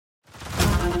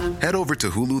Head over to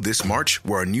Hulu this March,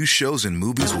 where our new shows and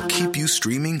movies will keep you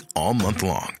streaming all month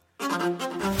long.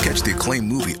 Catch the acclaimed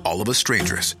movie All of Us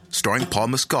Strangers, starring Paul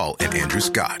Mescal and Andrew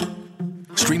Scott.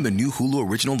 Stream the new Hulu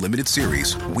original limited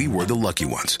series We Were the Lucky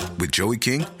Ones with Joey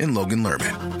King and Logan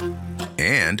Lerman.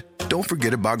 And don't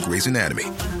forget about Grey's Anatomy.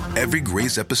 Every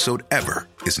Grey's episode ever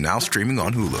is now streaming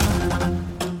on Hulu.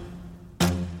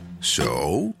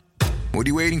 So, what are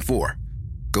you waiting for?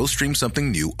 Go stream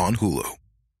something new on Hulu.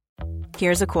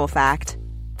 Here's a cool fact.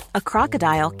 A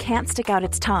crocodile can't stick out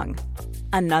its tongue.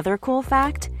 Another cool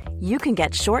fact, you can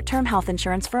get short-term health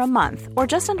insurance for a month or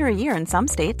just under a year in some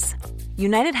states.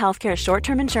 United Healthcare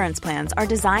short-term insurance plans are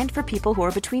designed for people who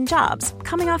are between jobs,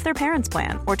 coming off their parents'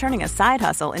 plan, or turning a side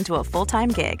hustle into a full-time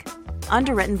gig.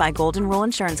 Underwritten by Golden Rule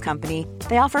Insurance Company,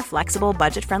 they offer flexible,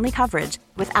 budget-friendly coverage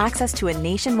with access to a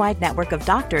nationwide network of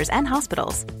doctors and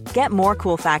hospitals. Get more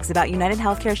cool facts about United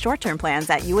Healthcare short-term plans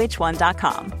at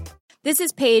uh1.com. This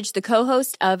is Paige, the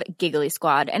co-host of Giggly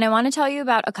Squad, and I want to tell you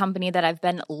about a company that I've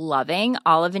been loving,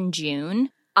 Olive & June.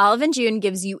 Olive & June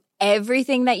gives you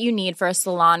everything that you need for a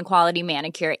salon-quality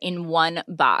manicure in one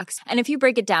box. And if you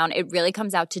break it down, it really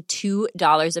comes out to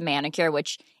 $2 a manicure,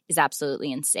 which is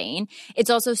absolutely insane. It's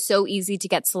also so easy to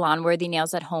get salon-worthy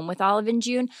nails at home with Olive &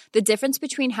 June. The difference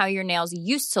between how your nails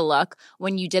used to look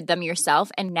when you did them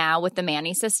yourself and now with the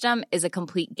Mani system is a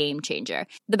complete game changer.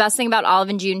 The best thing about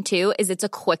Olive & June, too, is it's a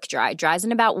quick dry. Dries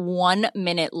in about 1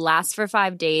 minute, lasts for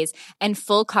 5 days, and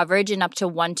full coverage in up to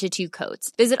 1 to 2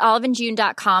 coats. Visit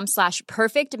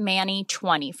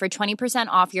oliveandjune.com/perfectmani20 for 20%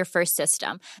 off your first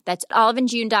system. That's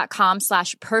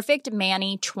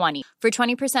oliveandjune.com/perfectmani20 for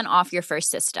 20% off your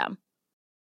first system.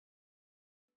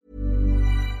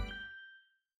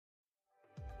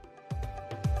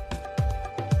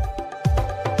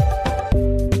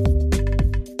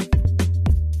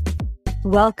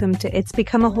 Welcome to It's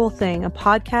Become a Whole Thing, a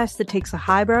podcast that takes a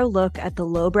highbrow look at the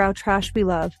lowbrow trash we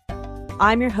love.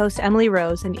 I'm your host, Emily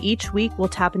Rose, and each week we'll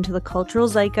tap into the cultural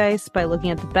zeitgeist by looking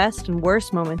at the best and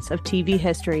worst moments of TV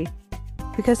history.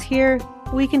 Because here,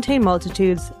 we contain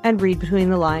multitudes and read between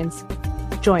the lines.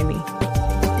 Join me.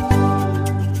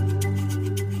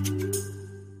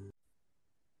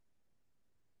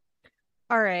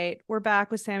 All right, we're back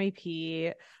with Sammy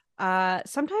P.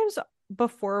 Sometimes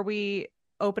before we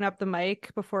open up the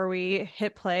mic, before we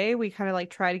hit play, we kind of like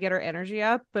try to get our energy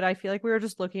up, but I feel like we were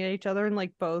just looking at each other and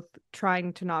like both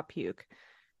trying to not puke.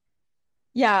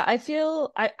 Yeah, I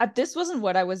feel this wasn't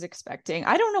what I was expecting.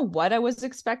 I don't know what I was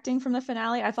expecting from the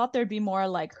finale. I thought there'd be more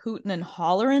like hooting and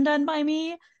hollering done by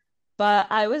me, but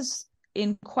I was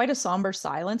in quite a somber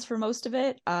silence for most of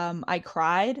it. I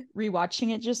cried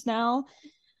rewatching it just now.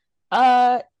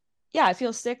 Yeah, I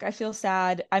feel sick. I feel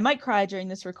sad. I might cry during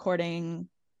this recording,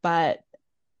 but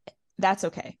that's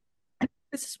okay.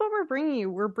 This is what we're bringing you.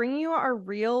 We're bringing you our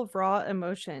real, raw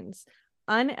emotions.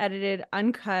 Unedited,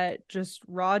 uncut, just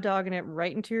raw dogging it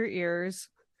right into your ears.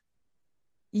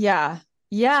 Yeah.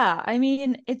 I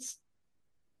mean, it's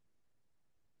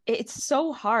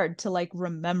so hard to like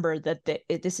remember that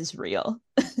this is real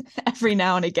every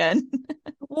now and again.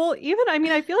 Well, even, I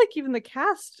mean, I feel like even the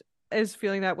cast is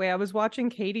feeling that way. I was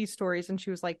watching Katie's stories and she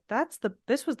was like,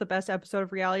 this was the best episode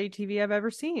of reality TV I've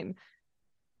ever seen.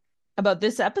 About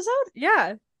this episode?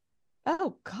 Yeah.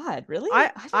 Oh God, really?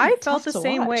 I felt the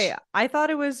same way. I thought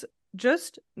it was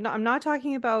just, no, I'm not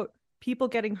talking about people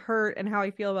getting hurt and how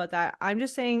I feel about that. I'm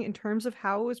just saying in terms of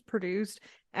how it was produced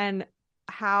and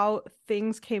how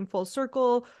things came full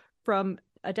circle from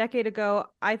a decade ago,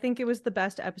 I think it was the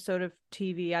best episode of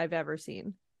TV I've ever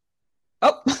seen.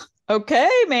 Oh,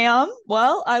 okay, ma'am.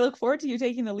 Well, I look forward to you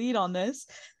taking the lead on this.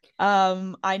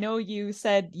 I know you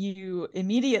said you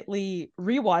immediately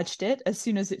rewatched it as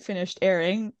soon as it finished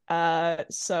airing.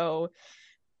 So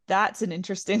that's an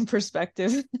interesting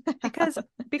perspective.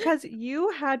 because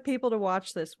you had people to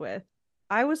watch this with.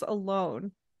 I was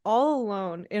alone, all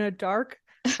alone in a dark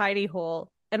hidey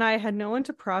hole, and I had no one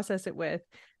to process it with.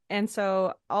 And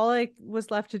so all I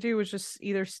was left to do was just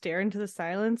either stare into the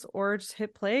silence or just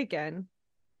hit play again.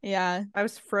 Yeah. I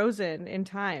was frozen in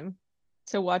time.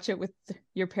 To watch it with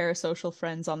your parasocial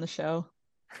friends on the show.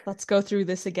 Let's go through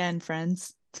this again,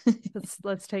 friends.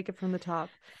 Let's take it from the top.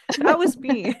 That was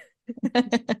me.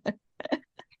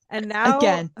 And now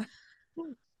again.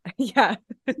 Yeah.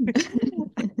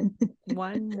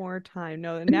 One more time.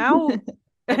 No,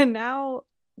 now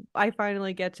I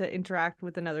finally get to interact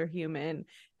with another human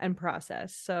and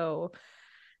process. So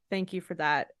thank you for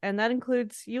that. And that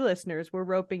includes you listeners. We're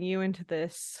roping you into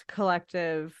this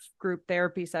collective group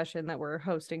therapy session that we're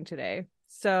hosting today.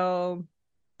 So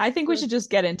I think we should just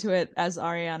get into it. As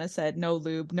Ariana said, no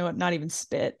lube, no, not even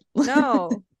spit.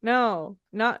 No,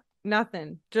 not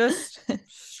Nothing. Just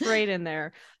straight in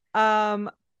there.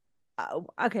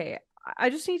 Okay. I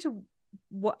just need to.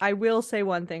 I will say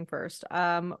one thing first.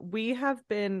 We have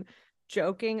been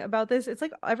joking about this. It's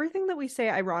like everything that we say,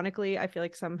 ironically, I feel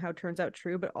like somehow turns out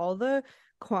true. But all the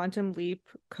Quantum Leap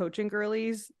coaching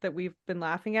girlies that we've been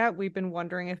laughing at, we've been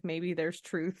wondering if maybe there's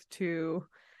truth to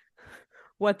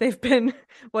what they've been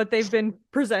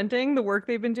presenting, the work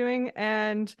they've been doing.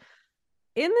 And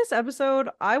in this episode,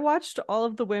 I watched all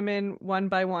of the women one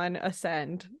by one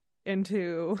ascend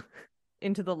into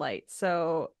the light.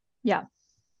 So yeah,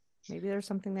 maybe there's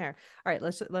something there. All right,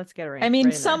 let's get it right. I mean,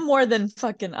 right some more than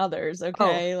fucking others.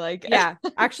 Okay, like yeah,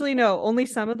 actually no, only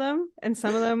some of them, and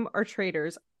some of them are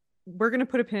traitors. We're gonna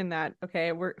put a pin in that.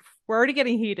 Okay, we're already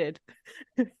getting heated.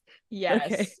 Yes.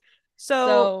 Okay,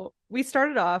 so we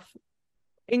started off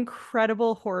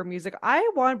incredible horror music. I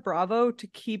want Bravo to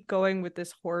keep going with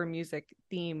this horror music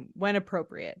theme when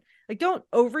appropriate. Like, don't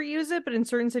overuse it, but in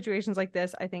certain situations like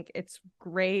this, I think it's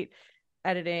great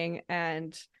editing.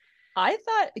 And I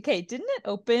thought, okay, didn't it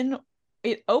open?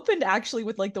 It opened actually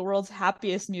with like the world's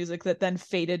happiest music that then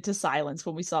faded to silence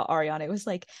when we saw Ariana. It was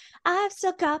like, I've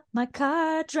still got my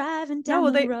car driving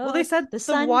down the road. Well, they said the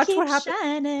sun watch keeps what happens.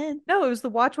 Shining. No, it was the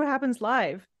Watch What Happens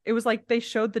Live. It was like they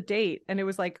showed the date and it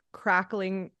was like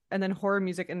crackling and then horror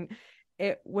music, and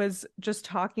it was just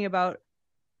talking about,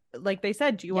 like they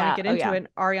said, do you want to get into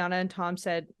it? Ariana and Tom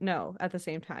said no at the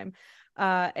same time.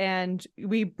 And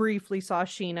we briefly saw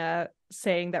Sheena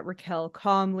saying that Raquel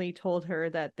calmly told her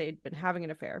that they'd been having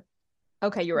an affair.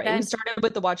 Okay, you're right. We started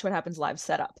with the Watch What Happens Live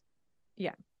setup.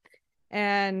 Yeah.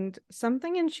 And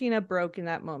something in Sheena broke in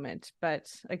that moment.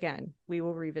 But again, we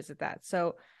will revisit that.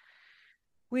 So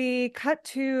we cut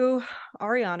to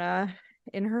Ariana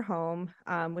in her home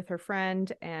with her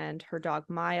friend and her dog,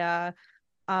 Maya.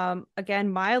 Again,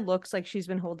 Maya looks like she's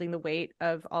been holding the weight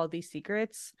of all these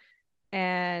secrets.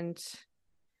 And,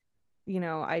 you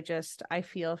know, I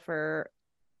feel for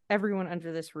everyone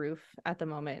under this roof at the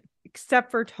moment,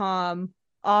 except for Tom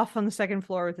off on the second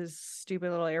floor with his stupid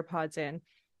little AirPods in.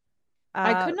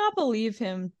 I could not believe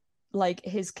him, like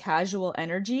his casual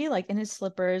energy, like in his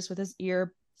slippers with his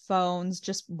earphones,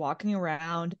 just walking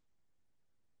around.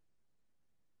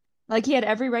 Like he had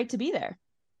every right to be there.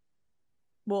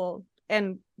 Well,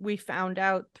 and we found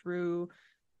out through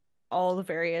all the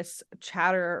various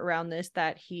chatter around this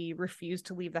that he refused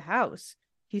to leave the house.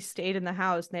 He stayed in the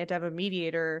house and they had to have a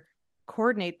mediator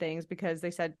coordinate things because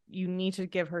they said, you need to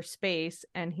give her space.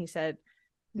 And he said,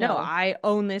 no, I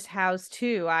own this house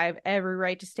too. I have every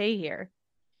right to stay here.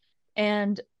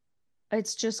 And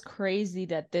it's just crazy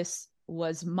that this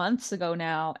was months ago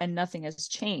now and nothing has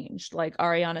changed. Like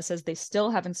Ariana says, they still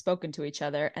haven't spoken to each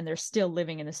other and they're still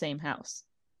living in the same house.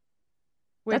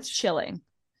 That's chilling.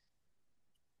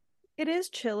 It is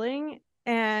chilling.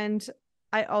 And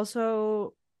I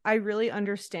really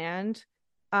understand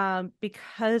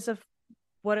because of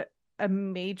what a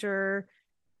major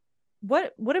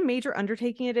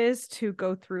undertaking it is to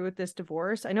go through with this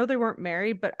divorce. I know they weren't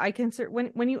married, but I consider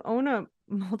when you own a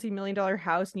multi-million-dollar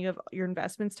house and you have your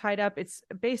investments tied up, it's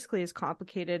basically as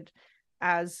complicated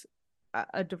as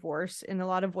a divorce in a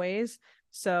lot of ways.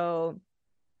 So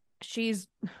she's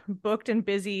booked and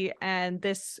busy, and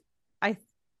this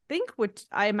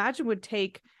I imagine would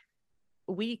take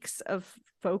weeks of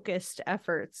focused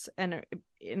efforts and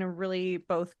in a really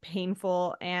both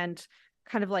painful and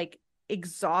kind of like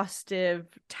exhaustive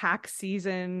tax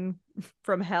season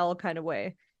from hell kind of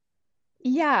way.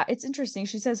 Yeah, it's interesting.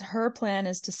 She says her plan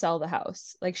is to sell the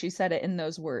house. Like she said it in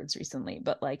those words recently,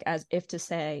 but like as if to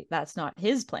say that's not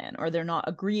his plan or they're not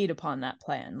agreed upon that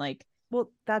plan. Like, well,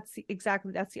 that's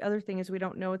the other thing is we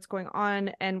don't know what's going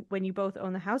on. And when you both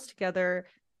own the house together,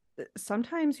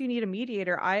 sometimes you need a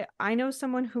mediator. I know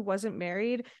someone who wasn't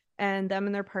married and them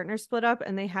and their partner split up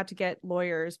and they had to get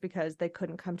lawyers because they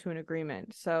couldn't come to an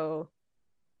agreement. So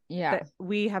yeah,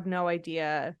 we have no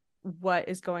idea what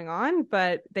is going on,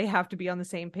 but they have to be on the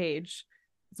same page.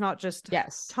 It's not just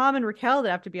Tom and Raquel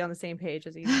that have to be on the same page,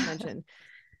 as you mentioned.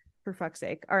 For fuck's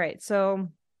sake. All right, so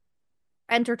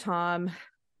enter Tom,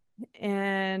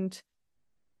 and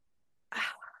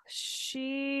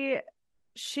she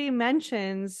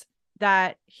mentions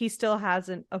that he still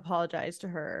hasn't apologized to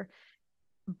her,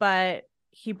 but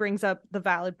he brings up the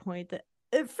valid point that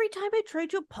every time I try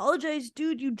to apologize,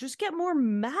 dude, you just get more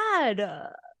mad.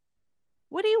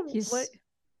 What do you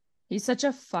He's such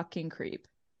a fucking creep.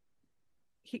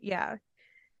 Yeah.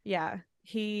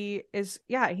 He is,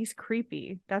 he's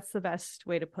creepy. That's the best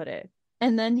way to put it.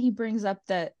 And then he brings up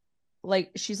that,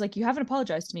 like, she's like, you haven't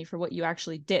apologized to me for what you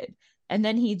actually did. And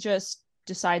then he just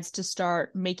decides to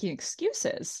start making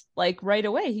excuses. Like right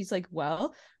away, he's like,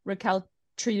 well, Raquel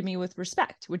treated me with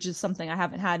respect, which is something I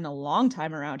haven't had in a long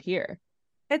time around here.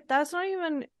 That's not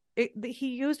even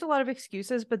he used a lot of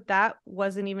excuses, but that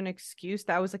wasn't even an excuse.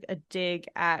 That was like a dig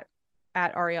at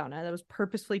Ariana. That was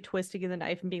purposefully twisting the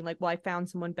knife and being like, well, I found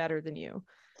someone better than you.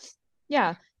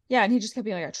 Yeah. Yeah. And he just kept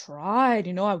being like, I tried,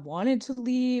 I wanted to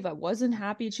leave. I wasn't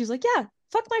happy. And she's like, yeah,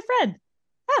 fuck my friend.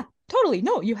 Ah, totally.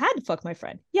 No, you had to fuck my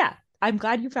friend. Yeah. I'm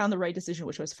glad you found the right decision,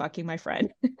 which was fucking my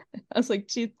friend. I was like,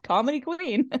 she's comedy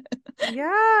queen.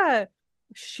 Yeah.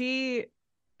 She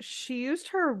used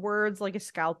her words like a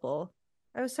scalpel.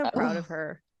 I was so proud of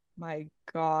her. My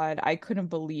God, I couldn't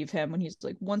believe him when he's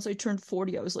like, once I turned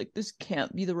 40, I was like, this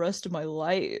can't be the rest of my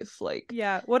life. Like,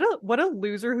 yeah, what a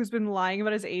loser who's been lying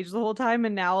about his age the whole time,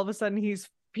 and now all of a sudden he's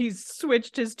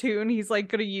switched his tune. He's like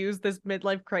gonna use this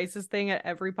midlife crisis thing at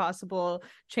every possible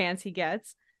chance he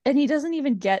gets. And he doesn't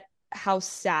even get how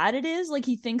sad it is. Like,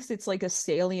 he thinks it's like a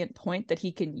salient point that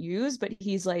he can use, but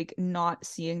he's like not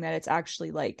seeing that it's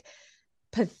actually like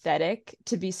pathetic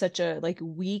to be such a like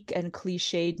weak and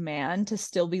cliched man to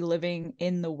still be living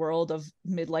in the world of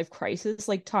midlife crisis.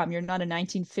 Like, Tom, you're not a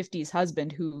 1950s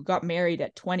husband who got married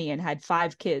at 20 and had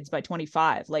 5 kids by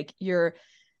 25. Like, you're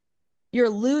a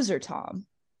loser, Tom.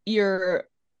 You're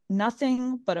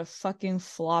nothing but a fucking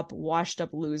flop, washed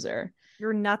up loser.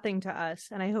 You're nothing to us,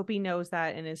 and I hope he knows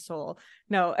that in his soul.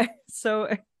 No,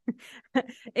 so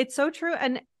it's so true.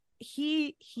 And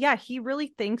he really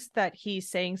thinks that he's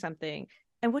saying something,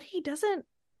 and what he doesn't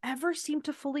ever seem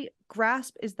to fully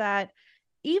grasp is that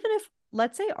even if,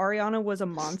 let's say, Ariana was a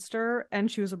monster and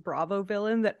she was a Bravo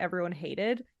villain that everyone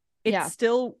hated, it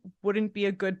still wouldn't be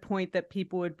a good point that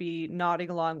people would be nodding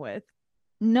along with.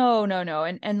 No.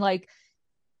 And like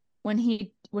when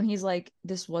he's like,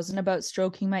 this wasn't about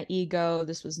stroking my ego,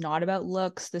 this was not about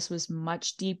looks, this was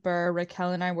much deeper.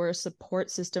 Raquel and I were a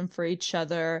support system for each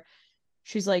other.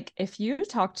 She's like, if you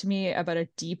talk to me about a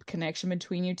deep connection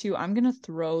between you two, I'm gonna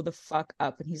throw the fuck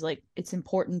up. And he's like, it's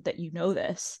important that you know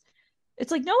this.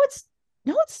 It's like, no,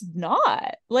 it's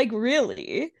not. Like,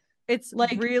 really? It's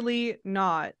like, really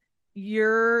not.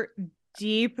 Your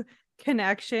deep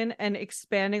connection and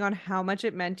expanding on how much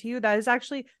it meant to you, that is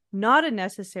actually not a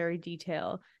necessary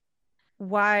detail.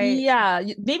 Why? Yeah,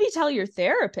 maybe tell your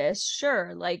therapist,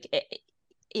 sure, like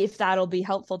if that'll be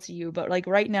helpful to you, but like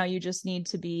right now you just need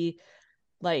to be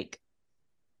like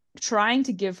trying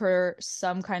to give her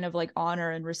some kind of like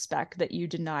honor and respect that you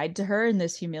denied to her in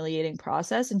this humiliating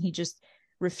process, and he just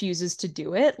refuses to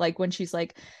do it. Like when she's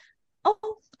like,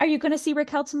 oh, are you going to see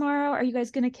Raquel tomorrow? Are you guys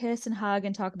going to kiss and hug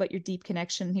and talk about your deep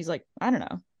connection? He's like, I don't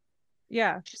know.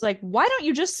 Yeah. She's like, why don't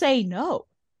you just say no?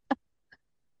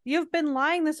 You've been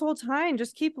lying this whole time.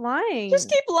 Just keep lying. Just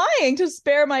keep lying to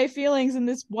spare my feelings in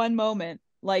this one moment.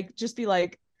 Like, just be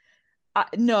like,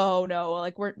 no,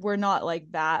 like we're not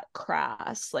like that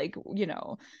crass. Like,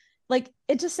 like,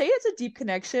 and to say it's a deep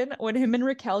connection when him and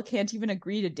Raquel can't even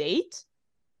agree to date,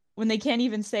 when they can't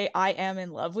even say I am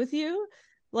in love with you,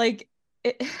 like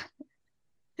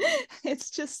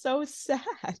it's just so sad.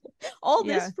 All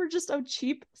this for just a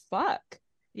cheap fuck.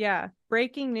 Yeah.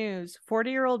 Breaking news.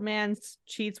 40-year-old man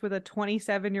cheats with a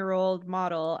 27-year-old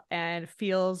model and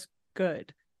feels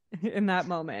good in that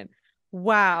moment.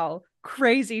 Wow.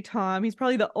 Crazy, Tom. He's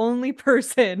probably the only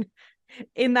person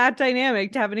in that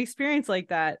dynamic to have an experience like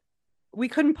that. We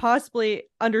couldn't possibly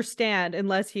understand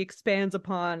unless he expands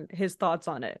upon his thoughts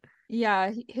on it.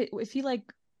 Yeah. If he like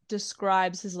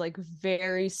describes his like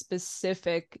very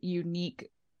specific, unique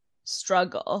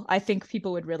struggle, I think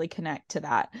people would really connect to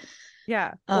that.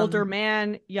 Yeah. Older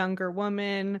man, younger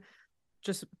woman,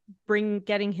 just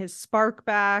getting his spark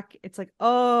back. It's like,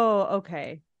 oh,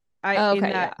 okay. In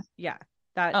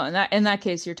that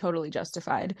case, you're totally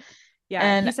justified. Yeah.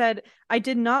 And he said, I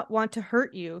did not want to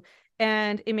hurt you.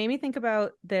 And it made me think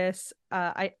about this.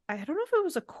 I don't know if it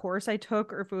was a course I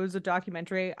took or if it was a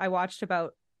documentary I watched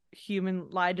about human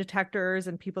lie detectors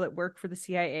and people that work for the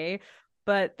CIA,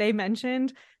 but they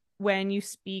mentioned when you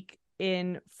speak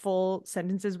in full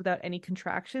sentences without any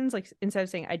contractions, like instead of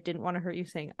saying I didn't want to hurt you,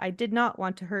 saying I did not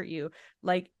want to hurt you,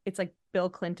 like it's like Bill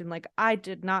Clinton, like I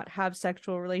did not have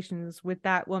sexual relations with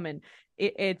that woman.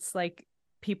 It's like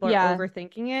people are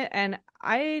overthinking it, and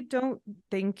I don't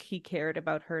think he cared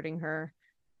about hurting her.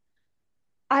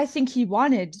 I think he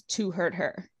wanted to hurt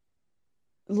her.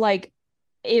 Like,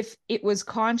 if it was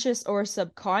conscious or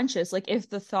subconscious, like if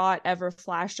the thought ever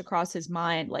flashed across his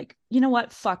mind, like, you know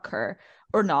what, fuck her,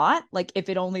 or not, like if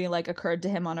it only like occurred to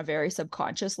him on a very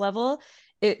subconscious level,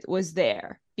 it was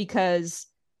there because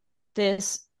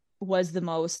this was the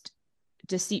most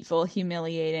deceitful,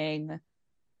 humiliating,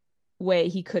 way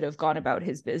he could have gone about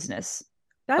his business.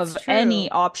 That's of true. Any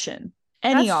option.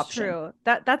 That's true.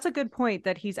 That's a good point,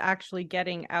 that he's actually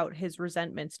getting out his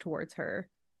resentments towards her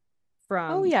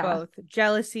from both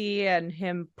jealousy and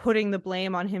him putting the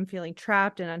blame on him feeling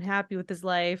trapped and unhappy with his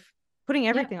life, putting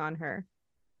everything on her.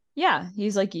 Yeah,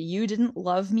 he's like, you didn't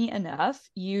love me enough.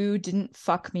 You didn't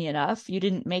fuck me enough. You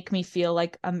didn't make me feel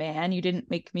like a man. You didn't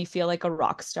make me feel like a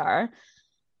rock star.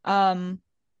 And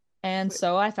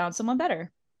so I found someone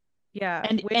better. Yeah.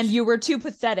 And you were too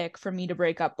pathetic for me to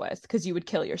break up with, because you would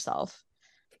kill yourself.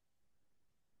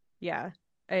 Yeah,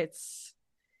 it's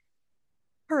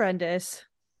horrendous.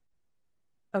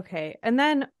 Okay. And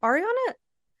then Ariana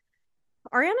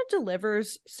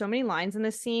delivers so many lines in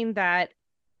this scene that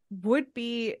would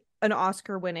be an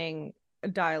Oscar-winning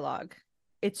dialogue.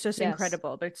 It's just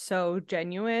incredible. They're so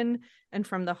genuine and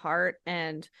from the heart,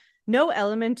 and no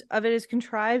element of it is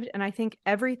contrived. And I think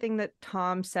everything that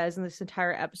Tom says in this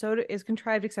entire episode is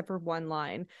contrived except for one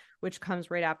line, which comes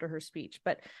right after her speech.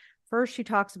 But first she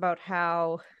talks about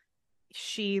how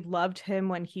she loved him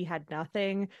when he had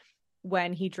nothing,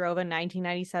 when he drove a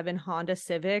 1997 Honda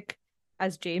Civic,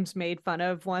 as James made fun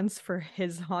of once for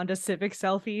his Honda Civic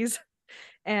selfies,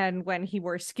 and when he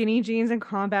wore skinny jeans and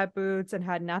combat boots and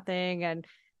had nothing. And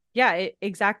yeah,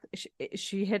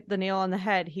 she hit the nail on the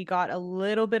head. He got a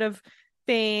little bit of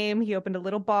fame, he opened a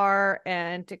little bar,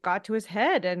 and it got to his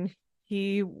head, and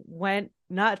he went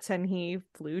nuts, and he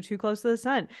flew too close to the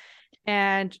sun.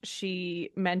 And she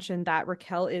mentioned that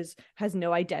Raquel has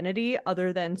no identity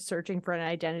other than searching for an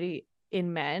identity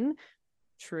in men.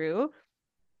 True.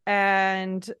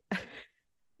 And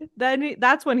then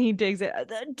that's when he digs it.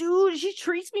 Dude, she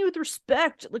treats me with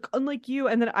respect, like unlike you.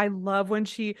 And then I love when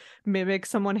she mimics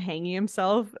someone hanging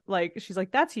himself. Like, she's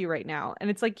like, that's you right now.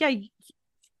 And it's like, yeah,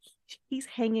 he's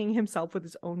hanging himself with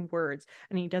his own words,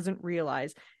 and he doesn't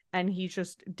realize. And he's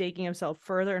just digging himself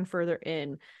further and further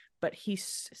in. But he's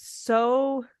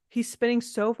spinning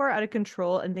so far out of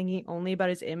control and thinking only about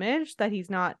his image that he's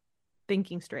not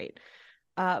thinking straight.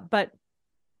 But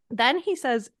then he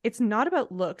says it's not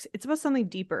about looks, it's about something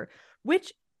deeper,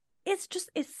 which it's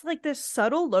like this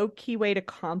subtle, low-key way to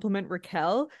compliment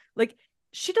Raquel. Like,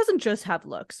 she doesn't just have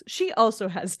looks, she also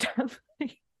has depth.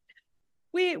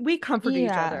 we comfort each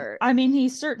other. I mean, he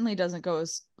certainly doesn't go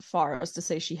as far as to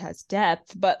say she has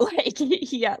depth, but like,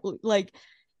 yeah, like,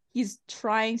 he's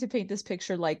trying to paint this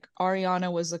picture like Ariana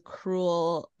was a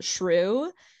cruel shrew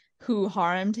who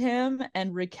harmed him,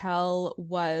 and Raquel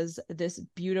was this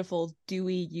beautiful,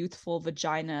 dewy, youthful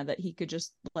vagina that he could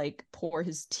just like pour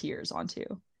his tears onto.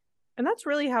 And that's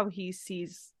really how he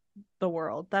sees the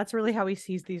world. That's really how he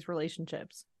sees these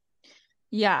relationships.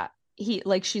 Yeah.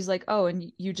 She's like, oh,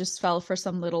 and you just fell for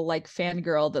some little like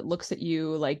fangirl that looks at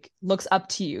you, like looks up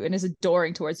to you and is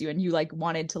adoring towards you, and you like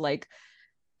wanted to like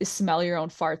smell your own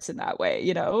farts in that way,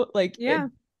 you know? Like, yeah.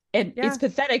 It's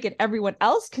pathetic, and everyone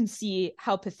else can see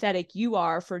how pathetic you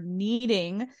are for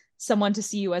needing someone to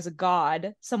see you as a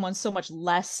god, someone so much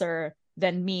lesser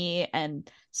than me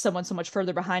and someone so much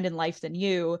further behind in life than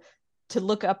you, to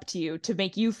look up to you to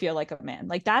make you feel like a man.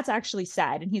 Like, that's actually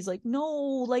sad. And he's like, no,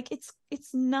 like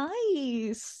it's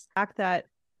nice. Fact that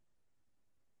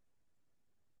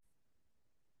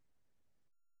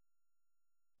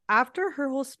after her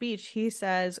whole speech, he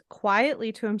says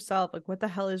quietly to himself, like, what the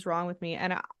hell is wrong with me?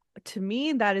 And to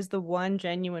me, that is the one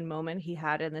genuine moment he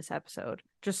had in this episode.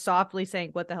 Just softly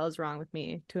saying, what the hell is wrong with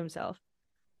me, to himself.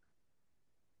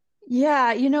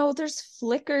 Yeah, you know, there's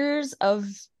flickers of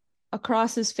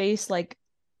across his face, like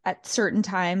at certain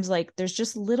times, like there's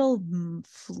just little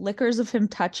flickers of him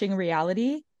touching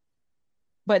reality,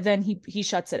 but then he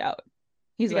shuts it out.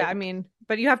 He's like, I mean,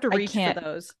 but you have to reach for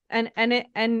those.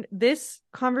 And this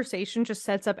conversation just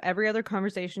sets up every other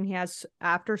conversation he has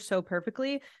after so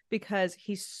perfectly, because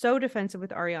he's so defensive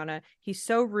with Ariana. He's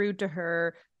so rude to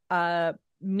her,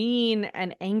 mean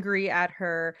and angry at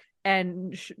her,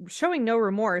 and showing no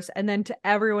remorse. And then to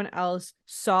everyone else,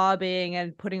 sobbing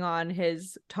and putting on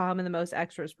his Tom and the Most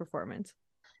Extras performance.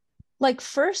 Like,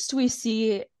 first we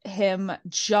see him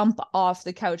jump off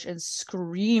the couch and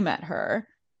scream at her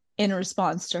in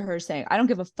response to her saying, I don't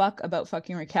give a fuck about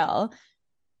fucking Raquel.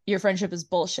 Your friendship is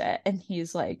bullshit. And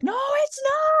he's like, no, it's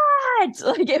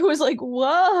not. Like, it was like,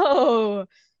 whoa,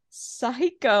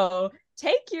 psycho.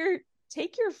 Take your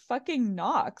fucking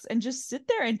knocks and just sit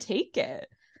there and take it.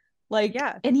 Like,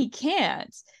 yeah. And he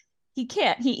can't.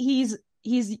 He's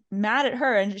mad at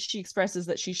her, and she expresses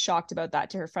that she's shocked about that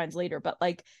to her friends later. But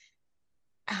like,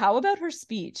 how about her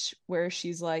speech where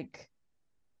she's like,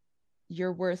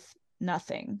 you're worth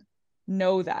nothing.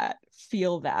 know that,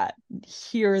 feel that,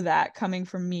 hear that coming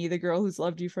from me, the girl who's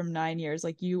loved you from 9 years.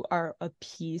 Like, you are a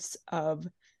piece of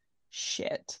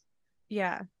shit.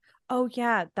 Yeah. Oh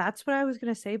yeah, that's what I was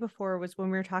gonna say before, was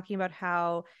when we were talking about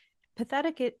how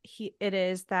pathetic it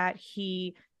is that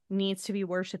he needs to be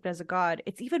worshipped as a god.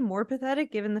 It's even more pathetic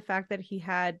given the fact that he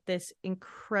had this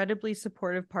incredibly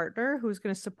supportive partner who's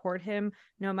going to support him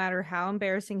no matter how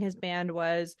embarrassing his band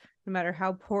was, no matter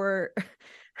how poor,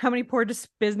 how many poor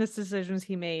business decisions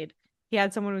he made. He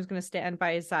had someone who was going to stand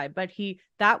by his side, but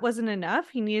that wasn't enough.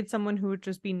 He needed someone who would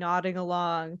just be nodding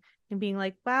along and being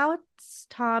like, wow,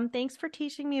 Tom, thanks for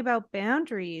teaching me about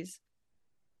boundaries.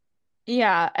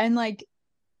 Yeah, and like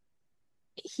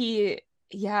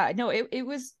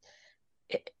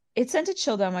it sent a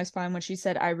chill down my spine when she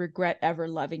said, I regret ever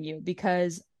loving you,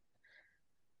 because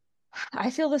I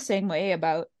feel the same way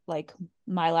about like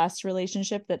my last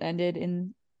relationship that ended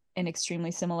in an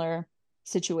extremely similar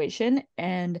situation.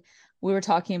 And we were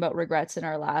talking about regrets in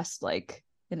our last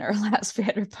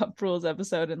Vanderpump Rules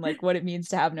episode, and like what it means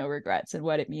to have no regrets, and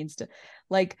what it means to,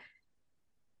 like,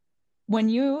 when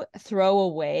you throw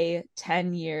away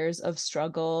 10 years of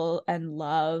struggle and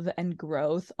love and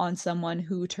growth on someone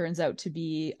who turns out to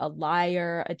be a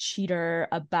liar, a cheater,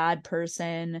 a bad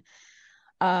person,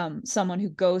 someone who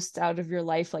ghosts out of your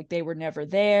life like they were never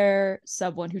there,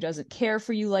 someone who doesn't care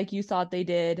for you like you thought they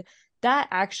did, that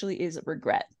actually is a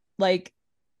regret. Like,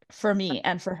 for me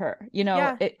and for her,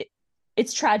 Yeah.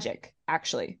 It's tragic,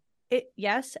 actually.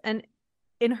 Yes, and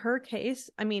in her case,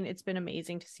 I mean, it's been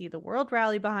amazing to see the world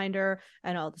rally behind her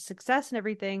and all the success and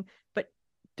everything, but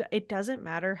it doesn't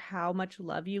matter how much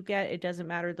love you get. It doesn't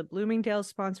matter the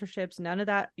Bloomingdale's sponsorships, none of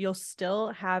that. You'll still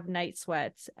have night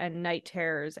sweats and night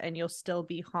terrors, and you'll still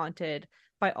be haunted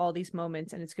by all these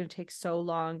moments. And it's going to take so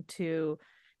long to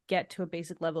get to a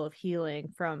basic level of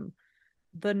healing from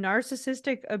the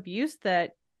narcissistic abuse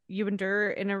that you endure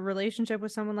in a relationship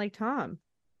with someone like Tom.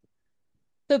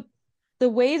 The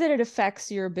way that it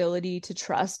affects your ability to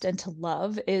trust and to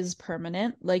love is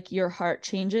permanent. Like, your heart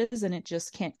changes and it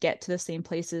just can't get to the same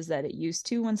places that it used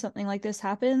to when something like this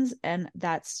happens. And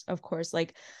that's, of course,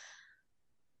 like,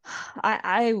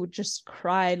 I just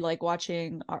cried like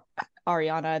watching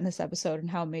Ariana in this episode and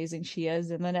how amazing she is.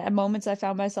 And then at moments I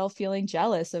found myself feeling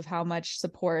jealous of how much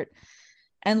support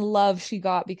and love she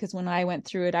got, because when I went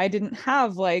through it, I didn't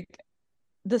have like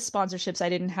the sponsorships, I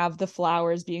didn't have the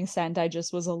flowers being sent. I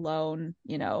just was alone,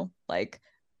 like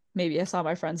maybe I saw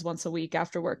my friends once a week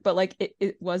after work, but like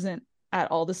it wasn't at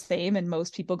all the same. And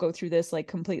most people go through this like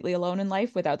completely alone in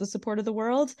life without the support of the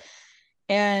world.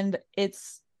 And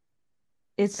it's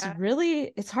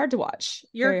really, it's hard to watch.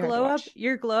 Your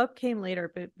glow up came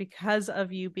later, but because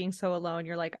of you being so alone,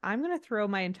 you're like, I'm gonna throw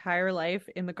my entire life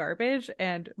in the garbage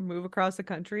and move across the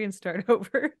country and start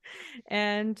over.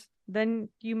 And then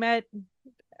you met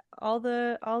all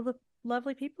the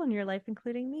lovely people in your life,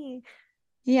 including me.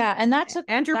 Yeah, and that took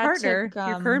your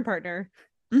current partner.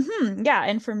 Yeah,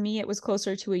 and for me it was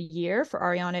closer to a year. For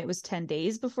Ariana it was 10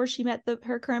 days before she met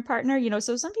her current partner.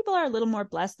 So some people are a little more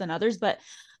blessed than others, but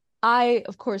I,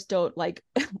 of course, don't like,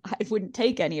 I wouldn't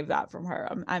take any of that from her.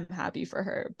 I'm happy for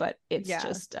her, but it's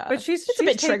just, but she's a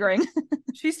bit triggering.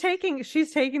 she's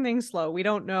taking things slow. We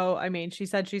don't know. I mean, she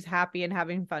said she's happy and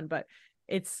having fun, but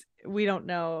we don't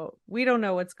know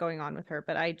what's going on with her.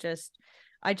 But I just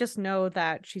know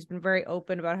that she's been very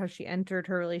open about how she entered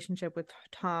her relationship with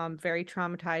Tom, very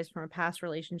traumatized from a past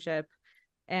relationship,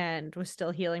 and was still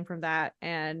healing from that.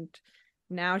 And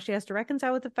now she has to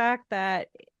reconcile with the fact that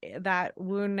that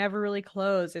wound never really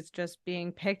closed. It's just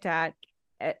being picked at.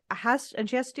 And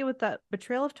she has to deal with the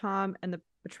betrayal of Tom and the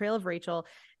betrayal of Rachel.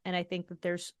 And I think that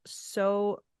there's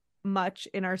so much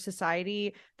in our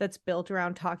society that's built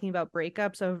around talking about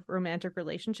breakups of romantic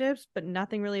relationships, but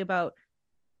nothing really about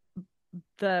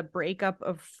the breakup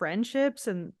of friendships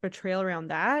and betrayal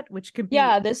around that, which could be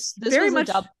this very was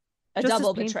much a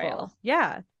double betrayal.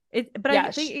 Yeah. I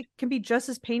think it can be just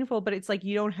as painful, but it's like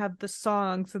you don't have the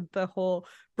songs and the whole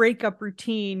breakup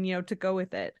routine, to go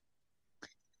with it.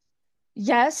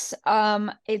 Yes,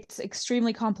 it's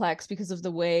extremely complex because of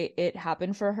the way it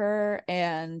happened for her.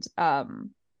 And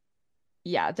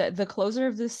the closer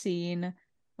of the scene,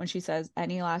 when she says,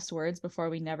 any last words before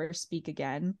we never speak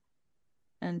again,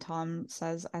 and Tom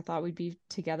says, I thought we'd be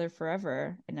together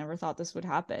forever. I never thought this would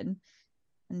happen.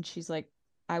 And she's like,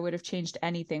 I would have changed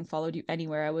anything, followed you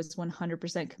anywhere. I was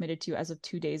 100% committed to you as of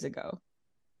 2 days ago.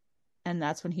 And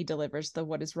that's when he delivers the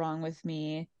what is wrong with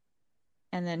me.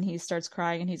 And then he starts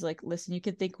crying and he's like, listen, you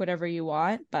can think whatever you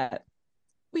want, but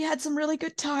we had some really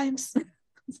good times.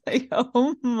 It's like,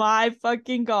 oh my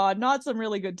fucking God, not some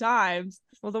really good times.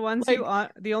 Well,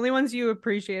 the only ones you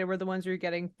appreciated were the ones who were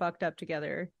getting fucked up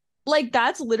together. Like,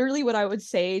 that's literally what I would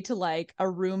say to like a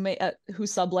roommate who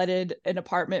subletted an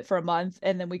apartment for a month,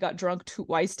 and then we got drunk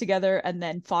twice together and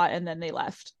then fought and then they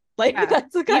left. Like,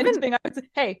 that's the kind of thing I would say.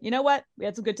 Hey, you know what? We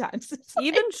had some good times.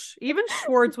 Even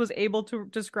Schwartz was able to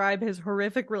describe his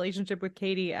horrific relationship with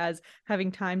Katie as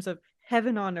having times of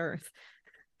heaven on earth.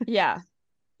 Yeah,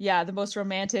 the most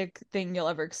romantic thing you'll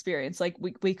ever experience. Like,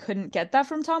 we couldn't get that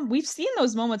from Tom. We've seen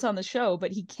those moments on the show,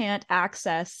 but he can't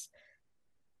access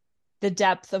the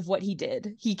depth of what he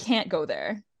did. He can't go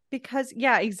there. Because,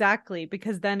 yeah, exactly.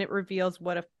 Because then it reveals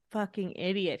what a fucking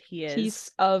idiot he is. Piece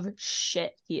of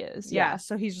shit he is. Yeah.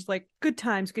 So he's just like, good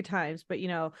times. But, you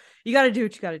know, you got to do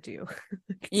what you got to do.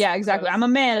 Yeah, exactly. I'm a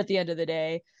man at the end of the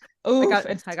day. Oof,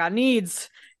 I got needs.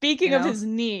 Speaking of his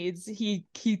needs, he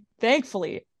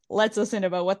thankfully lets us in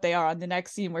about what they are on the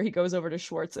next scene where he goes over to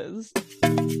Schwartz's.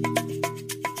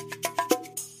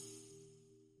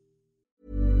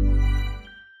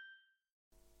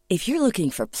 If you're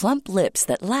looking for plump lips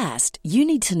that last, you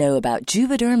need to know about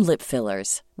Juvederm lip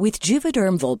fillers. With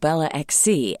Juvederm Volbella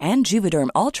XC and Juvederm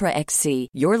Ultra XC,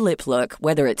 your lip look,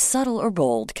 whether it's subtle or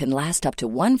bold, can last up to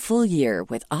 1 full year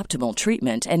with optimal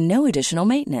treatment and no additional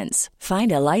maintenance.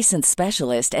 Find a licensed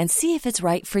specialist and see if it's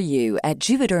right for you at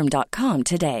Juvederm.com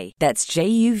today. That's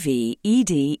JUVEDERM.com.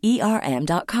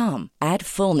 Add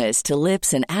fullness to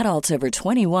lips in adults over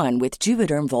 21 with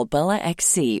Juvederm Volbella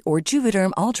XC or Juvederm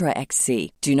Ultra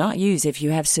XC. Do not use if you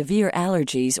have severe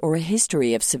allergies or a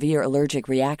history of severe allergic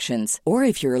reactions, or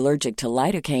if you're allergic to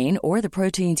lidocaine or the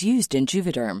proteins used in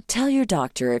Juvederm. Tell your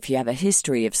doctor if you have a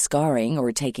history of scarring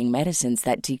or taking medicines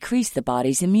that decrease the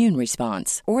body's immune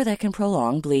response or that can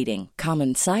prolong bleeding.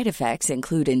 Common side effects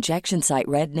include injection site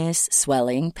redness,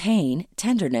 swelling, pain,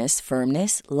 tenderness,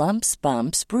 firmness, lumps,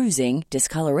 bumps, bruising,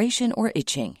 discoloration, or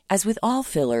itching. As with all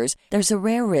fillers, there's a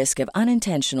rare risk of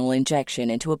unintentional injection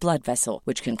into a blood vessel,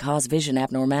 which can cause vision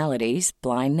abnormalities,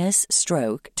 blindness,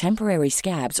 stroke, temporary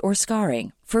scabs, or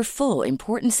scarring. For full,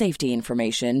 important safety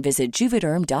information, visit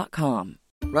Juvederm.com.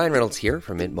 Ryan Reynolds here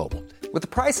from Mint Mobile. With the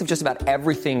price of just about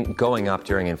everything going up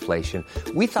during inflation,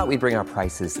 we thought we'd bring our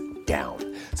prices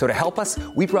down. So to help us,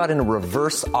 we brought in a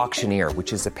reverse auctioneer,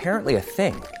 which is apparently a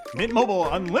thing. Mint Mobile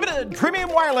Unlimited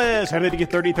Premium Wireless. How to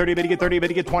get 30, 30, bit to get 30, bit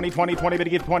to get 20, 20, 20, bit to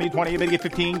get 20, 20, bit to get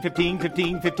 15, 15,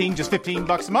 15, 15, just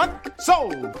 $15 a month?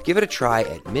 Sold! Give it a try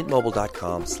at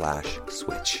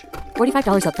mintmobile.com/switch.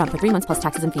 $45 up front for 3 months plus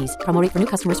taxes and fees. Promo rate for new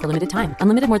customers for limited time.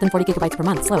 Unlimited more than 40 gigabytes per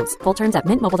month. Slows full terms at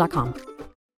mintmobile.com.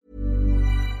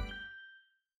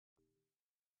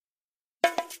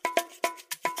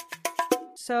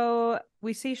 So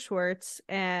we see Schwartz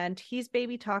and he's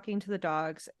baby talking to the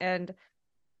dogs, and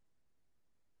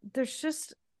there's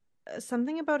just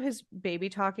something about his baby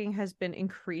talking has been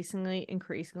increasingly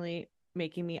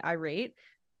making me irate.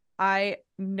 I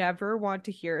never want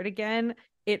to hear it again.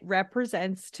 It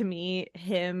represents to me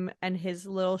him and his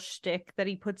little shtick that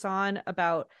he puts on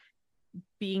about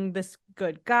being this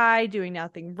good guy, doing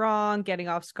nothing wrong, getting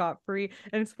off scot-free.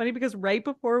 And it's funny because right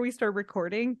before we start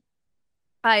recording,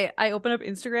 I open up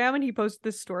Instagram and he posted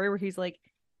this story where he's like,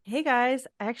 hey guys,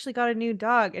 I actually got a new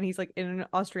dog. And he's like in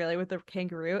Australia with a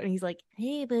kangaroo, and he's like,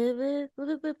 hey, blah, blah,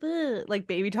 blah, blah, like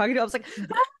baby talking to him. I was like,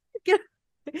 get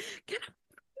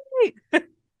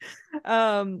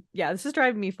yeah, this is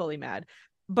driving me fully mad.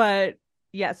 But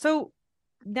yeah, so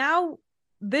now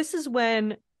this is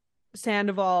when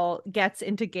Sandoval gets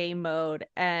into game mode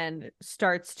and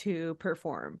starts to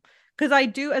perform. Because I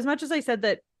do, as much as I said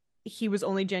that he was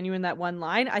only genuine that one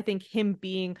line, I think him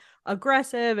being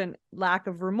aggressive and lack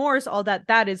of remorse, all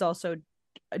that is also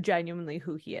genuinely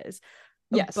who he is.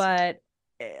 Yes. But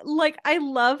like, I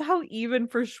love how even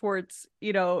for Schwartz,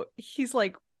 you know, he's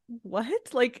like, what?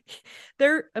 Like,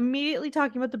 they're immediately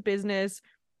talking about the business.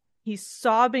 He's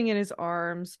sobbing in his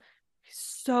arms. He's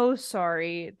so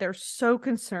sorry. They're so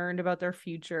concerned about their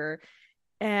future.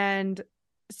 And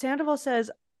Sandoval says,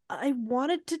 I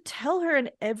wanted to tell her,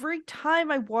 and every time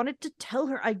I wanted to tell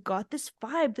her, I got this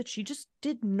vibe that she just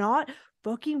did not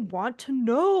fucking want to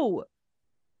know.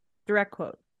 Direct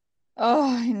quote.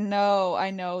 Oh, I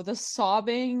know. The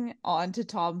sobbing onto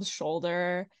Tom's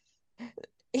shoulder.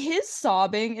 His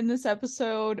sobbing in this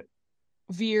episode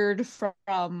veered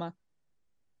from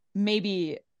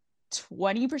maybe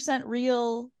 20%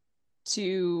 real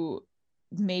to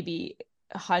maybe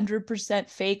 100%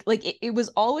 fake. Like it was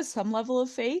always some level of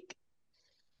fake.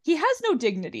 He has no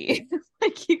dignity.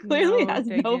 Like he clearly has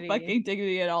no fucking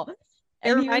dignity at all.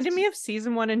 It reminded me of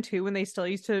season 1 and 2 when they still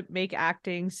used to make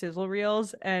acting sizzle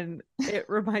reels, and it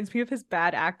reminds me of his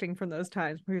bad acting from those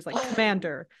times where he was like,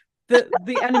 Commander,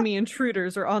 the enemy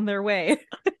intruders are on their way.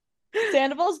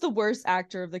 Sandoval's the worst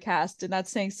actor of the cast, and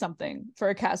that's saying something for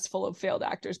a cast full of failed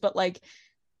actors. But like,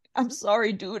 I'm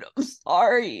sorry, dude. I'm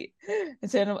sorry.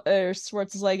 And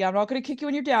Schwartz is like, I'm not gonna kick you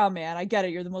when you're down, man. I get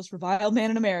it. You're the most reviled man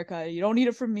in America. You don't need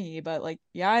it from me. But like,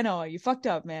 yeah, I know. You fucked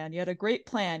up, man. You had a great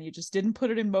plan. You just didn't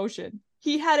put it in motion.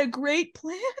 He had a great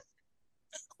plan.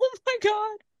 Oh my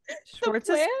god.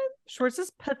 Schwartz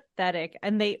is pathetic,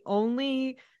 and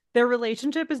their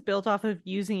relationship is built off of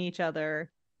using each other,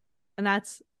 and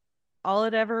that's all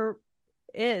it ever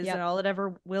is, and all it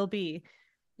ever will be.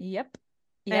 Yep.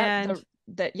 Yeah.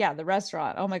 And the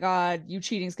restaurant. Oh my god, you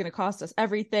cheating's gonna cost us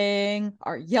everything.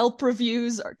 Our Yelp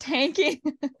reviews are tanking.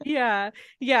 yeah.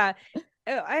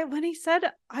 When he said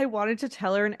I wanted to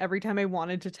tell her, and every time I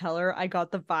wanted to tell her, I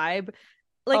got the vibe.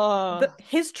 Like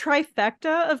his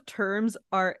trifecta of terms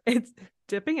it's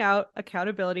dipping out,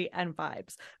 accountability, and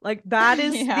vibes. Like that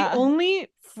is the only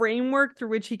framework through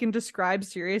which he can describe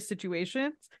serious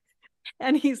situations.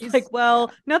 And he's like,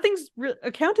 well,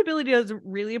 accountability doesn't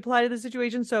really apply to the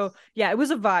situation. So yeah, it was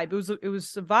a vibe. It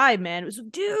was a vibe, man. It was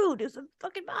a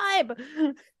fucking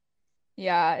vibe.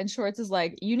 Yeah. And Schwartz is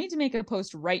like, you need to make a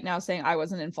post right now saying I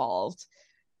wasn't involved.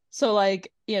 So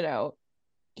like, you know,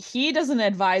 he doesn't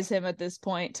advise him at this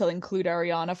point to include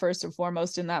Ariana first and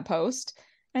foremost in that post.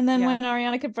 And then when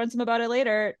Ariana confronts him about it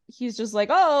later, he's just like,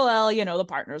 oh, well, you know, the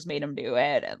partners made him do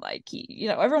it. And like,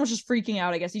 everyone was just freaking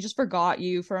out. I guess he just forgot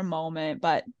you for a moment,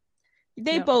 but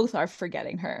they both are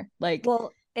forgetting her. Like,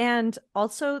 well, and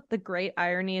also the great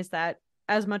irony is that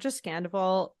as much as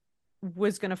Scandival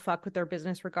was going to fuck with their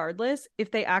business regardless,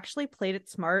 if they actually played it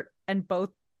smart and both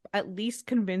at least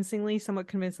somewhat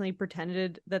convincingly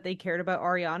pretended that they cared about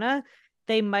Ariana,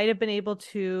 they might have been able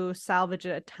to salvage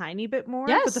it a tiny bit more.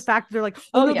 Yes. But the fact that they're like,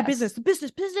 the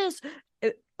business,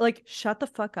 like, shut the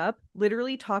fuck up.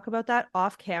 Literally talk about that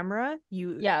off camera.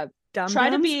 Try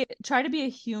to be a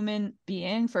human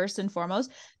being first and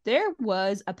foremost. There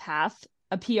was a path,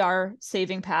 a PR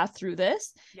saving path through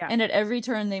this. Yeah. And at every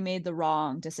turn they made the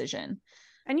wrong decision.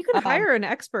 And you can hire an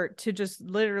expert to just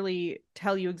literally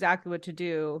tell you exactly what to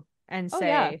do and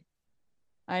say,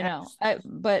 I know,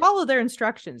 but follow their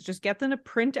instructions. Just get them to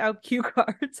print out cue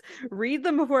cards, read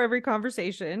them before every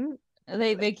conversation.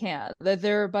 They can't.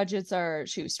 Their budgets are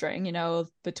shoestring,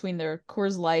 between their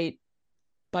Coors Light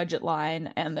budget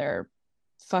line and their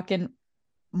fucking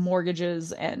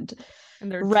mortgages and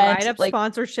their rent, dried up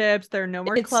sponsorships. There are no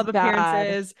more club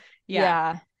appearances.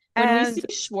 Yeah. When we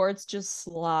see Schwartz just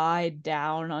slide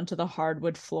down onto the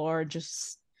hardwood floor,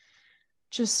 just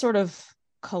sort of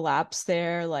collapse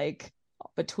there, like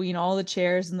between all the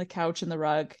chairs and the couch and the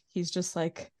rug, he's just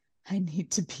like, I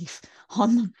need to be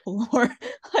on the floor.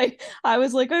 Like, I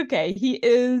was like, okay, he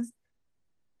is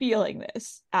feeling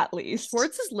this at least.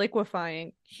 Schwartz is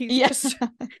liquefying. He's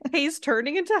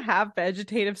turning into half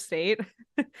vegetative state,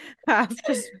 half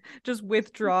just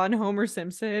withdrawn Homer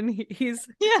Simpson. He's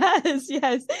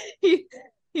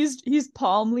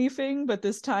palm leafing, but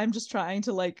this time just trying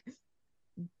to like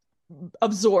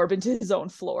absorb into his own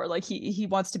floor. Like he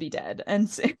wants to be dead. And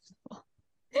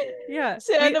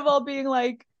Sandoval being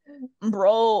like,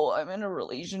 bro, I'm in a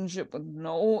relationship with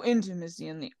no intimacy,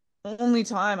 and the only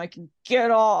time I can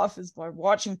get off is by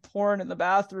watching porn in the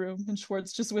bathroom. And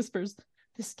Schwartz just whispers,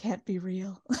 this can't be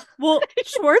real. Well,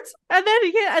 Schwartz, and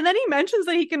then he mentions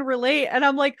that he can relate, and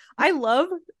I'm like, I love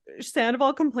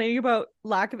Sandoval complaining about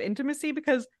lack of intimacy,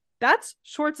 because that's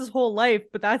Schwartz's whole life,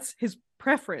 but that's his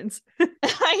preference.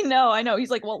 I know.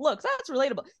 He's like, well, look, that's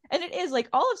relatable. And it is like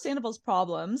all of Sandoval's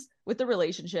problems with the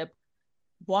relationship,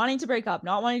 wanting to break up,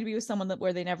 not wanting to be with someone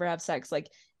where they never have sex. Like,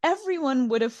 everyone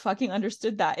would have fucking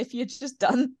understood that if he had just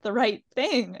done the right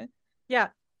thing. Yeah.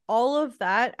 All of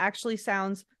that actually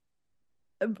sounds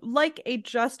like a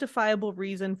justifiable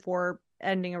reason for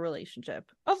ending a relationship.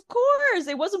 Of course.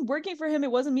 It wasn't working for him.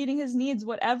 It wasn't meeting his needs,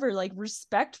 whatever. Like,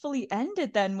 respectfully end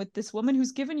it then with this woman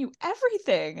who's given you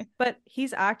everything. But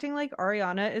he's acting like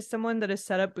Ariana is someone that has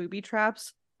set up booby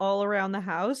traps all around the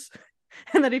house.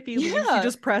 And that if he leaves, he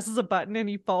just presses a button and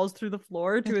he falls through the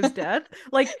floor to his death.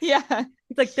 Like,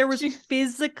 like there was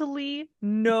physically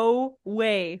no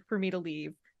way for me to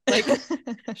leave. Like,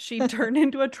 she turned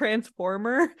into a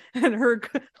transformer, and her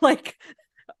like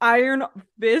iron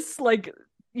fists, like,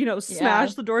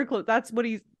 smash the door closed. That's what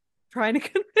he's trying to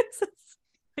convince us.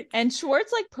 And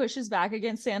Schwartz like pushes back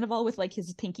against Sandoval with like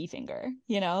his pinky finger,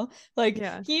 like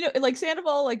he like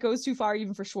Sandoval like goes too far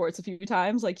even for Schwartz a few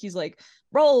times. Like he's like,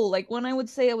 bro, like when I would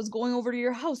say I was going over to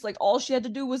your house, like all she had to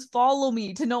do was follow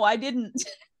me to know I didn't.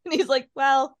 And he's like,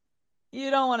 well, you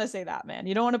don't want to say that, man.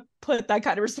 You don't want to put that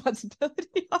kind of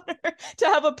responsibility on her to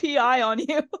have a PI on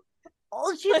you.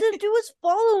 All she had to do was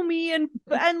follow me and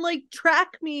like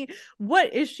track me.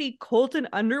 What is she, Colton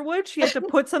Underwood? She had to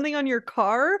put something on your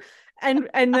car and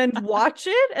then watch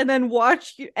it and then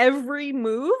watch every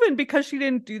move. And because she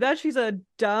didn't do that, she's a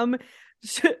dumb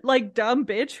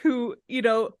bitch who,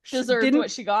 deserved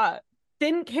what she got.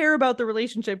 Didn't care about the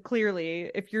relationship. Clearly,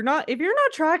 if you're not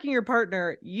tracking your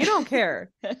partner, you don't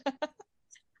care.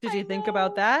 Did you think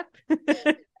about that?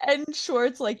 And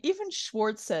Schwartz, like even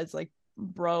Schwartz says, like,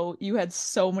 bro, you had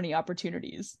so many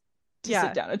opportunities to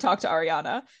sit down and talk to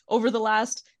Ariana over the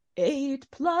last 8+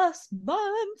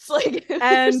 months. Like,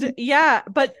 and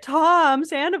but Tom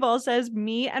Sandoval says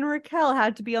me and Raquel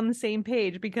had to be on the same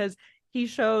page because he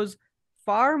shows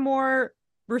far more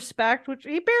respect, which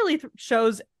he barely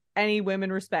shows any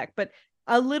women respect, but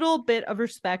a little bit of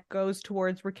respect goes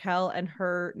towards Raquel and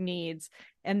her needs,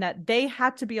 and that they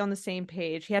had to be on the same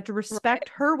page. He had to respect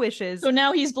her wishes. So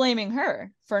now he's blaming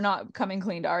her for not coming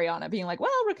clean to Ariana, being like,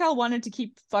 well, Raquel wanted to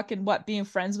keep being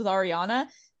friends with Ariana.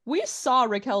 We saw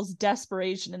Raquel's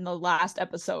desperation in the last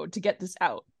episode to get this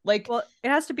out. Like, well, it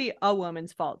has to be a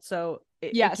woman's fault. So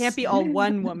it can't be all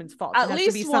one woman's fault. At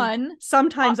least one.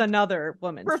 Sometimes another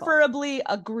woman's preferably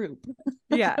fault. A group.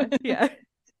 Yeah.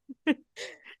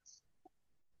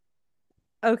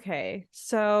 Okay,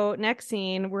 so next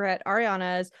scene, we're at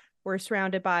Ariana's. We're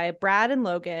surrounded by Brad and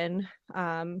Logan.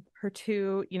 Her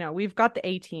two, we've got the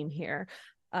A team here.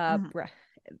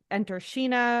 Enter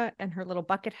Sheena and her little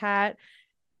bucket hat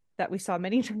that we saw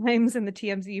many times in the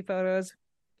TMZ photos,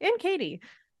 and Katie.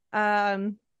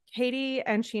 Katie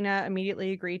and Sheena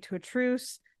immediately agree to a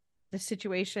truce. The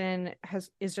situation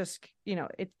is just,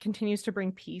 it continues to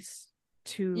bring peace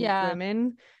to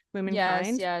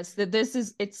womenkind. Yes.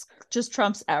 It's just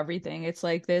trumps everything. It's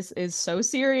like, this is so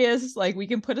serious. Like, we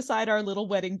can put aside our little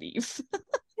wedding beef.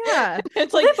 Yeah.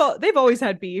 It's like they've always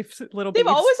had beefs. They've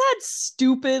always had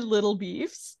stupid little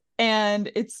beefs.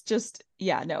 And it's just,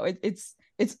 it's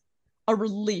a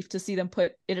relief to see them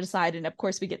put it aside. And of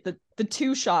course we get the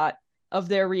two shot of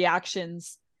their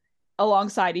reactions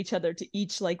alongside each other to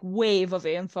each like wave of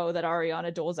info that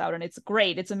Ariana doles out, and it's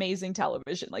great. It's amazing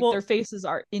television. Like, their faces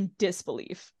are in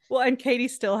disbelief. Well, and Katie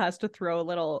still has to throw a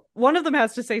little. One of them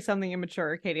has to say something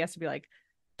immature. Katie has to be like,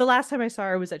 "The last time I saw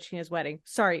her was at Sheena's wedding.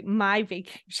 Sorry, my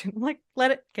vacation." I'm like,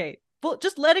 let it, Kate. Well,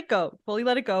 just let it go. Fully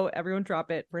let it go. Everyone, drop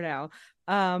it for now.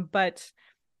 But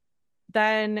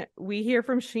then we hear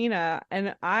from Sheena,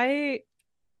 and I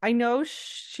know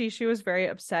she was very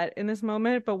upset in this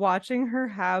moment, but watching her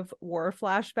have war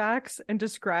flashbacks and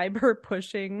describe her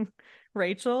pushing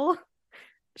Rachel,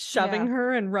 shoving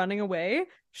her and running away,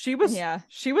 she was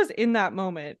in that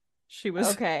moment. She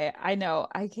was okay. I know.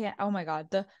 I can't. Oh my God.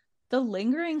 The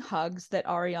lingering hugs that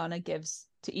Ariana gives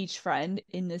to each friend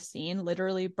in this scene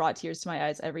literally brought tears to my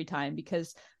eyes every time,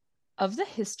 because of the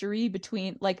history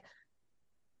between, like,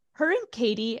 her and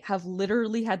Katie have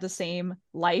literally had the same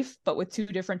life, but with two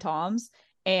different Toms.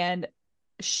 And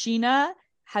Sheena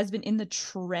has been in the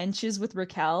trenches with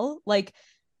Raquel. Like,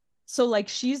 so like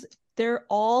they're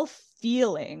all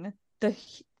feeling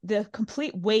the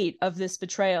complete weight of this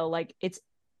betrayal. Like, it's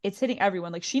hitting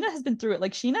everyone. Like, Sheena has been through it.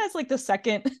 Like, Sheena is like the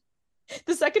second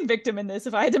victim in this,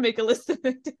 if I had to make a list of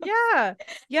victims. Yeah.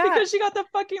 Because she got the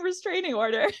fucking restraining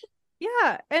order.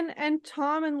 Yeah, and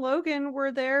Tom and Logan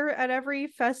were there at every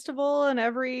festival and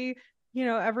every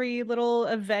little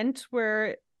event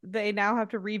where they now have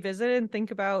to revisit and think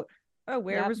about, oh,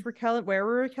 where was Raquel? Where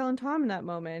were Raquel and Tom in that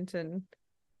moment? And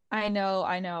I know,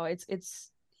 it's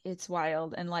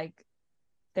wild. And like,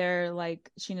 they're like,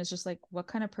 Sheena's just like, what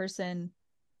kind of person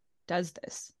does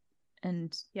this?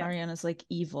 And Ariana's like,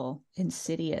 evil,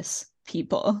 insidious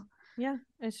people. Yeah,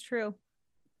 it's true.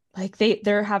 Like,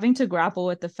 they're having to grapple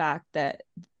with the fact that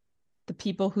the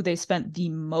people who they spent the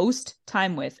most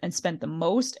time with and spent the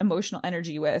most emotional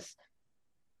energy with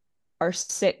are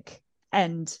sick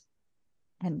and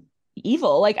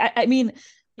evil. Like, I mean,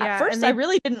 at first I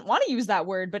really didn't want to use that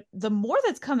word, but the more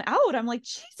that's come out, I'm like,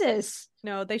 Jesus.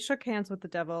 No, they shook hands with the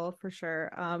devil for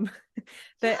sure.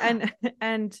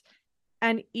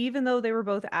 And even though they were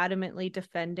both adamantly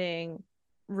defending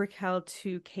Raquel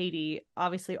to Katie,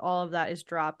 obviously all of that is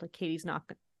dropped. Like, Katie's not,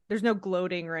 there's no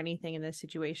gloating or anything in this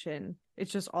situation.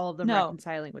 It's just all of them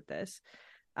reconciling with this.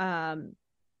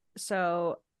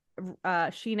 So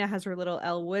Sheena has her little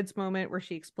Elle Woods moment where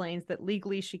she explains that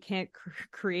legally she can't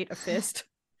create a fist.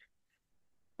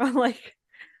 I'm like,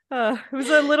 it was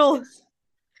a little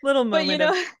moment, but you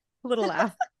know, a little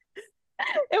laugh.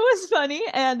 It was funny,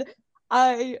 and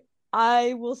I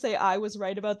will say I was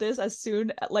right about this. As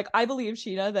soon like I believe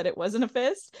Sheena that it wasn't a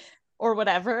fist or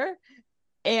whatever.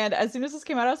 And as soon as this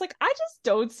came out, I was like, I just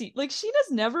don't see, like, Sheena's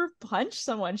never punched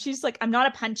someone. She's like, I'm not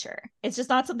a puncher. It's just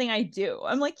not something I do.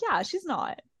 I'm like, yeah, she's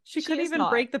not. She couldn't even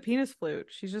break the penis flute.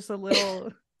 She's just a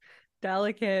little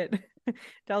delicate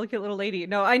little lady.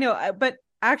 No, I know. But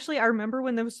actually, I remember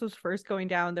when this was first going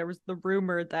down, there was the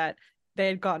rumor that they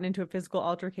had gotten into a physical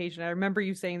altercation. I remember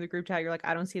you saying in the group chat, you're like,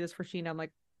 I don't see this for Sheena. I'm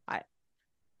like,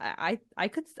 I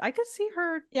could see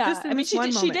her. Yeah, just in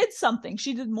she did something.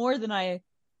 She did more than I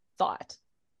thought.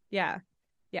 Yeah.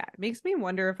 It makes me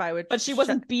wonder if I would. But she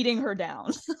wasn't beating her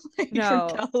down. Like,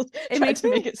 no, it makes me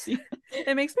make it seem.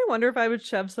 It makes me wonder if I would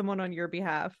shove someone on your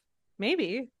behalf.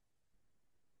 Maybe.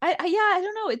 I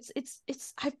don't know.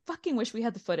 It's. I fucking wish we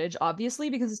had the footage, obviously,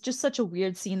 because it's just such a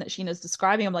weird scene that Sheena's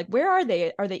describing. I'm like, where are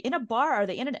they? Are they in a bar? Are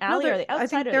they in an alley? Are they outside?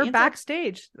 I think they're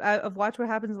backstage of Watch What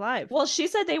Happens Live. Well, she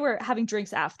said they were having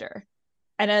drinks after.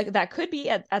 And that could be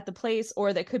at the place,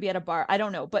 or that could be at a bar. I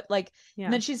don't know. But like, yeah.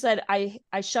 And then she said, I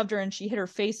shoved her and she hit her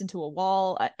face into a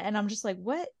wall. And I'm just like,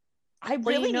 what? I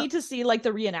really need to see like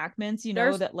the reenactments,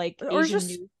 that like or Asian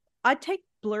news. I'd take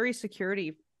blurry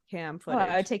security cam footage.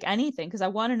 I'd take anything because I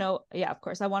want to know. Yeah, of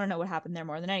course. I want to know what happened there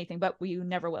more than anything, but we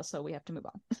never will. So we have to move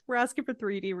on. We're asking for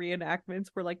 3D reenactments.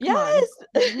 We're like, yes.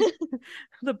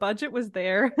 The budget was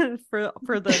there for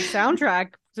the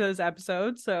soundtrack to this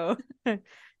episode. So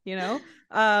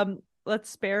let's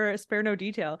spare no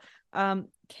detail.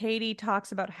 Katie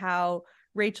talks about how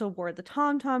Rachel wore the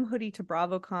Tom hoodie to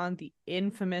BravoCon, the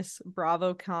infamous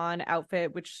BravoCon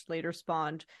outfit, which later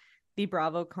spawned the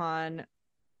BravoCon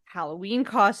Halloween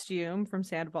costume from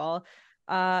Sandoval.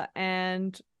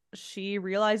 And she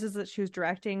realizes that she was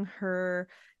directing her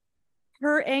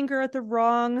anger at the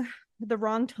wrong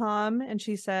Tom, and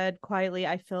she said quietly,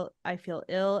 I feel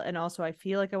ill, and also I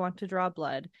feel like I want to draw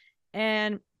blood.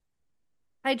 And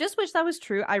I just wish that was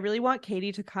true. I really want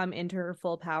Katie to come into her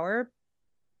full power.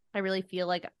 I really feel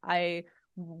like I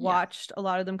watched a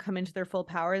lot of them come into their full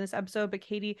power in this episode. But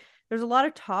Katie, there's a lot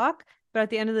of talk, but at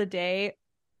the end of the day,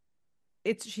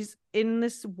 she's in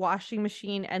this washing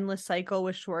machine endless cycle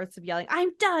with Schwartz of yelling, I'm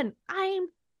done,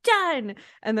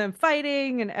 and then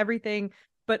fighting and everything.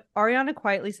 But Ariana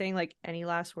quietly saying like, any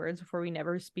last words before we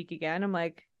never speak again. I'm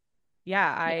like,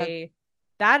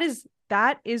 that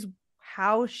is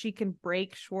how she can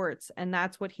break Schwartz, and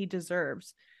that's what he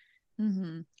deserves.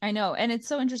 Mm-hmm. I know, and it's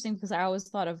so interesting because I always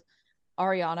thought of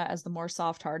Ariana as the more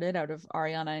soft-hearted out of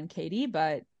Ariana and Katie,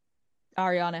 but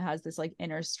Ariana has this like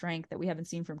inner strength that we haven't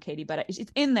seen from Katie, but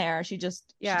it's in there. She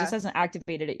just hasn't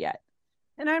activated it yet.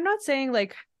 And I'm not saying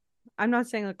like,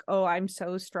 oh, I'm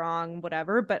so strong,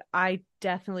 whatever, but I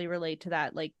definitely relate to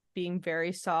that, like being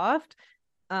very soft.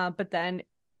 But then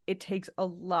it takes a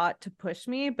lot to push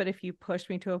me. But if you push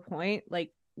me to a point,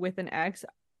 like with an ex,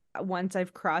 once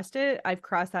I've crossed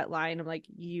that line. I'm like,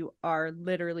 you are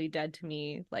literally dead to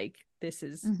me. Like, this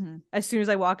is as soon as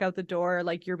I walk out the door,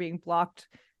 like you're being blocked.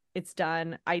 It's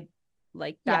done. That's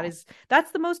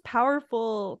the most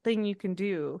powerful thing you can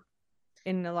do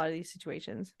in a lot of these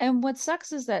situations. And what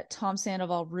sucks is that Tom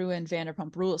Sandoval ruined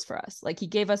Vanderpump Rules for us. Like, he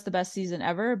gave us the best season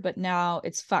ever, but now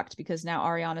it's fucked because now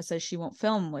Ariana says she won't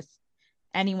film with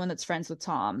anyone that's friends with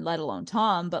Tom, let alone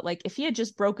Tom. But like, if he had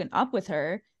just broken up with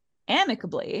her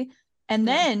amicably and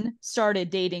then started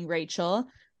dating Rachel,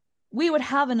 we would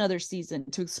have another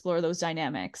season to explore those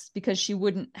dynamics because she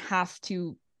wouldn't have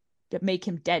to make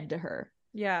him dead to her.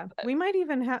 Yeah, she might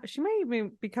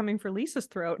even be coming for Lisa's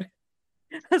throat,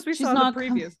 as we saw in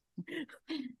the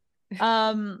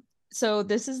previews. So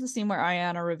this is the scene where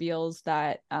Ariana reveals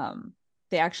that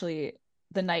they actually,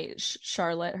 the night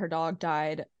Charlotte, her dog,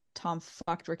 died, Tom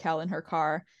fucked Raquel in her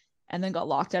car and then got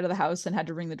locked out of the house and had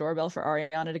to ring the doorbell for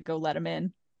Ariana to go let him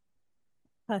in.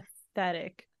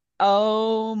 Pathetic.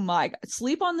 Oh my God.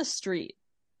 Sleep on the street.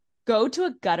 Go to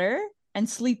a gutter and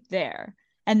sleep there.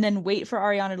 And then wait for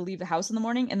Ariana to leave the house in the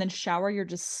morning and then shower your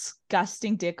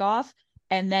disgusting dick off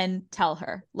and then tell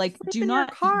her. Like, sleep do in not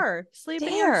your car. Sleep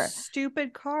in your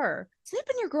stupid car. Sleep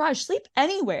in your garage. Sleep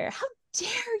anywhere. How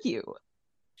dare you?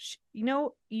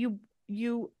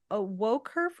 You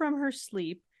awoke her from her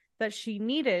sleep that she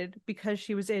needed because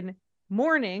she was in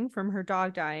mourning from her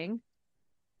dog dying,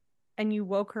 and you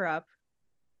woke her up.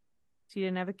 So you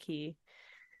didn't have a key.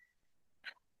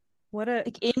 What a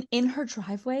in her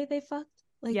driveway they fucked.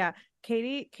 Like, yeah,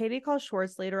 Katie calls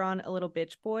Schwartz later on a little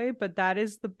bitch boy, but that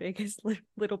is the biggest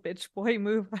little bitch boy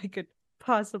move I could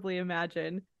possibly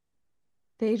imagine.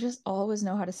 they just always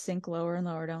know how to sink lower and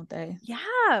lower, don't they?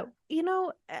 Yeah,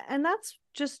 and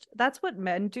that's what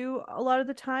men do a lot of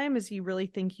the time, is you really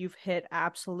think you've hit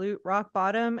absolute rock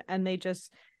bottom, and they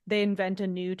invent a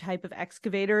new type of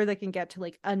excavator that can get to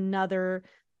like another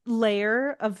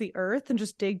layer of the earth and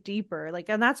just dig deeper. Like,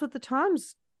 and that's what the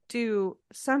Toms do.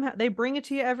 Somehow they bring it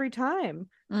to you every time.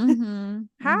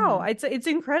 How? It's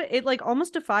incredible. It like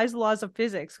almost defies the laws of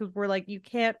physics, because we're like, you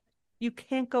can't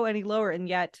go any lower, and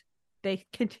yet they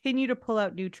continue to pull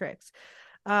out new tricks.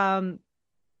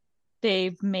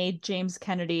 They've made James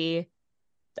Kennedy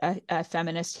a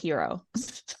feminist hero.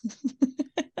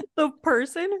 The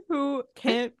person who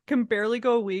can barely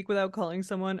go a week without calling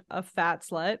someone a fat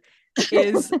slut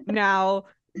is now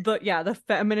the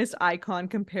feminist icon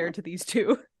compared to these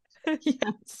two.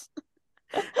 Yes.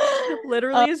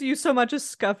 Literally, as you so much as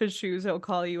scuff his shoes, he'll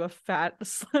call you a fat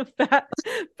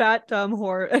dumb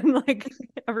whore, and like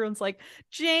everyone's like,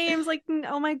 James, like,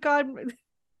 oh my god,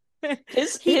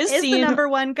 his scene, the number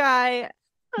one guy.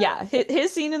 Yeah,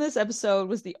 his scene in this episode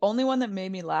was the only one that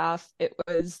made me laugh. It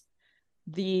was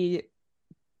the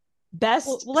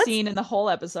best scene in the whole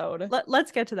episode.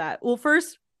 Let's get to that. Well,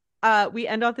 first, we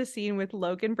end off the scene with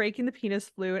Logan breaking the penis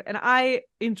flute, and I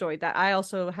enjoyed that. I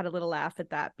also had a little laugh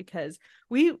at that, because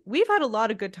we've had a lot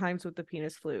of good times with the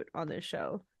penis flute on this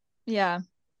show. Yeah,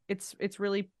 it's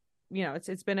really,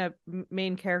 it's been a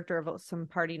main character of some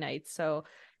party nights, so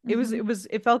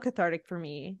it felt cathartic for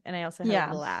me, and I also had a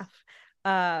little laugh.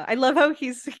 I love how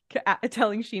he's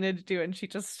telling Sheena to do it, and she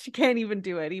can't even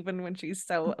do it, even when she's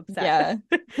so upset.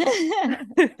 Yeah.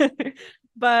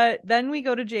 But then we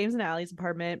go to James and Allie's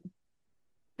apartment,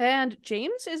 and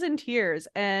James is in tears,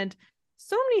 and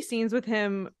so many scenes with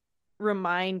him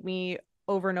remind me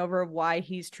over and over of why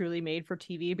he's truly made for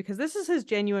TV, because this is his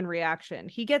genuine reaction.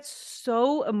 He gets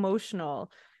so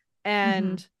emotional,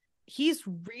 and he's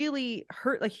really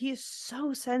hurt. Like, he's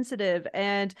so sensitive,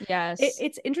 and yes,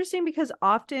 it's interesting because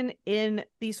often in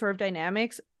these sort of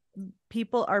dynamics,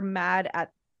 people are mad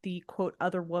at the quote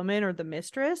other woman or the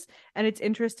mistress, and it's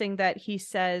interesting that he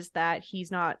says that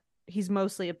he's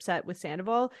mostly upset with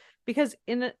Sandoval, because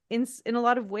in a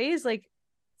lot of ways, like,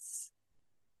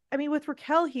 I mean, with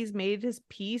Raquel, he's made his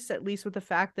peace, at least with the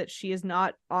fact that she is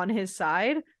not on his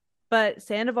side. But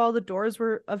Sandoval, the doors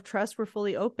of trust were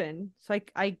fully open. So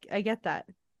I get that.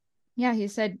 Yeah, he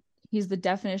said he's the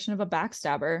definition of a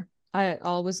backstabber. I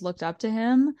always looked up to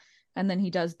him, and then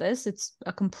he does this. It's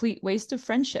a complete waste of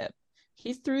friendship.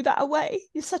 He threw that away.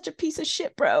 He's such a piece of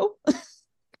shit, bro.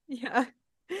 Yeah.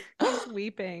 He's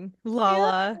weeping.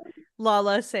 Lala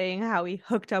saying how he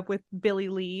hooked up with Billy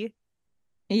Lee.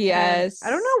 Yes.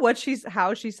 And I don't know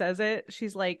how she says it.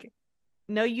 She's like,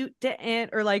 no, you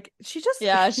didn't, or like, she's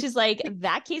like,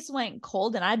 that case went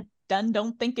cold, and I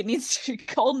don't think it needs to be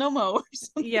cold no more.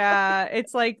 Yeah,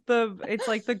 it's like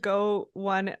the go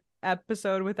one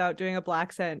episode without doing a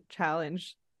black scent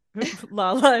challenge.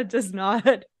 Lala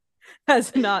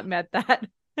has not met that.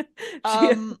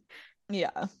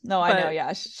 Yeah, no, I know.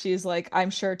 Yeah, she's like, I'm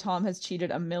sure Tom has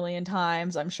cheated a million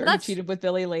times. I'm sure he cheated with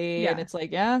Billy Lee, and it's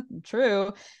like, yeah,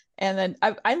 true. And then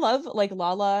I love like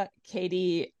Lala,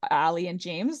 Katie, Allie, and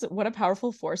James. What a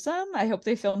powerful foursome. I hope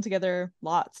they film together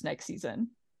lots next season.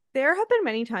 There have been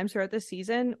many times throughout this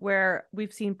season where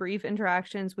we've seen brief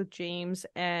interactions with James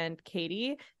and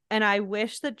Katie, and I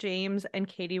wish that James and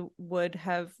Katie would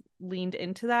have leaned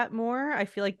into that more. I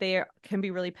feel like they can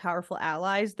be really powerful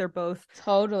allies. They're both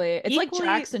totally. It's like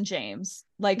Jax and James.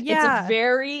 Like,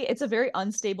 it's a very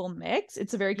unstable mix.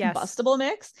 It's a very combustible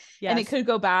mix, and it could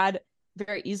go bad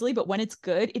very easily, but when it's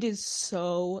good, it is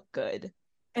so good.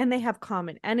 And they have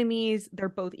common enemies. They're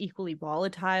both equally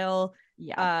volatile.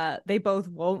 They both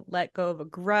won't let go of a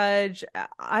grudge.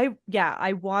 I've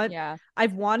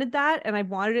wanted that, and I've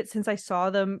wanted it since I saw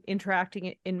them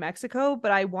interacting in Mexico,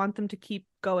 but I want them to keep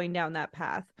going down that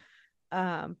path.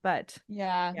 But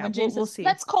when James we'll says, see.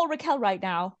 Let's call Raquel right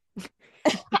now.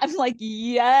 I'm like,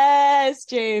 yes,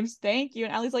 James, thank you.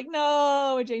 And Allie's like,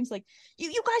 no. And James like, you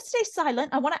guys stay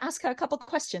silent. I want to ask her a couple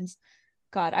questions.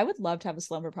 God, I would love to have a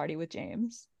slumber party with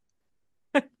James.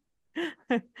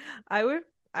 I would.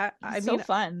 So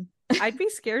fun. I'd be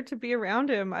scared to be around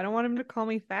him. I don't want him to call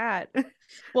me fat.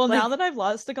 Well, now that I've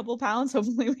lost a couple pounds,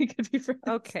 hopefully we could be friends.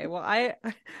 Okay, well, I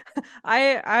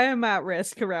am at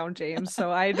risk around James,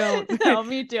 so I don't. No,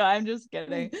 me too. I'm just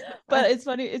kidding. But it's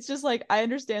funny. It's just like, I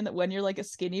understand that when you're like a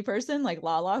skinny person, like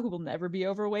Lala, who will never be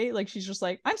overweight, like she's just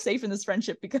like, I'm safe in this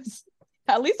friendship because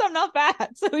at least I'm not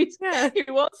fat. So he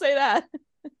won't say that.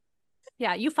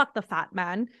 Yeah, you fuck the fat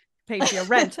man, pay for your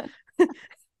rent.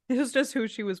 It was just who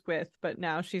she was with, but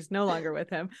now she's no longer with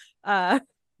him.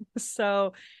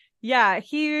 So yeah,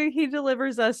 he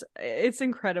delivers us. It's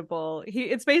incredible.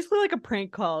 It's basically like a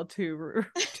prank call to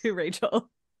Rachel.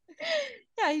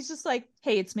 Yeah, he's just like,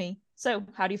 hey, it's me. So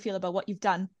how do you feel about what you've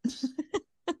done?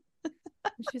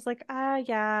 She's like,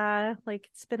 yeah, like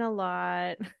it's been a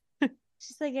lot.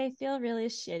 She's like, I feel really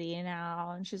shitty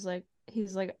now. And he's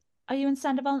like, are you in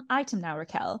Sandoval item now,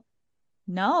 Raquel?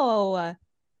 No.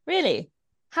 Really?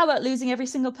 How about losing every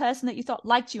single person that you thought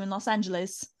liked you in Los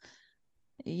Angeles?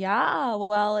 Yeah,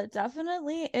 well, it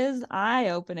definitely is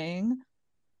eye-opening.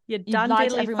 You done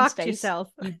diddly fucked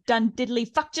yourself. You done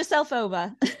diddly fucked yourself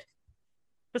over.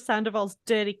 For Sandoval's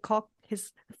dirty cock,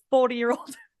 his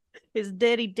 40-year-old, his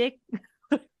dirty dick.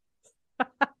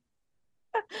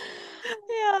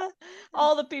 Yeah,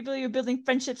 all the people you're building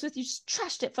friendships with, you just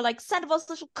trashed it for like Sandoval's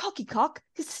little cocky cock,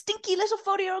 his stinky little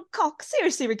 40-year-old cock.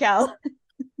 Seriously, Raquel.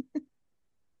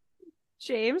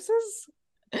 James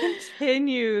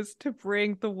continues to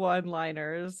bring the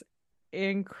one-liners.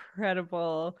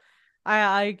 Incredible.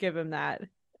 I give him that.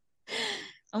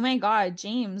 Oh my god,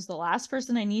 James, the last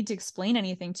person I need to explain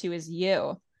anything to is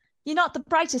you. You're not the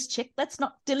brightest chick. Let's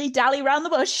not dilly-dally round the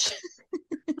bush.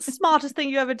 The smartest thing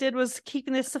you ever did was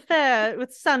keeping this affair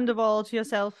with Sandoval to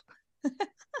yourself.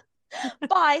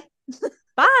 Bye.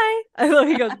 Bye. I love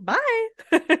he goes, bye.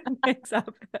 Hangs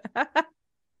up.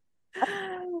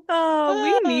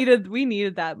 Oh, we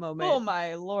needed that moment. Oh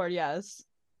my lord, yes.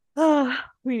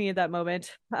 We needed that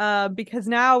moment. Because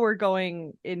now we're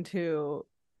going into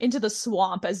the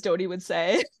swamp, as Dodie would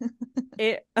say.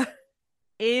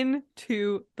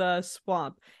 Into the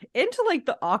swamp, into like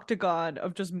the octagon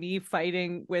of just me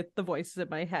fighting with the voices in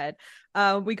my head.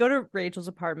 We go to Rachel's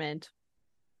apartment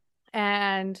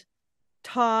and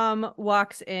Tom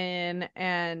walks in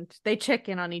and they check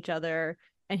in on each other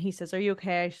and he says, "Are you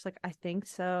okay?" She's like, "I think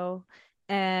so."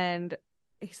 And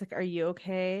he's like, "Are you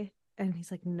okay?" And he's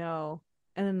like, "No."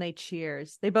 And then they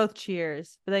both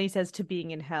cheers, but then he says, "To being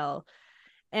in hell."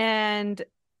 And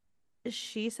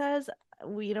she says,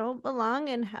 "We don't belong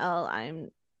in hell.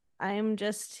 I'm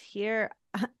just here.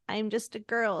 I'm just a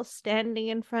girl standing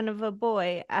in front of a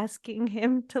boy asking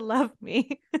him to love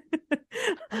me."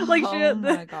 Like, oh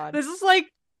my god, this is like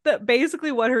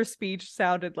basically what her speech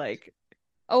sounded like.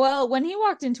 Oh, well, when he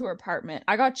walked into her apartment,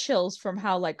 I got chills from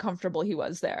how like comfortable he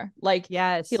was there. Like,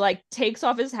 yes, he like takes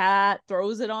off his hat,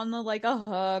 throws it on the like a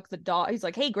hook. The dog, he's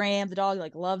like, "Hey, Graham." The dog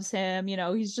like loves him. You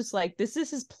know, he's just like, this is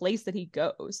his place that he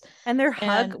goes. And their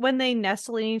hug when they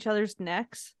nestle in each other's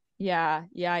necks. Yeah.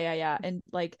 And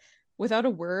like, without a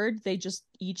word, they just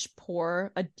each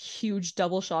pour a huge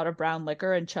double shot of brown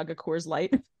liquor and chug a Coors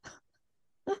Light.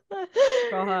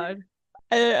 God.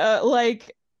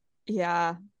 Like,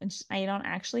 yeah, and I don't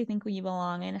actually think we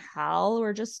belong in hell.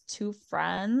 We're just two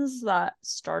friends that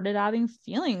started having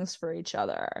feelings for each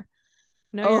other.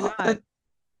 No, you're not.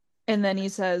 And then he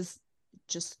says,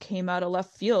 "Just came out of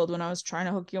left field when I was trying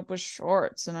to hook you up with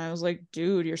shorts." And I was like,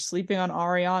 dude, you're sleeping on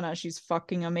Ariana. She's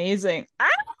fucking amazing.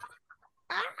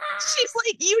 She's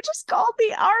like, you just called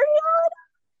me Ariana.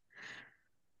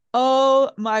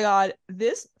 Oh my god,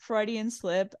 this Freudian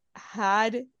slip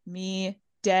had me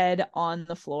dead on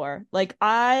the floor. Like,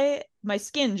 my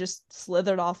skin just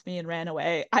slithered off me and ran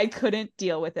away. I couldn't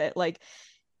deal with it. Like,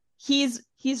 he's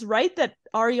right that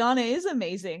Ariana is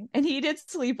amazing and he did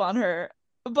sleep on her,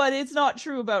 but it's not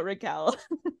true about Raquel.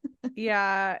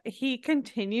 Yeah, he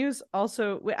continues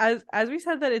also, as we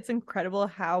said, that it's incredible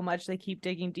how much they keep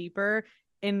digging deeper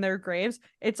in their graves.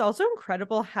 It's also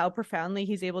incredible how profoundly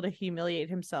he's able to humiliate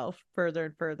himself further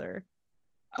and further.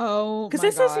 Oh, because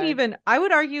this isn't even, I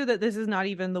would argue that this is not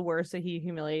even the worst that he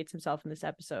humiliates himself in this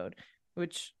episode,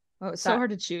 which it's so hard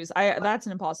to choose. That's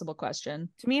an impossible question.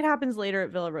 To me, it happens later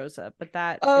at Villa Rosa, but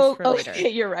that is for later. Okay,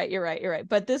 you're right.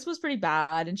 But this was pretty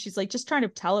bad. And she's like just trying to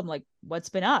tell him like what's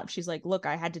been up. She's like, "Look,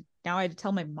 I had to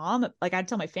tell my mom, like I had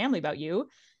to tell my family about you." And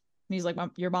he's like,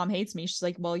 "Your mom hates me." She's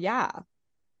like, "Well, yeah.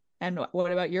 And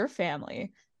what about your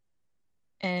family?"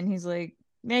 And he's like,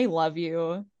 "They love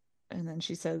you." And then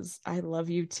she says, "I love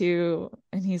you too."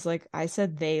 And he's like, "I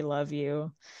said they love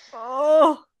you."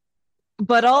 Oh,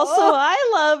 but also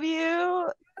I love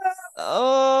you.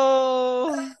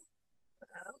 Oh.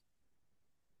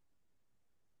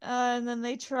 And then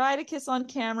they try to kiss on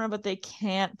camera, but they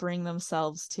can't bring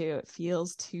themselves to. It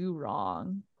feels too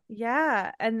wrong.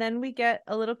 Yeah. And then we get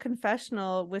a little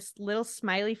confessional with little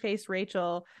smiley face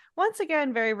Rachel, once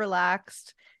again very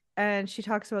relaxed. And she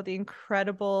talks about the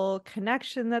incredible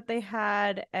connection that they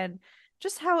had and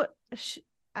just how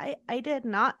I did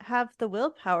not have the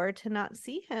willpower to not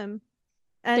see him.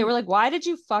 And they were like, why did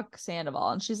you fuck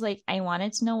Sandoval? And she's like, I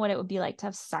wanted to know what it would be like to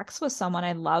have sex with someone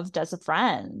I loved as a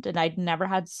friend. And I'd never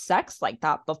had sex like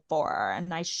that before.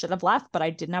 And I should have left, but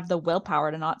I didn't have the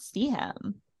willpower to not see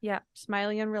him. Yeah,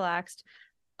 smiling and relaxed.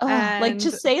 Like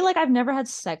to say like I've never had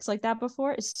sex like that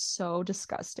before is so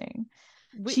disgusting.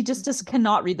 She just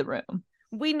cannot read the room.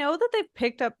 We know that they've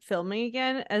picked up filming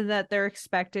again and that they're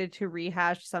expected to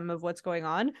rehash some of what's going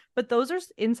on, but those are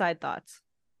inside thoughts.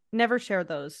 Never share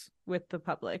those with the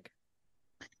public.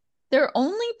 Their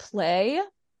only play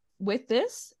with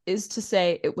this is to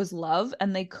say it was love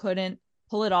and they couldn't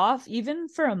pull it off even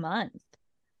for a month.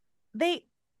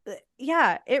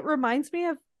 It reminds me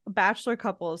of bachelor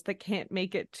couples that can't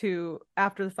make it to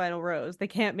after the final rose. They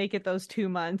can't make it those 2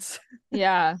 months.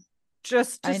 Yeah.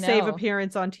 Just to save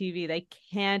appearance on TV. They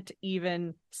can't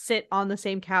even sit on the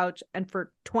same couch and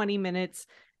for 20 minutes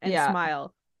and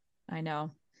smile. I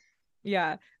know.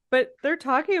 Yeah. But they're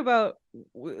talking about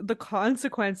the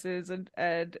consequences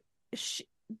and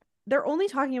they're only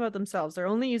talking about themselves. They're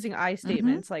only using I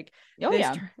statements like,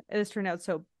 this turned out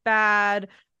so bad.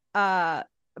 But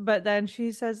then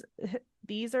she says,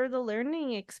 these are the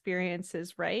learning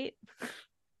experiences, right?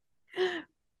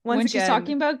 When she's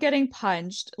talking about getting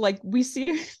punched, like we see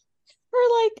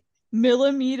her like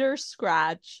millimeter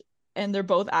scratch and they're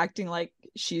both acting like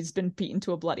she's been beaten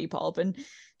to a bloody pulp. And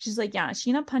she's like, yeah,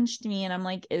 Sheena punched me. And I'm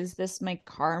like, is this my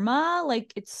karma?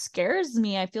 Like, it scares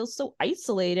me. I feel so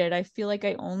isolated. I feel like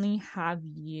I only have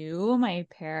you, my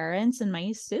parents, and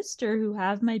my sister who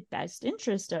have my best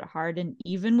interest at heart. And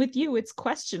even with you, it's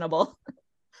questionable.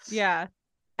 Yeah.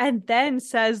 And then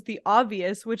says the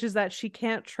obvious, which is that she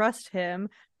can't trust him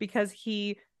because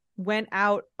he went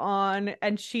out on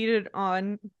and cheated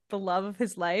on the love of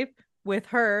his life with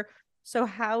her. So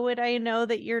how would I know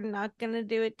that you're not going to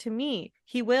do it to me?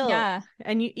 He will. Yeah.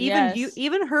 And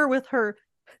even her with her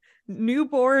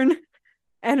newborn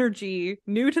energy,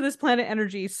 new to this planet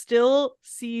energy, still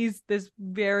sees this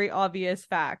very obvious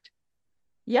fact.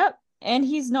 Yep. And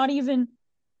he's not even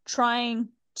trying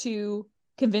to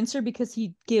convince her because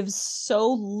he gives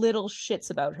so little shits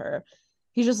about her.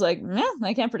 He's just like,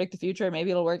 I can't predict the future.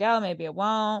 Maybe it'll work out. Maybe it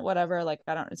won't. Whatever. Like,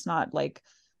 it's not like,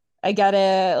 I get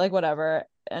it. Like, whatever.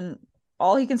 And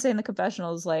all he can say in the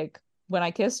confessional is like, when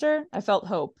I kissed her, I felt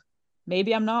hope.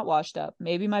 Maybe I'm not washed up.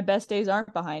 Maybe my best days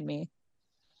aren't behind me.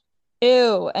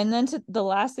 Ew. And then the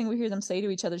last thing we hear them say to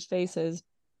each other's faces,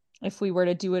 if we were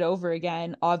to do it over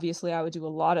again, obviously I would do a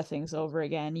lot of things over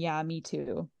again. Yeah, me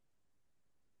too.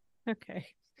 Okay.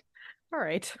 All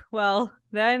right. Well,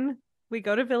 then we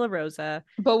go to Villa Rosa.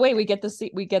 But wait, we get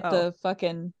the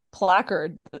fucking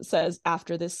placard that says,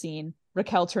 after this scene,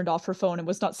 Raquel turned off her phone and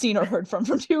was not seen or heard from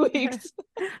for 2 weeks.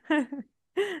 I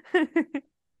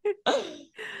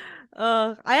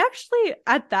actually,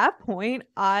 at that point,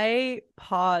 I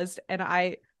paused and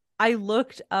I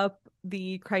looked up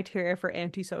the criteria for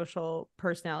antisocial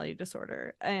personality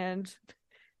disorder, and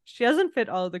she doesn't fit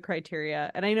all of the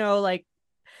criteria. And I know, like,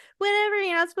 whatever,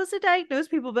 you're not supposed to diagnose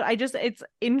people, but it's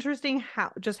interesting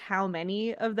how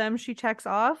many of them she checks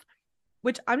off,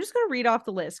 which I'm just going to read off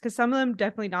the list because some of them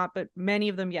definitely not, but many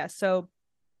of them, yes. So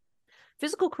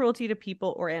physical cruelty to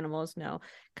people or animals, no.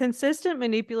 Consistent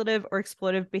manipulative or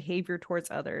exploitive behavior towards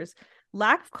others.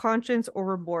 Lack of conscience or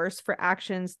remorse for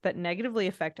actions that negatively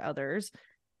affect others.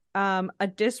 A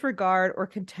disregard or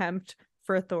contempt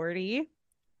for authority.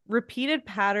 Repeated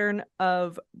pattern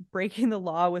of breaking the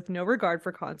law with no regard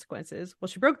for consequences. Well,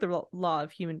 she broke the law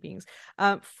of human beings.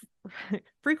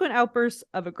 Frequent outbursts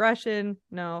of aggression,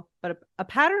 no. But a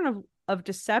pattern of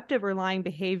deceptive or lying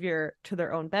behavior to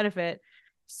their own benefit.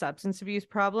 Substance abuse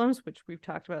problems, which we've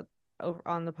talked about over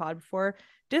on the pod before.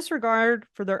 Disregard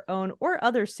for their own or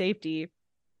other safety.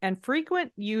 And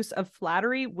frequent use of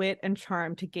flattery, wit, and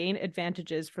charm to gain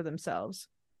advantages for themselves.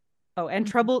 Oh, and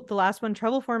trouble, the last one,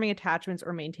 trouble forming attachments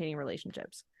or maintaining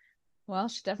relationships. Well,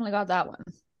 she definitely got that one.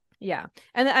 Yeah.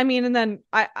 And I mean, and then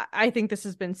I think this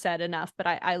has been said enough, but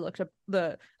I looked up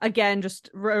just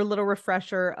a little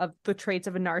refresher of the traits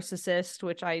of a narcissist,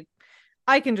 which I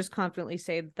can just confidently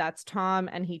say that's Tom,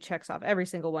 and he checks off every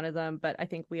single one of them. But I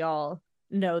think we all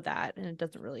know that, and it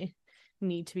doesn't really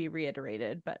need to be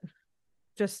reiterated, but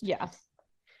just, yeah,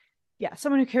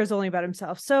 someone who cares only about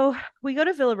himself. So we go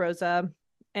to Villa Rosa.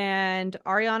 And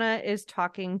Ariana is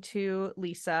talking to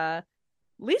Lisa.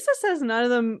 Lisa says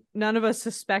none of us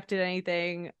suspected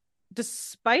anything,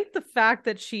 despite the fact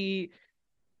that she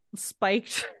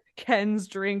spiked Ken's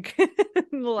drink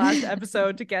in the last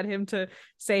episode to get him to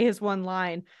say his one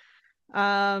line.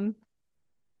 I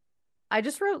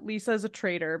just wrote Lisa as a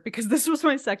traitor because this was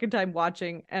my second time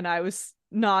watching, and I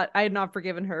had not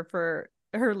forgiven her for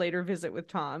her later visit with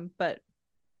Tom, but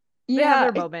They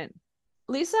have their moment.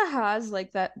 Lisa has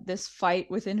like this fight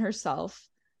within herself.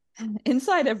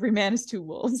 Inside every man is two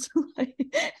wolves.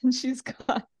 And she's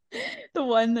got the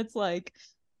one that's like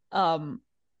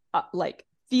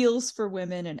feels for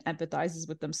women and empathizes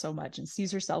with them so much and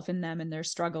sees herself in them and their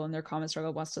struggle and their common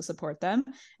struggle, wants to support them.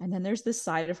 And then there's this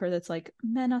side of her that's like,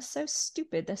 men are so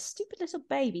stupid. They're stupid little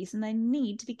babies and they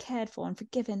need to be cared for and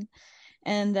forgiven.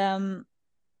 And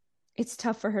it's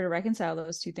tough for her to reconcile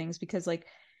those two things because like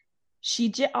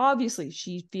obviously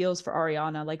she feels for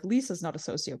Ariana. Like Lisa's not a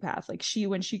sociopath. Like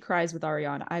when she cries with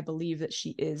Ariana, I believe that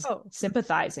she is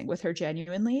sympathizing with her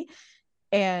genuinely.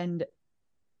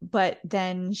 But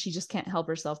then she just can't help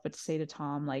herself but to say to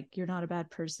Tom, like, you're not a bad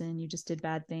person. You just did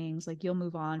bad things. Like, you'll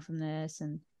move on from this.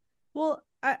 And well,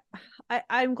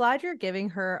 I'm glad you're giving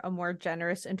her a more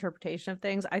generous interpretation of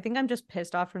things. I think I'm just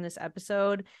pissed off from this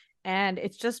episode. And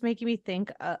it's just making me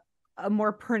think a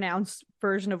more pronounced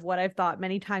version of what I've thought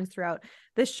many times throughout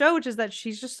this show, which is that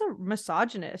she's just a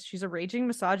misogynist. She's a raging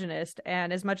misogynist.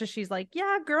 And as much as she's like,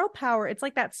 yeah, girl power, it's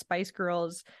like that Spice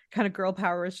Girls kind of girl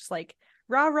power is just like,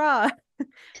 rah, rah.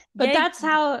 But that's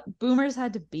how boomers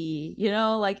had to be, you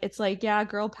know, like it's like, yeah,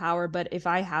 girl power, but if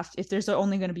there's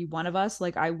only going to be one of us,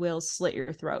 like I will slit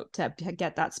your throat to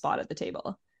get that spot at the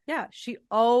table. Yeah, she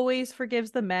always forgives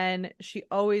the men. She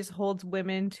always holds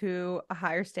women to a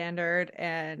higher standard.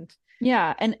 And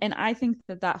yeah, and I think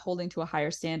that holding to a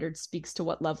higher standard speaks to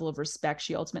what level of respect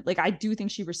she ultimately, like I do think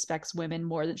she respects women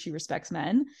more than she respects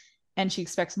men, and she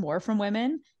expects more from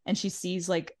women, and she sees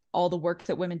like all the work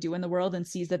that women do in the world and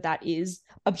sees that is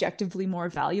objectively more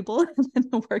valuable than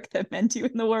the work that men do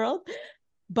in the world.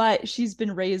 But she's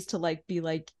been raised to like be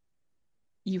like,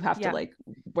 you have to like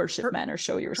worship men or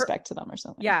show your respect to them or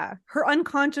something. Yeah, her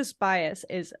unconscious bias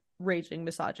is raging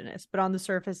misogynist, but on the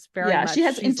surface very much she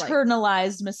has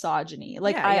internalized misogyny.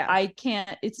 Like I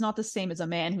can't, it's not the same as a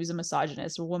man who's a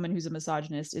misogynist. A woman who's a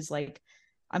misogynist is like,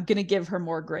 I'm gonna give her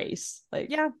more grace. Like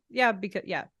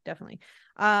definitely.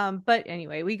 But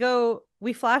anyway,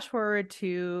 we flash forward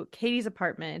to Katie's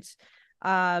apartment,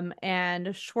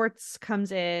 and Schwartz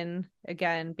comes in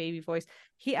again, baby voice.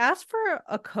 He asked for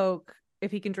a Coke,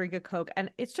 if he can drink a Coke,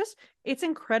 and it's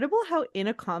incredible how in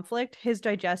a conflict his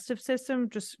digestive system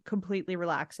just completely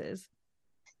relaxes.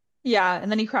 Yeah, and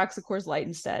then he cracks a Coors Light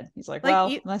instead. He's like,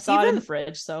 well, I saw it in the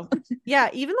fridge, so yeah,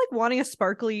 even like wanting a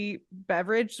sparkly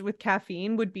beverage with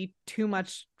caffeine would be too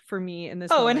much for me in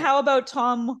this moment. And how about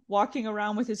Tom walking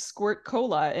around with his squirt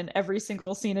cola in every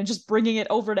single scene and just bringing it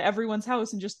over to everyone's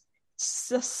house and just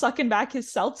sucking back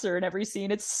his seltzer in every scene?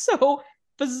 It's so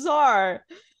bizarre.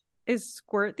 Is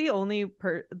Squirt the only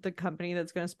the company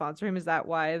that's going to sponsor him? Is that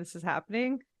why this is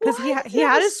happening? Because he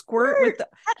had a Squirt with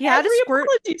he had a Squirt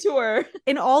tour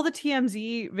in all the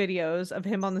TMZ videos of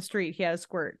him on the street. He had a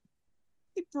Squirt.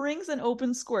 He brings an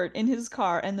open Squirt in his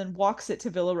car and then walks it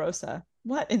to Villa Rosa.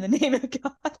 What in the name of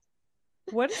God?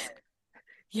 What is?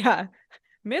 Yeah,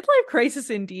 midlife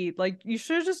crisis indeed. Like, you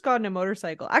should have just gotten a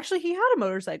motorcycle. Actually, he had a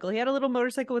motorcycle. He had a little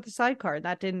motorcycle with a sidecar, and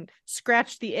that didn't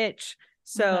scratch the itch.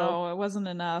 So no, it wasn't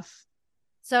enough.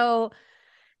 So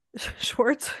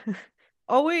Schwartz,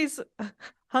 always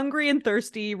hungry and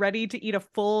thirsty, ready to eat a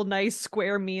full, nice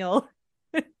square meal.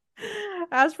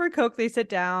 As for Coke, they sit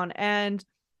down, and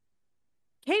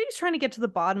Katie's trying to get to the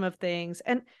bottom of things,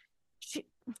 and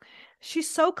she's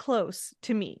so close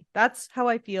to me. That's how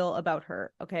I feel about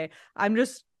her. Okay,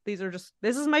 this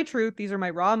is my truth. These are my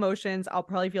raw emotions. I'll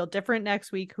probably feel different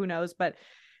next week. Who knows? But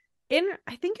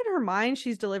I think in her mind,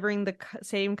 she's delivering the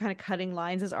same kind of cutting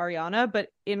lines as Ariana, but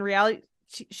in reality,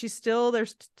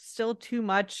 there's still too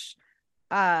much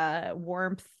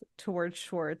warmth towards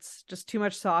Schwartz, just too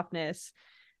much softness.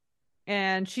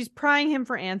 And she's prying him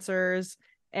for answers,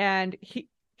 and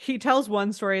he tells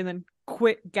one story and then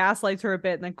gaslights her a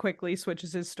bit and then quickly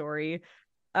switches his story.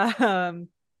 But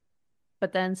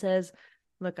then says,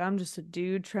 look, I'm just a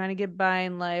dude trying to get by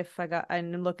in life.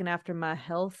 I'm looking after my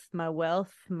health, my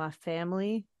wealth, my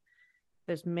family.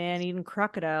 There's man-eating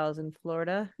crocodiles in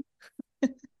Florida.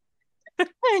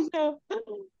 I know.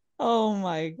 Oh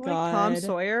my God. Like Tom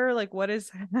Sawyer, like what is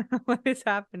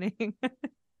happening?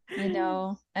 I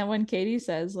know. And when Katie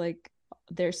says like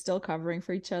they're still covering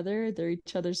for each other, they're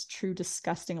each other's true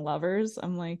disgusting lovers,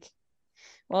 I'm like,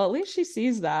 well, at least she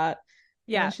sees that.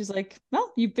 Yeah. And she's like,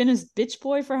 well, you've been his bitch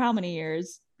boy for how many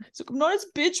years? He's like, I'm not his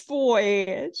bitch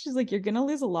boy. She's like, you're gonna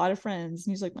lose a lot of friends.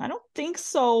 And he's like, I don't think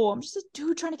so. I'm just a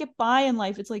dude trying to get by in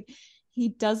life. It's like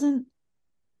he's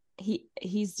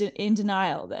in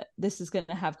denial that this is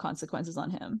gonna have consequences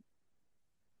on him.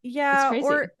 It's Yeah,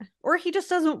 crazy. or he just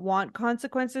doesn't want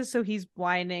consequences, so he's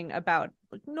whining about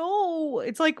like, no.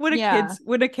 It's like when Yeah.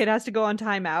 a kid has to go on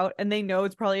timeout and they know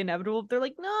it's probably inevitable. They're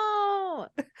like, no,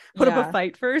 put up a Yeah.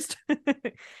 fight first.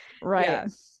 Right. Yeah,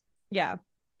 yeah.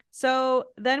 So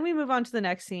then we move on to the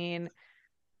next scene.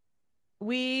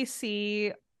 We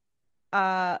see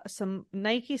some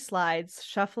Nike slides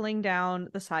shuffling down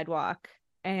the sidewalk,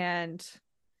 and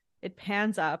it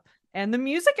pans up, and the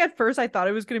music at first I thought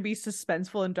it was going to be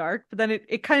suspenseful and dark, but then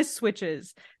it kind of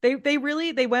switches. They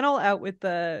went all out with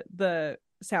the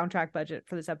soundtrack budget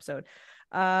for this episode.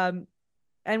 And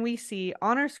we see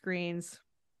on our screens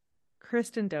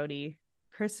Kristen Doty,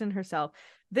 Kristen herself.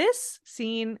 This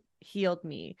scene healed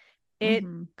me. It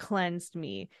cleansed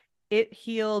me. It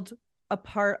healed a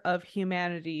part of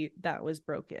humanity that was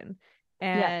broken.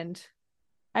 And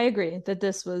I agree that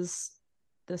this was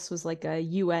like a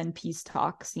UN peace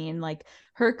talk scene. Like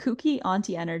her kooky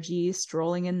auntie energy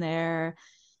strolling in there,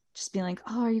 just being like,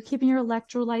 oh, are you keeping your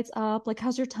electrolytes up? Like,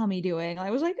 how's your tummy doing?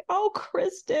 I was like, oh,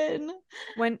 Kristen,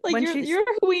 when like you're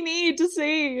who we need to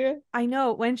see. I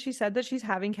know when she said that she's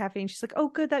having caffeine, she's like, oh,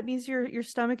 good, that means your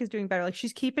stomach is doing better. Like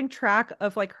she's keeping track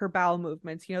of like her bowel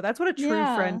movements. That's what a true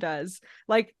friend does.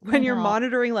 Like when you're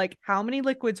monitoring, like how many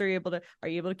liquids are you able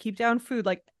to keep down food,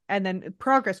 like, and then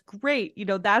progress. Great.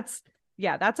 That's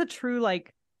a true,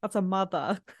 like, that's a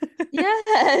mother.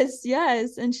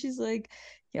 Yes. And she's like,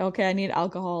 yeah, okay, I need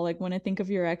alcohol. Like when I think of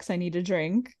your ex, I need a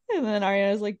drink. And then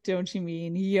Ariana's like, don't you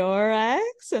mean your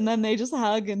ex? And then they just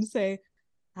hug and say,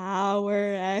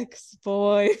 our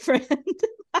ex-boyfriend.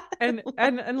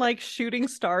 and like shooting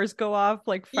stars go off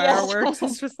like fireworks.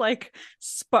 It's just like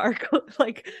sparkle,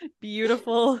 like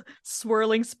beautiful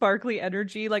swirling sparkly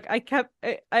energy. Like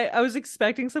I was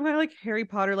expecting some kind of like Harry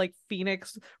Potter, like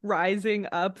phoenix rising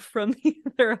up from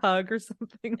their hug or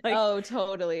something. Like, oh,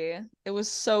 totally. It was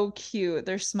so cute.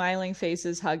 Their smiling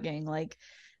faces hugging. Like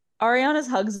Ariana's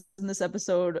hugs in this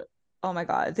episode, oh my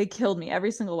god, they killed me,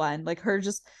 every single one. Like her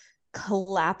just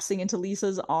collapsing into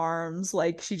Lisa's arms,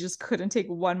 like she just couldn't take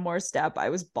one more step. I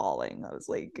was bawling. I was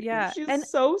like, yeah, she's and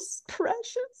so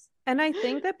precious. And I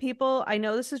think that I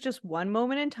know this is just one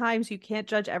moment in time, so you can't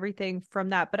judge everything from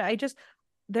that, but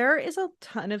there is a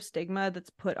ton of stigma that's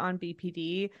put on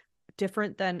BPD,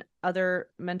 different than other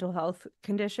mental health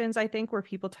conditions, I think, where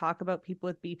people talk about people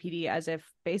with BPD as if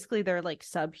basically they're like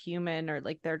subhuman, or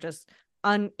like they're just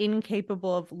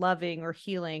incapable of loving or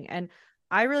healing. And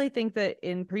I really think that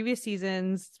in previous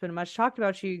seasons, it's been much talked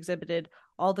about, she exhibited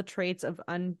all the traits of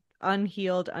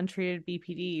unhealed, untreated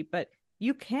BPD, but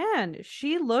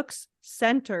she looks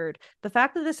centered. The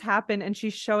fact that this happened and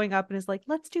she's showing up and is like,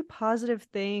 let's do positive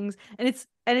things, and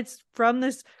it's from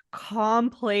this calm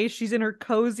place. She's in her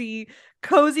cozy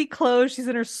clothes, she's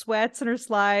in her sweats and her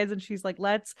slides, and she's like,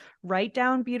 let's write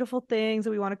down beautiful things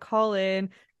that we want to call in,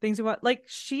 things we want. Like,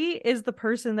 she is the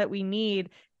person that we need,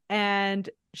 and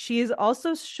she is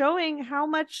also showing how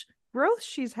much growth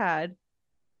she's had.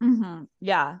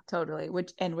 Yeah, totally.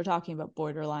 And we're talking about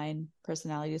borderline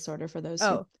personality disorder for those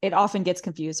who it often gets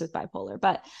confused with bipolar,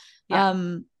 but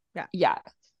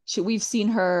we've seen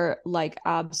her like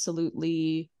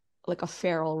absolutely like a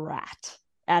feral rat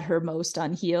at her most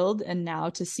unhealed, and now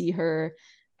to see her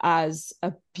as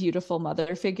a beautiful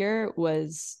mother figure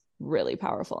was really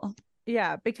powerful.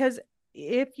 Yeah, because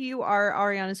if you are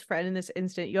Ariana's friend in this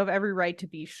instant, you have every right to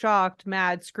be shocked,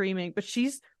 mad, screaming, but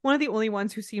she's one of the only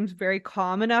ones who seems very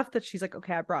calm enough that she's like,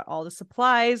 okay, I brought all the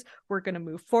supplies, we're going to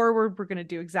move forward, we're going to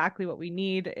do exactly what we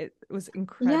need. It was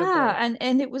incredible. Yeah,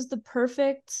 and it was the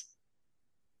perfect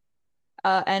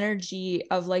energy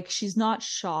of like, she's not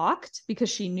shocked because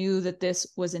she knew that this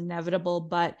was inevitable,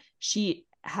 but she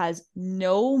has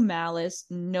no malice,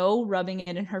 no rubbing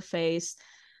it in her face.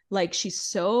 Like, she's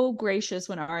so gracious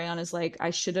when Ariana's like,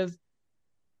 it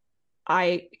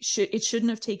shouldn't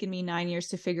have taken me 9 years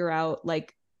to figure out,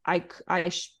 like, I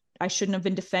shouldn't have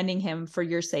been defending him for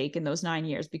your sake in those 9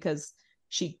 years, because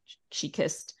she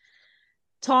kissed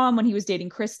Tom when he was dating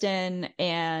Kristen,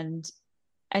 and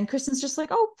Kristen's just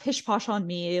like, oh, pish posh on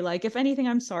me. Like, if anything,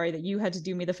 I'm sorry that you had to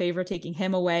do me the favor taking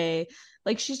him away.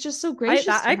 Like, she's just so gracious.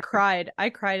 I cried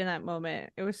in that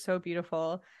moment. It was so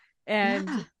beautiful.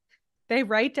 And they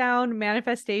write down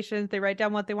manifestations, they write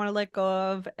down what they want to let go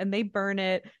of, and they burn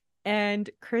it. And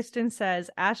Kristen says,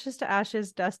 ashes to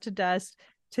ashes, dust to dust,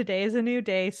 today is a new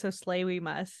day, so slay we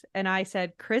must. And I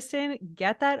said, Kristen,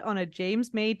 get that on a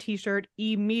James May t-shirt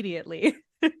immediately.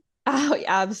 Oh,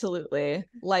 absolutely.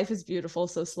 Life is beautiful,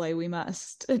 so slay we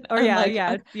must. Oh,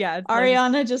 yeah.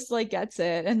 Ariana just like gets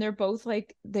it, and they're both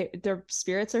like, their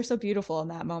spirits are so beautiful in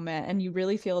that moment, and you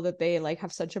really feel that they like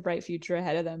have such a bright future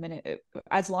ahead of them. And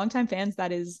as longtime fans,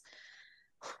 that is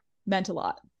meant a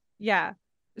lot. Yeah.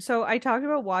 So I talked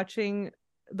about watching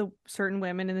the certain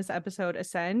women in this episode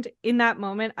ascend. In that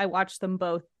moment, I watched them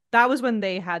both. That was when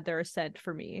they had their ascent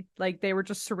for me. Like they were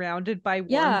just surrounded by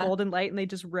warm golden light and they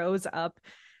just rose up.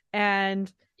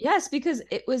 And yes, because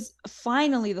it was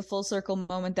finally the full circle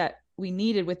moment that we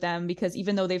needed with them, because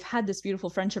even though they've had this beautiful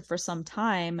friendship for some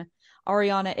time,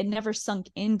 Ariana, it never sunk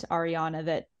into Ariana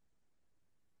that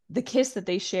the kiss that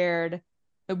they shared,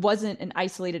 it wasn't an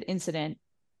isolated incident.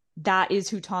 That is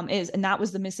who Tom is. And that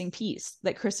was the missing piece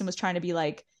that Kristen was trying to be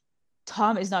like,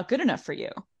 Tom is not good enough for you.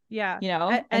 Yeah. You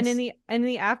know? And in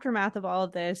the aftermath of all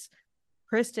of this,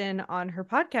 Kristen on her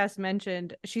podcast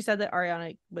mentioned, she said that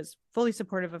Ariana was fully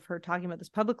supportive of her talking about this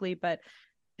publicly, but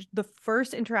the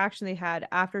first interaction they had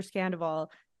after Scandival,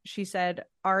 she said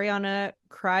Ariana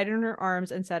cried in her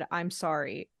arms and said, "I'm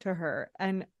sorry" to her.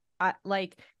 And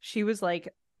she was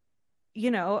like,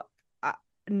 no,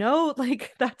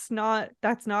 like that's not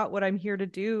what I'm here to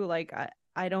do. Like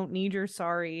I don't need your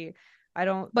sorry. I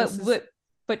don't.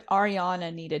 But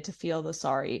Ariana needed to feel the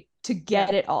sorry to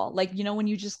get it all. Like, when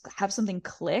you just have something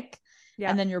click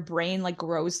and then your brain like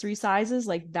grows 3 sizes,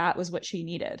 like that was what she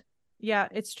needed. Yeah,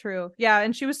 it's true. Yeah,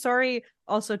 and she was sorry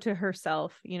also to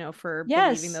herself, for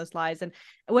believing those lies. And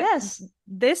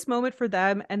this moment for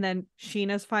them, and then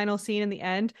Sheena's final scene in the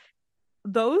end,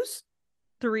 those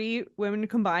 3 women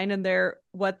combined and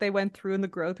what they went through and the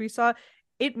growth we saw,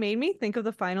 it made me think of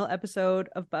the final episode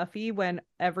of Buffy when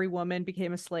every woman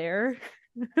became a Slayer.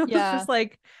 It was just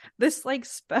like this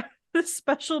this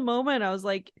special moment. I was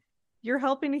like, you're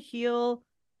helping to heal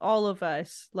all of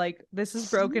us. Like this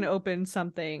has broken open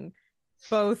something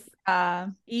both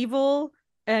evil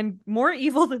and more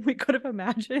evil than we could have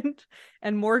imagined,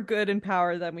 and more good and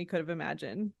power than we could have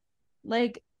imagined.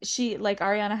 Like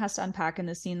Ariana has to unpack in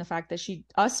this scene the fact that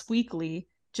Us Weekly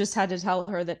just had to tell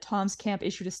her that Tom's camp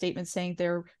issued a statement saying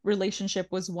their relationship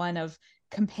was one of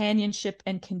companionship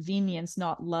and convenience,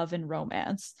 not love and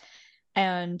romance.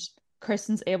 And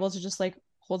Kristen's able to just like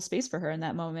hold space for her in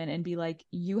that moment and be like,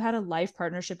 you had a life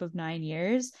partnership of 9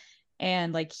 years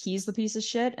and like he's the piece of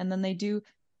shit. And then they do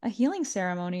a healing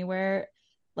ceremony where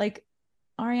like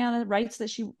Ariana writes that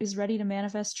she is ready to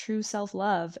manifest true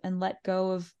self-love and let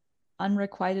go of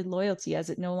unrequited loyalty as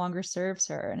it no longer serves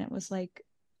her. And it was like,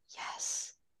 yes.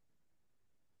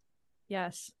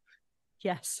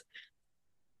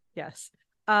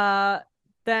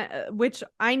 That which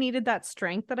I needed that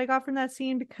strength that I got from that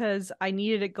scene, because I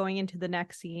needed it going into the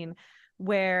next scene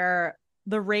where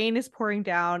the rain is pouring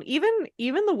down. Even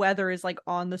the weather is like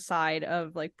on the side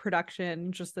of like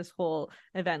production, just this whole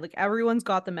event. Like everyone's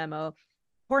got the memo.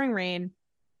 Pouring rain.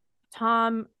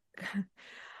 Tom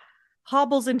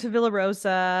hobbles into Villa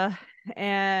Rosa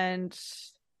and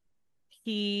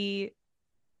he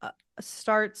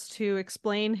starts to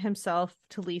explain himself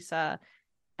to Lisa,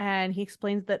 and he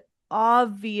explains that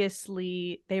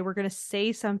obviously they were going to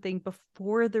say something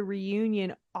before the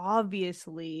reunion.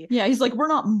 Obviously, he's like, we're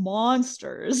not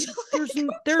monsters.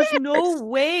 There's no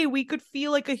way we could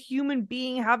feel like a human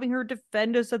being having her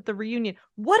defend us at the reunion.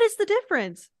 What is the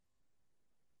difference?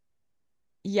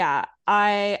 Yeah,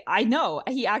 I know.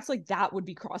 He acts like that would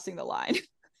be crossing the line.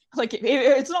 Like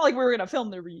it's not like we were gonna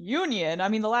film the reunion. I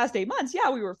mean, the last 8 months,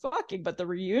 we were fucking, but the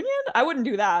reunion, I wouldn't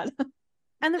do that.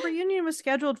 And the reunion was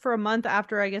scheduled for a month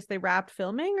after, I guess, they wrapped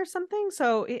filming or something.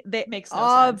 So they makes no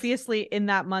obviously sense. In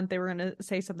that month they were gonna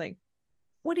say something.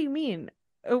 What do you mean?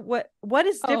 What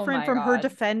is different from her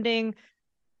defending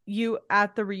you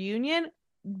at the reunion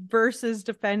versus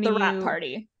defending the rap you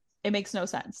party? It makes no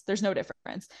sense. There's no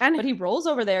difference. But he rolls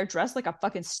over there dressed like a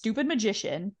fucking stupid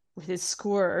magician with his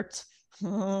squirt.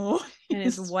 And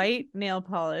his white nail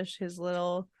polish, his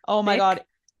little my god,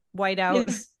 white out,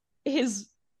 his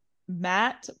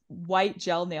matte white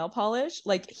gel nail polish.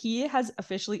 Like he has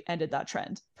officially ended that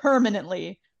trend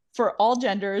permanently for all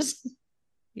genders.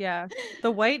 Yeah,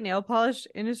 the white nail polish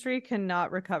industry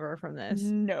cannot recover from this.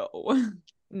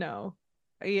 No.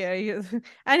 Yeah,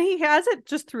 and he has it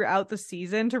just throughout the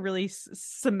season to really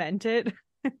cement it.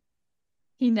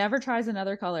 He never tries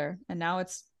another color, and now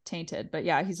it's tainted. But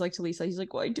yeah, he's like to Lisa, he's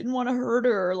like, well, I didn't want to hurt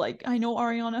her. Like, I know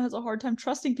Ariana has a hard time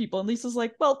trusting people. And Lisa's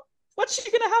like, well, what's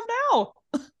she gonna have now?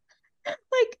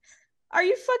 Like, are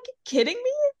you fucking kidding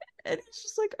me? And he's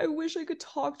just like, I wish I could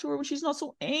talk to her when she's not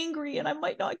so angry, and I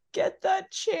might not get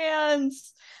that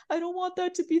chance. I don't want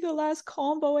that to be the last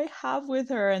combo I have with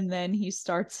her. And then he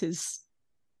starts his,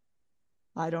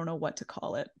 I don't know what to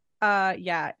call it.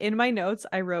 Yeah, in my notes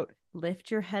I wrote,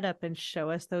 lift your head up and show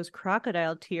us those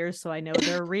crocodile tears so I know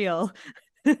they're real.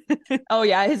 Oh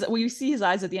yeah, we see his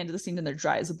eyes at the end of the scene and they're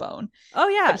dry as a bone. Oh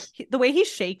yeah, the way he's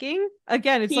shaking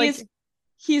again, it's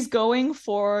he's going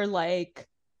for like,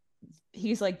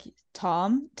 he's like,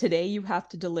 Tom, today you have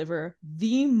to deliver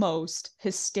the most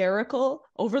hysterical,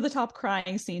 over the top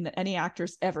crying scene that any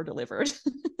actor's ever delivered.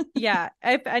 Yeah,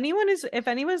 if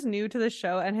anyone's new to the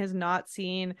show and has not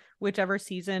seen whichever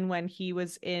season when he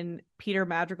was in Peter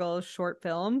Madrigal's short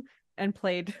film and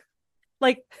played,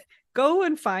 like, go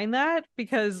and find that,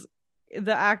 because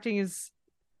the acting is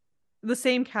the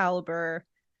same caliber.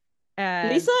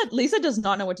 And Lisa does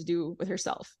not know what to do with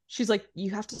herself. She's like,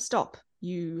 you have to stop.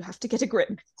 You have to get a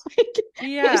grip. Like,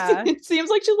 yeah, it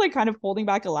seems like she's like kind of holding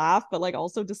back a laugh, but like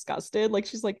also disgusted. Like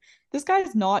she's like, this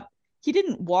guy's not. He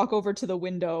didn't walk over to the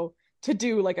window to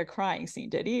do like a crying scene,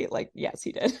 did he? Like, yes,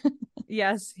 he did.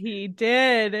 yes, he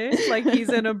did. Like he's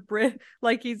in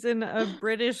a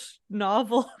British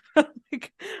novel,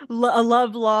 like a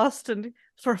love lost, and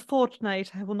for a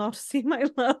fortnight I will not see my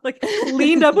love. Like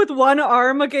leaned up with one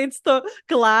arm against the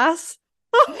glass,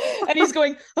 and he's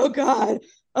going, "Oh God,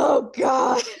 oh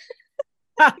God."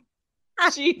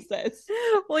 Jesus.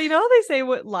 Well, you know they say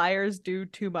what liars do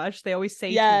too much. They always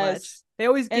say too much. They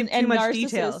always give too much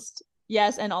detail.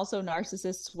 Yes, and also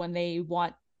narcissists, when they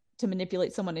want to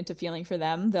manipulate someone into feeling for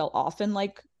them, they'll often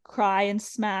like cry and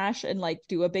smash and like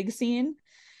do a big scene,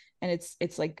 and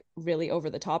it's like really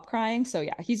over the top crying. So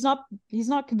yeah, he's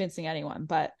not convincing anyone,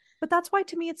 but that's why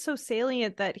to me it's so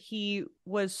salient that he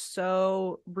was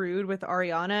so rude with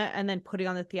Ariana and then putting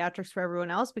on the theatrics for everyone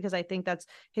else, because I think that's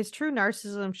his true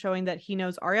narcissism, showing that he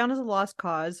knows Ariana's a lost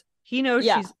cause. He knows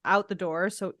she's out the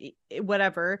door, so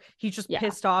whatever. He's just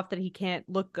pissed off that he can't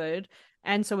look good.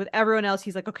 And so with everyone else,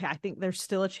 he's like, okay, I think there's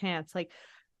still a chance. Like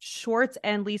Schwartz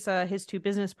and Lisa, his two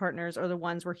business partners, are the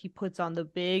ones where he puts on the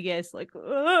biggest, like,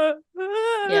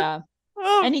 yeah.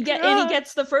 Oh, and he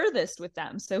gets the furthest with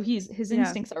them, so his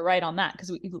instincts are right on that,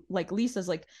 because like Lisa's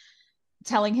like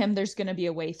telling him there's going to be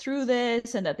a way through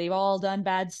this and that they've all done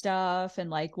bad stuff and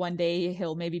like one day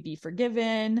he'll maybe be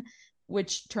forgiven,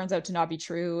 which turns out to not be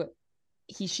true.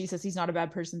 She says he's not a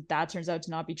bad person. That turns out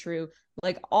to not be true.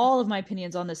 Like all of my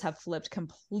opinions on this have flipped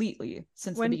completely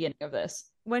since the beginning of this.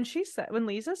 When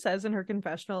Lisa says in her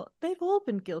confessional, they've all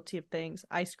been guilty of things,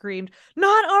 I screamed,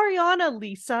 not Ariana,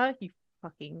 Lisa, you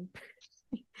fucking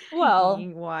well,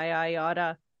 why I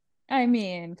oughta. I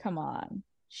mean, come on.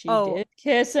 She did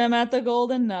kiss him at the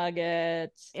Golden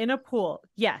Nugget in a pool.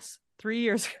 Yes, 3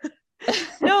 years ago.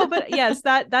 No, but yes,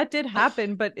 that did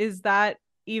happen. But is that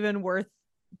even worth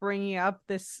bringing up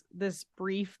this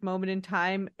brief moment in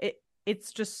time?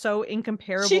 It's just so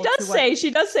incomparable. She does say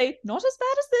not as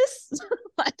bad as this.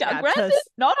 Like, granted,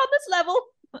 not on this level.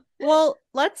 Well,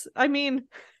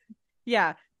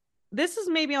 this is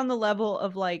maybe on the level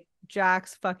of like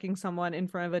Jax fucking someone in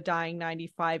front of a dying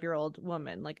 95-year-old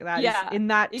woman. Like that is in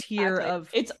that tier of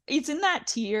it's in that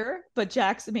tier, but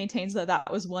Jax maintains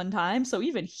that was one time, so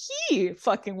even he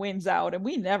fucking wins out, and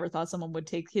we never thought someone would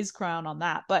take his crown on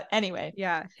that. But anyway,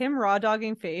 him raw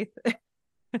dogging Faith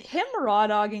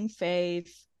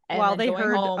while they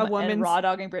heard a woman's raw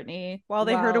dogging Brittany while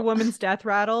they heard a woman's death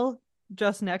rattle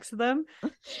just next to them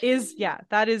is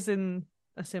that is in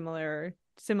a similar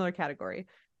category.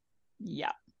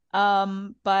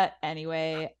 But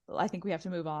anyway, I think we have to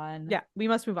move on. We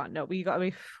must move on. No, we got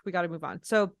to move on.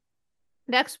 So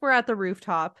next we're at the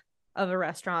rooftop of a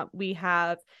restaurant. We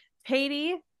have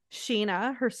Katie,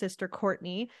 Sheena, her sister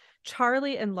Courtney,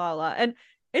 Charlie, and Lala. And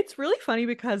it's really funny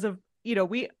because of, you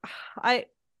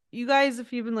guys,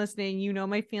 if you've been listening, you know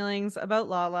my feelings about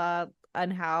Lala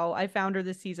and how I found her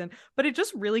this season, but it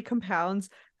just really compounds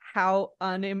how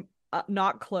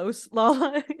not close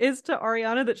Lala is to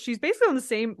Ariana, that she's basically on the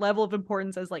same level of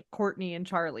importance as like Courtney and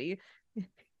Charlie.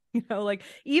 Like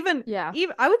even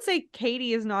I would say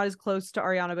Katie is not as close to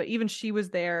Ariana, but even she was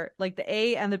there, like the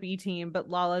A and the B team, but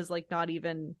Lala's like not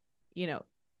even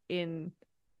in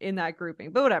that grouping,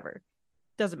 but whatever,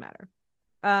 doesn't matter.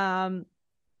 So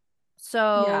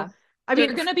I mean,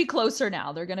 they're gonna be closer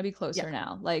now.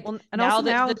 Like now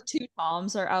that the two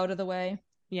Toms are out of the way.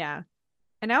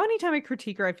 And now anytime I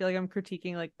critique her, I feel like I'm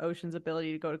critiquing like Ocean's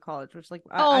ability to go to college, which like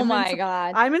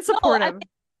God, I'm in support of.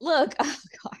 Look, oh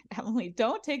God, Emily,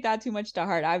 don't take that too much to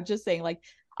heart. I'm just saying, like,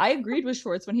 I agreed with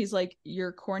Schwartz when he's like,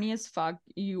 you're corny as fuck.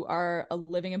 You are a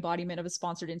living embodiment of a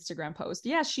sponsored Instagram post.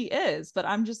 Yeah, she is. But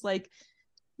I'm just like,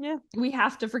 we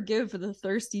have to forgive for the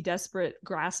thirsty, desperate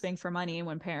grasping for money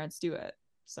when parents do it.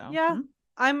 So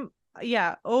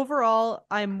overall,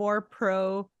 I'm more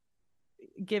pro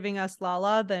giving us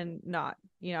Lala than not.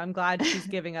 I'm glad she's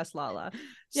giving us Lala.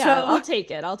 So I'll take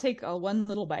it. I'll take one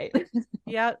little bite.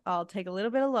 I'll take a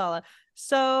little bit of Lala.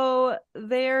 So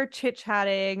they're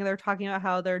chit-chatting. They're talking about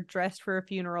how they're dressed for a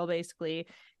funeral, basically.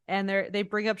 and they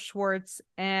bring up Schwartz,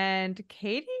 and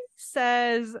Katie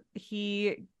says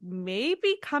he may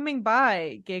be coming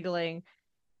by, giggling.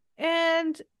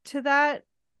 And to that,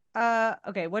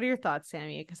 okay, what are your thoughts,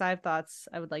 Sammy? Because I have thoughts.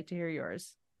 I would like to hear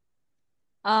yours.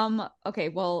 Okay,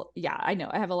 well, yeah, I know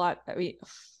I have a lot.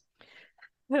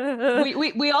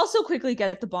 We also quickly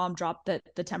get the bomb drop that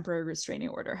the temporary restraining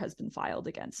order has been filed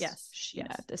against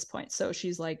Sheena at this point. So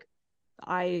she's like,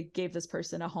 I gave this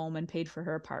person a home and paid for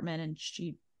her apartment, and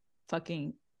she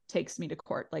fucking takes me to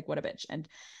court. Like, what a bitch. And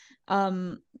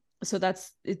so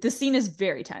the scene is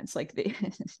very tense. Like the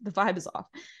vibe is off.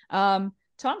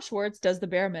 Tom Schwartz does the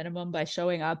bare minimum by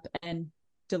showing up and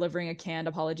delivering a canned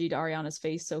apology to Ariana's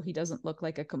face so he doesn't look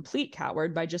like a complete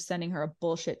coward by just sending her a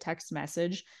bullshit text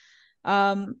message.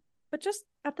 But just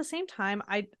at the same time,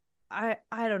 I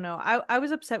don't know. I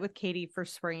was upset with Katie for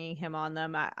springing him on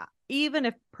them. Even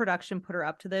if production put her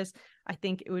up to this, I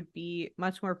think it would be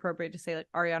much more appropriate to say, like,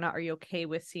 Ariana, are you okay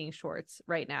with seeing Schwartz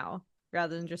right now,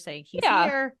 rather than just saying he's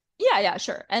here. Yeah,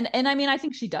 sure. And I mean, I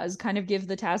think she does kind of give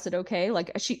the tacit okay.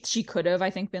 Like she could have, I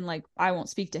think, been like, I won't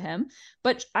speak to him,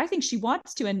 but I think she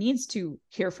wants to and needs to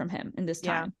hear from him in this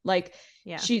time. Like,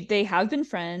 they have been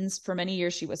friends for many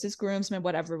years. She was his groomsman,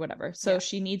 whatever. So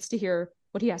she needs to hear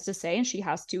what he has to say, and she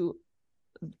has to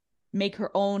make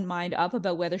her own mind up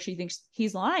about whether she thinks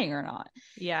he's lying or not.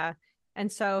 Yeah.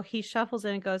 And so he shuffles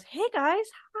in and goes, hey guys,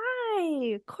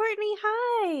 hi, Courtney,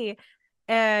 hi.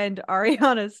 And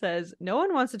Ariana says, no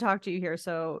one wants to talk to you here,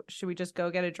 so should we just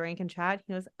go get a drink and chat?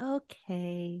 He goes,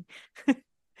 okay.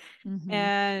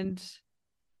 And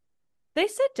they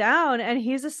sit down, and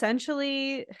he's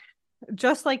essentially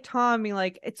just like Tom, being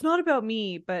like, it's not about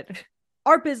me, but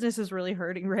our business is really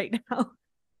hurting right now.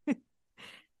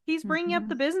 He's bringing up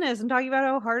the business and talking about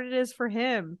how hard it is for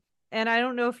him. And I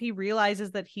don't know if he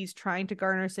realizes that he's trying to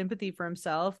garner sympathy for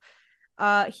himself.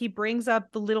 He brings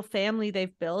up the little family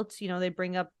they've built. You know, they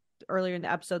bring up earlier in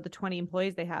the episode the 20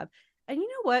 employees they have. And you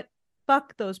know what?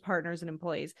 Fuck those partners and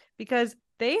employees, because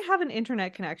they have an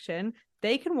internet connection.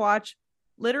 They can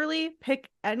literally pick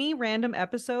any random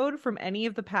episode from any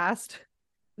of the past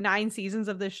 9 seasons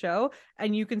of this show,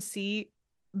 and you can see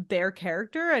their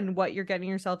character and what you're getting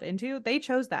yourself into. They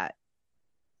chose that.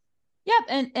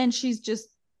 Yep. And she's just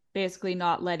basically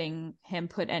not letting him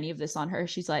put any of this on her.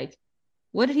 She's like,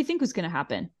 what did he think was going to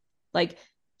happen? Like,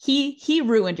 he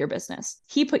ruined your business.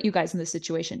 He put you guys in this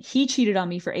situation. He cheated on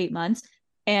me for 8 months,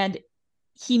 and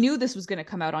he knew this was going to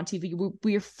come out on TV.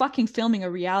 We're fucking filming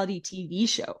a reality TV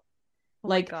show. Oh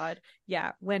my God.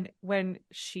 Yeah. When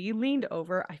she leaned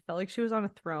over, I felt like she was on a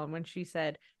throne when she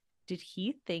said, did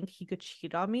he think he could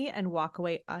cheat on me and walk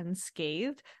away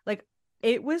unscathed? Like,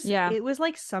 it was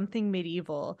like something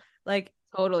medieval. Like,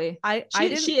 totally.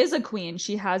 She is a queen.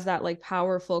 She has that like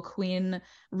powerful queen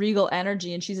regal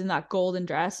energy, and she's in that golden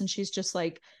dress, and she's just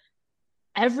like,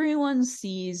 everyone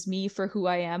sees me for who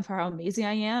I am, for how amazing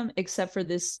I am, except for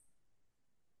this.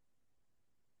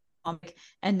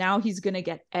 And now he's gonna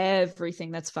get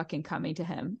everything that's fucking coming to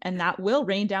him, and that will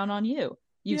rain down on you,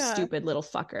 stupid little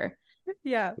fucker.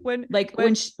 Yeah. When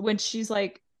she's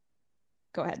like,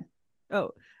 go ahead.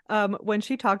 When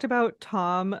she talked about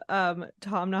Tom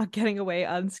not getting away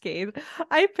unscathed,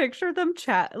 I pictured them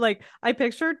chat. Like, I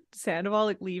pictured Sandoval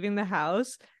like leaving the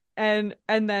house, and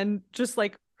then just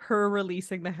like her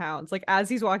releasing the hounds, like as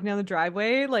he's walking down the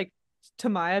driveway, like to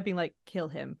Maya being like, kill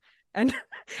him, and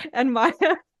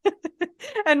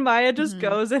Maya just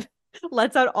goes and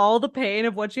lets out all the pain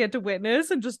of what she had to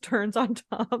witness and just turns on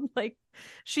Tom. Like,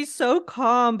 she's so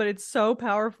calm, but it's so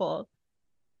powerful.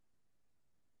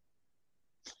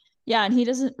 Yeah, and he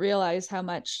doesn't realize how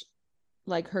much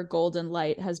like her golden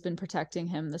light has been protecting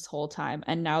him this whole time.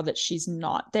 And now that she's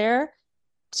not there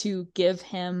to give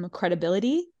him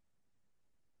credibility,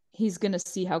 he's going to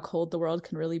see how cold the world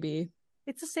can really be.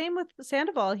 It's the same with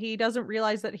Sandoval. He doesn't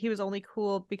realize that he was only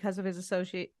cool because of his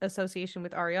association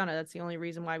with Ariana. That's the only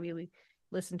reason why we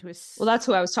listen to his... Well, that's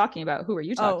who I was talking about. Who are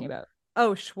you talking about?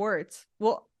 Oh, Schwartz.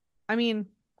 Well, I mean,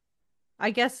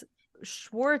 I guess...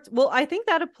 Schwartz, well, I think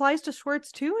that applies to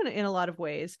Schwartz too in a lot of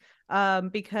ways,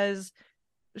 because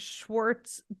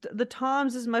Schwartz, the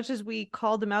Toms, as much as we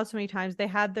called them out so many times, they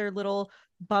had their little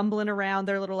bumbling around,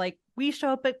 their little like, we show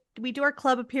up we do our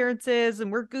club appearances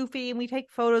and we're goofy and we take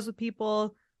photos with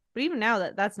people, but even now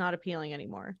that's not appealing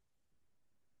anymore.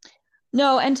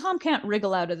 No, and Tom can't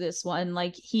wriggle out of this one.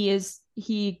 Like,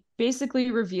 he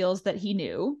basically reveals that he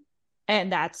knew,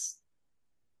 and that's,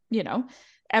 you know,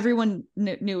 everyone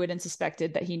knew it and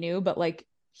suspected that he knew, but like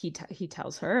he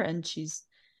tells her, and she's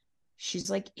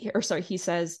like, or sorry, he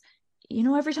says, you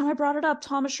know, every time I brought it up,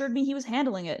 Tom assured me he was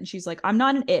handling it, and she's like, I'm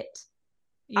not an it.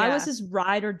 I was his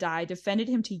ride or die, defended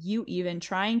him to you, even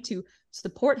trying to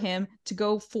support him to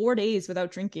go 4 days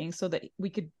without drinking so that we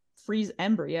could freeze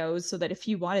embryos so that if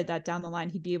he wanted that down the line,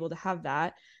 he'd be able to have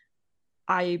that.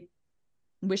 I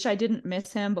wish I didn't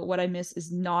miss him, but what I miss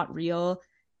is not real.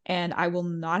 And I will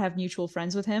not have mutual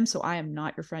friends with him. So I am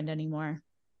not your friend anymore.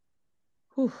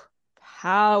 Whew.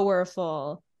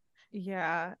 Powerful.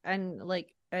 Yeah.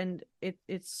 And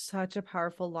it's such a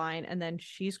powerful line. And then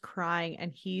she's crying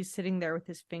and he's sitting there with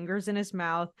his fingers in his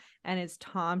mouth and his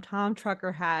Tom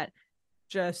trucker hat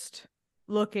just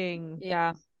looking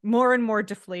more and more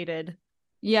deflated.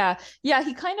 Yeah.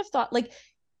 He kind of thought, like,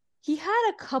 he had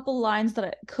a couple lines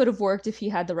that could have worked if he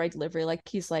had the right delivery. Like,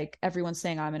 he's like, everyone's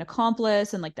saying I'm an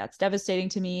accomplice and like that's devastating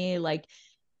to me. Like,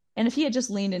 and if he had just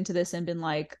leaned into this and been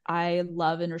like, I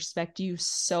love and respect you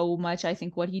so much, I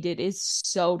think what he did is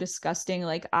so disgusting.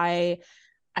 Like, I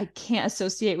can't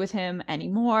associate with him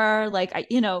anymore. Like,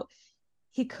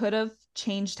 he could have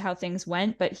changed how things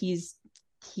went, but he's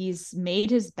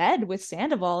made his bed with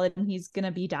Sandoval and he's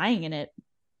gonna be dying in it.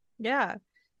 Yeah.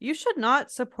 You should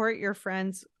not support your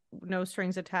friends, no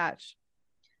strings attached.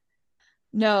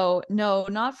 No,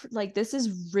 not like, this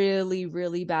is really,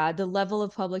 really bad. The level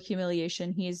of public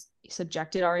humiliation he's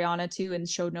subjected Ariana to and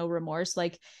showed no remorse.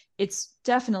 Like, it's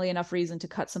definitely enough reason to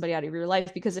cut somebody out of your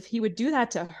life, because if he would do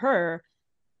that to her,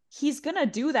 he's gonna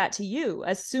do that to you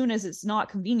as soon as it's not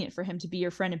convenient for him to be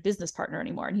your friend and business partner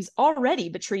anymore. And he's already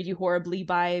betrayed you horribly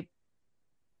by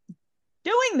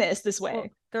doing this way. Well,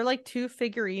 they're like two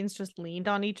figurines just leaned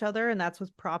on each other, and that's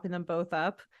what's propping them both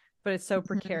up. But it's so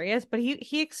precarious. But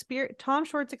Tom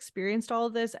Schwartz experienced all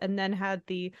of this and then had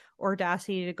the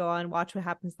audacity to go on Watch What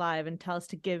Happens Live and tell us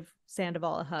to give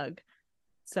Sandoval a hug.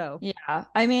 So yeah,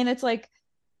 I mean, it's like,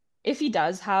 if he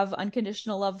does have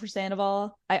unconditional love for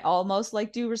Sandoval, I almost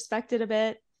like do respect it a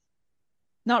bit.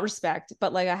 Not respect,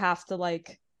 but like, I have to,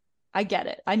 like, I get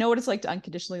it. I know what it's like to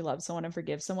unconditionally love someone and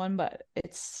forgive someone, but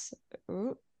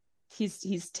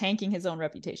he's tanking his own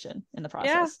reputation in the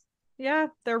process. Yeah,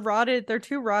 they're rotted. They're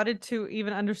too rotted to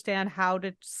even understand how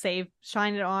to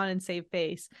shine it on and save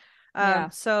face.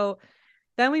 So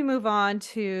then we move on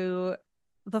to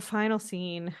the final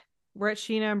scene. We're at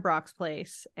Sheena and Brock's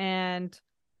place. And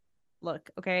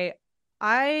look, okay,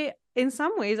 in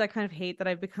some ways, I kind of hate that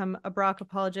I've become a Brock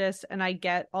apologist and I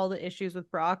get all the issues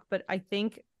with Brock, but I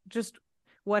think just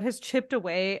what has chipped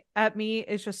away at me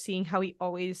is just seeing how he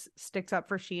always sticks up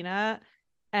for Sheena,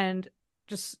 and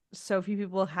just so few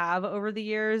people have over the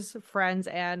years, friends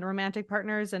and romantic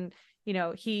partners. And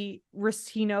he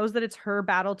knows that it's her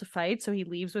battle to fight, so he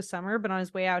leaves with Summer, but on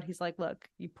his way out he's like, look,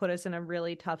 you put us in a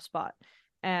really tough spot,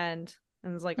 and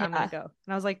was like, I'm gonna go.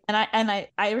 And I was like, and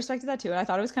I respected that too. And I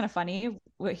thought it was kind of funny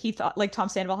what he thought, like, Tom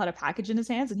Sandoval had a package in his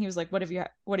hands and he was like, what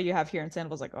do you have here? And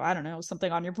Sandoval's like, oh, I don't know,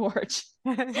 something on your porch.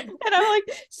 And I'm like,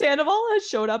 Sandoval has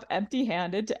showed up empty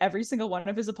handed to every single one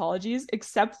of his apologies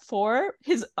except for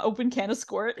his open can of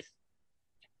squirt.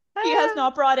 He has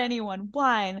not brought anyone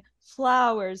wine,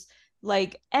 flowers,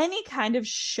 like any kind of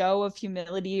show of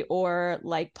humility or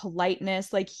like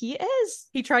politeness. Like, he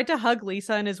tried to hug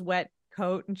Lisa in his wet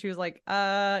coat and she was like,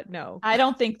 no, I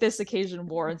don't think this occasion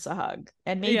warrants a hug,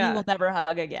 and maybe we'll never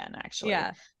hug again, actually.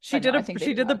 She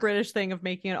did the British thing of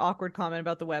making an awkward comment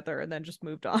about the weather and then just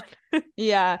moved on.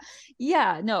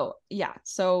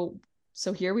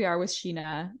 So here we are with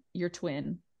Sheena, your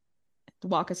twin.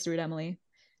 Walk us through it, Emily.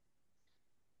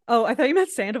 Oh, I thought you meant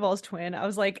Sandoval's twin. I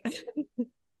was like,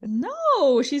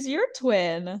 no, she's your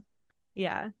twin.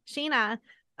 Yeah, Sheena.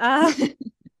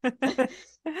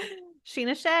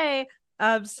 Sheena Shea.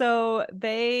 So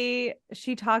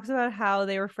she talks about how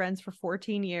they were friends for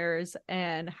 14 years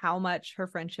and how much her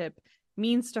friendship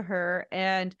means to her.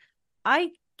 And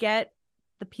I get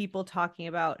the people talking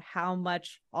about how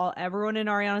much everyone in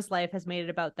Ariana's life has made it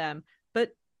about them.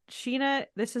 But Sheena,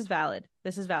 this is valid.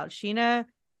 Sheena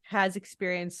has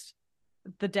experienced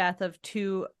the death of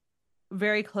two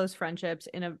very close friendships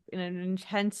in an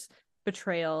intense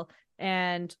betrayal,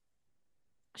 and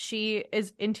she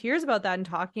is in tears about that and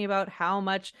talking about how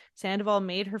much Sandoval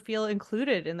made her feel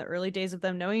included in the early days of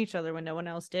them knowing each other when no one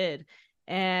else did.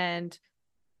 And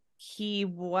he,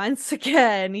 once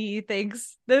again, he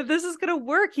thinks that this is going to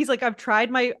work. He's like, I've tried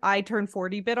my I turn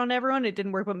 40 bit on everyone. It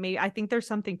didn't work, but I think there's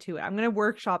something to it. I'm going to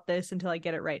workshop this until I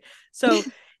get it right. So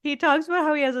he talks about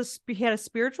how he had a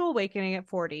spiritual awakening at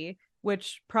 40,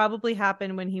 which probably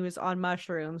happened when he was on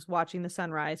mushrooms watching the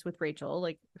sunrise with Rachel,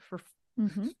 like for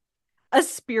a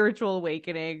spiritual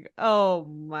awakening. Oh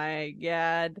my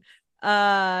God.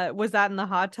 Was that in the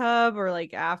hot tub or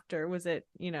like after? Was it,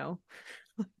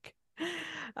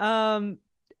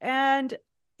 and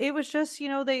it was just,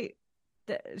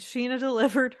 Sheena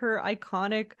delivered her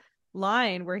iconic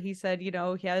line where he said, you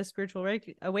know, he had a spiritual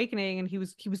awakening and he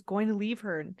was going to leave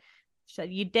her, and she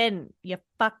said, you didn't, you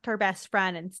fucked her best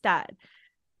friend instead.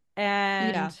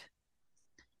 And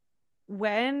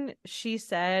when she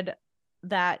said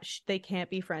that they can't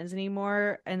be friends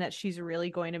anymore and that she's really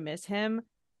going to miss him,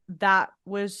 that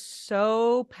was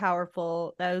so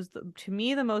powerful. That was to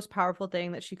me the most powerful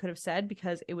thing that she could have said,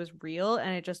 because it was real,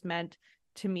 and it just meant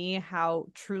to me how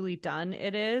truly done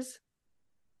it is.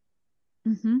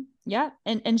 Yeah.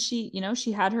 And she, you know,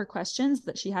 she had her questions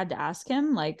that she had to ask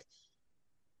him, like,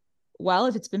 well,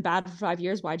 if it's been bad for 5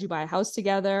 years, why'd you buy a house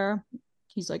together?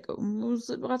 He's like,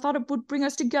 I thought it would bring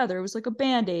us together. It was like a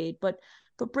band-aid, but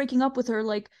breaking up with her,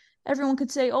 like, everyone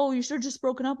could say, oh, you should have just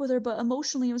broken up with her, but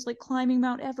emotionally it was like climbing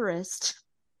Mount Everest.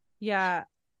 Yeah.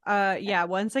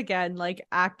 Once again, like,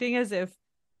 acting as if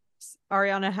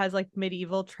Ariana has like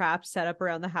medieval traps set up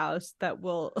around the house that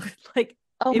will like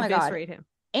eviscerate him.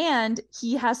 And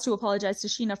he has to apologize to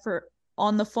Sheena for,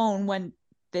 on the phone when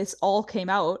this all came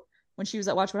out, when she was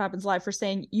at Watch What Happens Live, for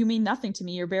saying, you mean nothing to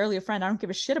me, you're barely a friend, I don't give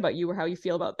a shit about you or how you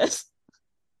feel about this.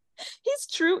 He's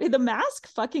true. The mask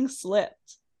fucking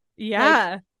slipped.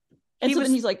 Yeah. Like, and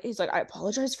he's like, I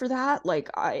apologize for that. Like,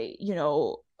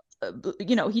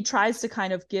 he tries to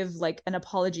kind of give like an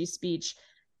apology speech,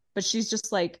 but she's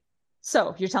just like,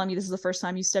 so you're telling me this is the first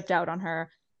time you stepped out on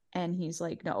her? And he's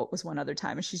like, no, it was one other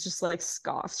time. And she's just like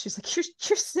scoffs. She's like,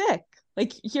 you're sick.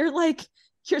 Like,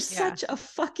 you're such a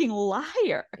fucking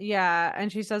liar. Yeah.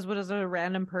 And she says, what is a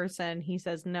random person? He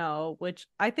says no, which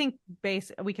I think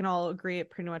we can all agree it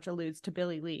pretty much alludes to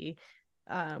Billie Lee.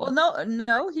 Well,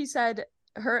 no, he said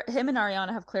him and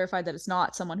Ariana have clarified that it's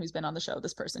not someone who's been on the show,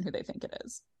 this person who they think it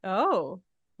is. Oh,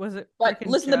 was it? But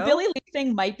listen, Joe? The Billie Lee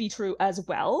thing might be true as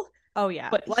well. Oh yeah.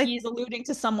 But he's alluding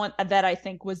to someone that I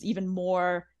think was even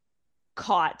more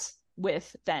caught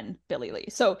with than Billie Lee.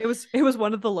 So it was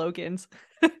one of the Logans.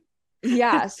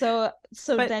 Yeah. So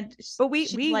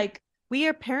we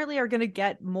apparently are going to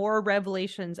get more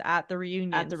revelations at the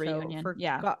reunion.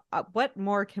 What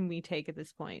more can we take at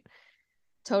this point?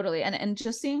 Totally. And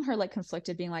just seeing her like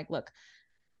conflicted, being like, look,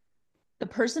 the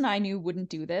person I knew wouldn't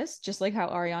do this, just like how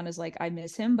Ariana's like, I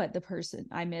miss him, but the person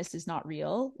I miss is not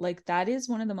real. Like, that is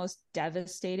one of the most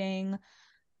devastating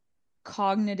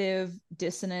cognitive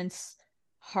dissonance,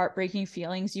 heartbreaking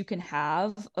feelings you can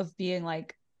have, of being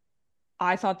like,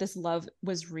 I thought this love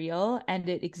was real and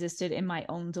it existed in my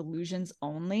own delusions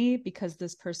only, because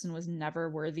this person was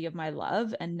never worthy of my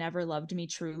love and never loved me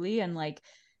truly. And like,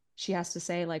 she has to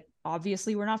say, like,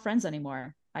 obviously we're not friends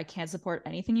anymore. I can't support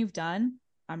anything you've done.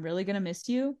 I'm really going to miss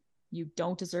you. You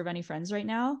don't deserve any friends right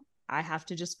now. I have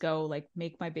to just go like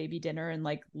make my baby dinner and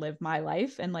like live my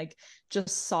life, and like just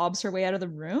sobs her way out of the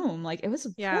room. Like, it was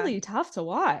really tough to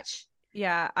watch.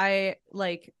 Yeah. I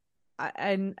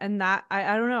don't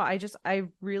know. I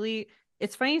really,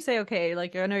 it's funny you say, okay,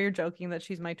 like, I know you're joking that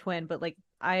she's my twin, but like,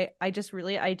 I just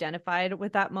really identified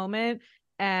with that moment.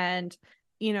 And,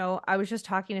 you know, I was just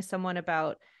talking to someone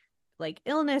about like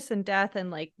illness and death,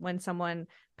 and like when someone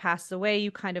passes away,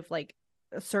 you kind of like,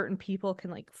 certain people can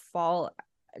like fall,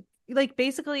 like,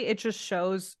 basically it just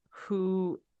shows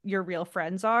who your real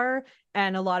friends are,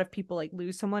 and a lot of people like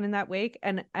lose someone in that wake,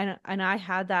 and I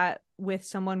had that with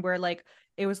someone where like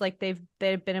it was like they've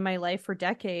been in my life for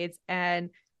decades and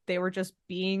they were just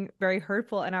being very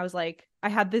hurtful, and I was like, I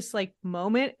had this like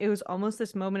moment, it was almost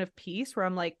this moment of peace where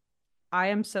I'm like, I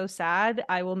am so sad,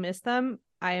 I will miss them,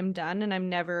 I am done, and I'm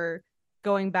never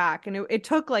going back. And it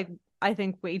took like, I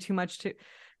think, way too much to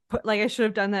put, like, I should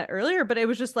have done that earlier, but it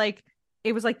was just like,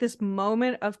 it was like this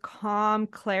moment of calm,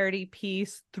 clarity,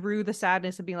 peace through the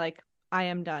sadness of being like, I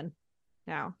am done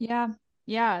now. Yeah.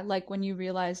 Like, when you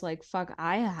realize like, fuck,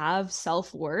 I have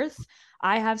self-worth,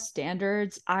 I have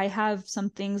standards, I have some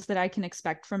things that I can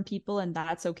expect from people, and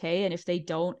that's okay. And if they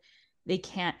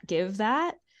can't give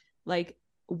that, like,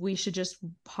 we should just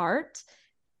part.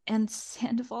 And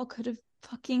Sandoval could have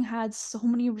fucking had so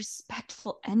many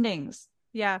respectful endings.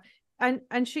 Yeah.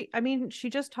 And she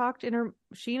just talked in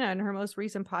Sheena in her most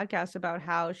recent podcast about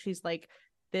how she's like,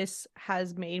 this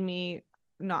has made me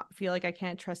not feel like I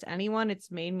can't trust anyone.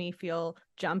 It's made me feel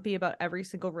jumpy about every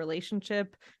single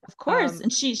relationship. Of course.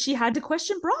 And she had to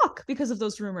question Brock because of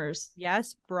those rumors.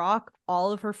 Yes, Brock,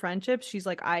 all of her friendships. She's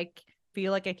like, I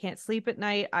feel like I can't sleep at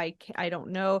night. I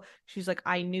don't know. She's like,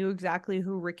 I knew exactly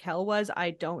who Raquel was.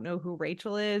 I don't know who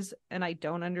Rachel is, and I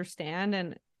don't understand.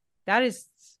 And that is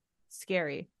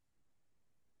scary.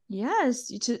 Yes,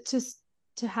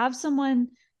 to have someone,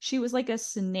 she was like a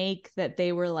snake that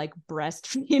they were like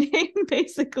breastfeeding,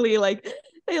 basically. Like,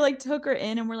 they like took her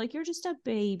in and were like, you're just a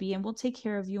baby and we'll take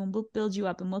care of you and we'll build you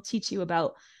up and we'll teach you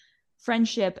about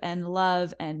friendship and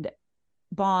love and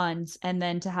bonds. And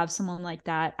then to have someone like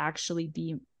that actually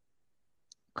be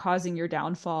causing your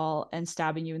downfall and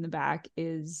stabbing you in the back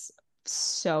is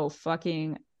so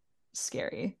fucking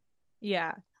scary.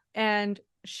 Yeah. And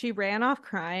she ran off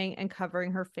crying and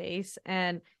covering her face,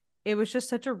 and it was just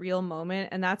such a real moment.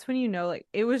 And that's when you know, like,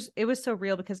 it was so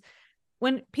real, because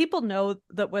when people know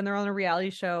that when they're on a reality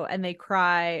show and they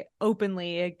cry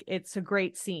openly, it's a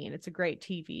great scene, it's a great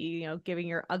TV, you know, giving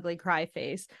your ugly cry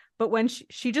face. But when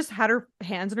she just had her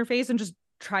hands in her face and just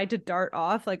tried to dart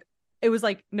off, like, it was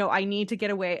like, no, I need to get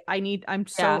away. I'm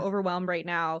so overwhelmed right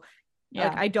now. Yeah.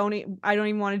 Like, I don't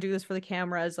even want to do this for the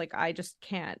cameras. Like, I just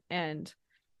can't. And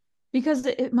because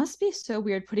it must be so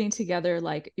weird putting together,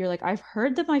 like, you're like, I've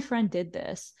heard that my friend did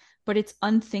this, but it's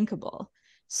unthinkable.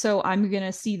 So I'm going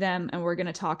to see them and we're going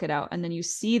to talk it out. And then you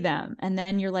see them and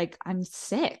then you're like, I'm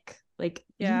sick. Like,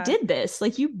 you did this.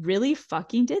 Like, you really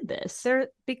fucking did this.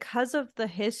 Because of the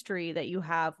history that you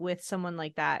have with someone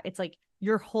like that, it's like,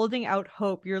 you're holding out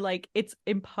hope. You're like, it's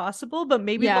impossible, but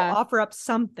maybe they'll offer up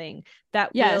something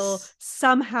that will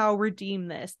somehow redeem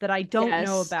this that I don't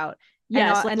know about.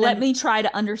 Yes, and let me try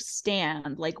to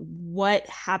understand, like, what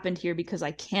happened here, because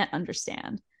I can't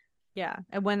understand. Yeah,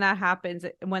 and when that happens,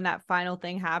 when that final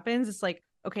thing happens, it's like,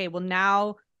 okay, well,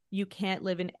 now you can't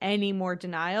live in any more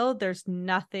denial. There's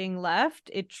nothing left.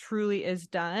 It truly is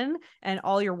done, and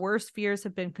all your worst fears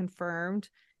have been confirmed,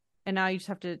 and now you just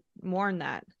have to mourn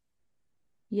that.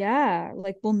 Yeah,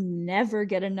 like, we'll never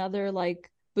get another, like,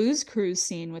 booze cruise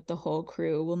scene with the whole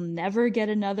crew. We'll never get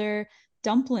another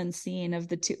dumpling scene of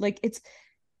the two. Like,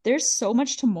 there's so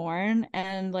much to mourn.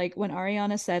 And like, when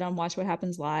Ariana said on Watch What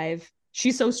Happens Live,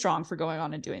 she's so strong for going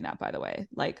on and doing that, by the way.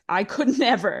 Like, I could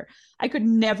never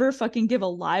fucking give a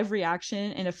live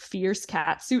reaction in a fierce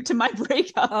cat suit to my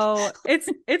breakup. Oh,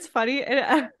 it's funny.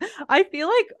 I feel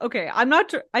like, okay,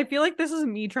 I feel like this is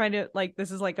me trying to, like,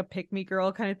 this is like a pick me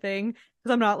girl kind of thing,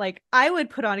 because I'm not like, I would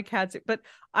put on a cat suit, but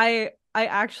I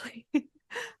actually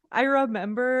I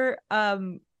remember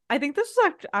I think this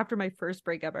was after my first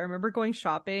breakup. I remember going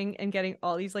shopping and getting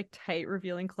all these like tight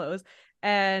revealing clothes.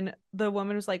 And the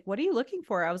woman was like, what are you looking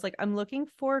for? I was like, I'm looking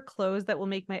for clothes that will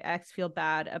make my ex feel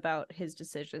bad about his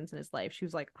decisions in his life. She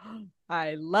was like, oh,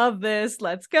 I love this.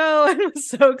 Let's go. And I was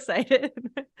so excited.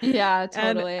 Yeah,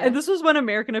 totally. And this was when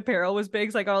American Apparel was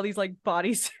big. So I got all these like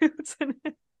bodysuits.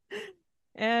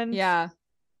 And yeah.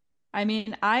 I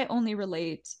mean, I only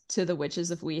relate to the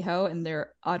witches of WeHo and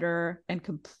their utter and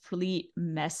complete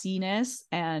messiness,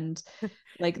 and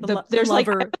like the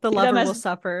lover will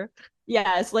suffer.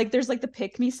 Yes, like, there's like the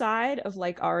pick me side of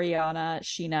like Ariana,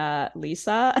 Sheena,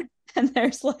 Lisa, and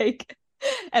there's like,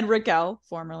 and Raquel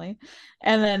formerly,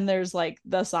 and then there's like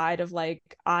the side of like,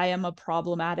 I am a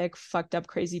problematic, fucked up,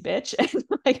 crazy bitch, and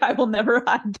like, I will never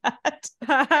hide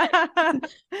that.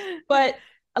 But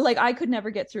like, I could never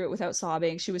get through it without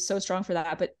sobbing. She was so strong for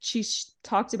that. But she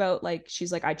talked about, like,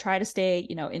 she's like, I try to stay,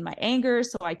 you know, in my anger,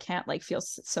 so I can't like feel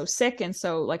so sick and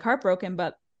so like heartbroken.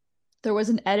 But there was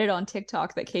an edit on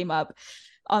TikTok that came up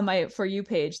on my For You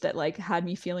page that like had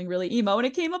me feeling really emo, and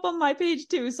it came up on my page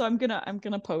too. So I'm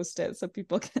gonna post it so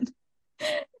people can,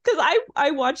 because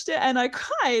I watched it and I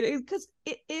cried, because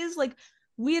it is like,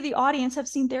 we the audience have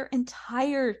seen their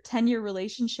entire 10-year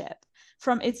relationship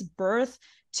from its birth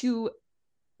to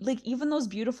like even those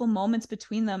beautiful moments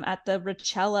between them at the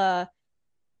Rachella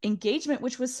engagement,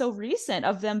 which was so recent,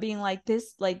 of them being like,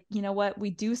 this, like, you know what, we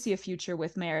do see a future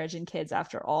with marriage and kids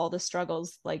after all the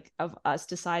struggles, like, of us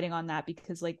deciding on that,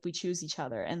 because like, we choose each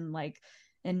other, and like,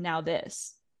 and now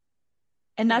this,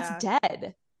 and that's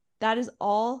dead. That is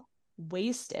all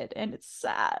wasted, and it's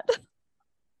sad.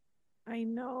 I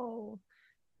know.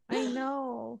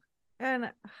 And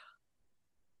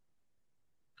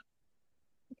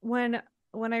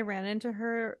when I ran into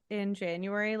her in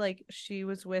January, like, she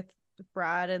was with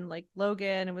Brad and like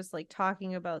Logan and was like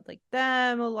talking about like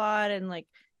them a lot, and like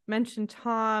mentioned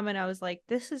Tom, and I was like,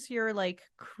 this is your like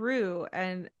crew.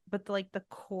 And but like the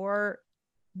core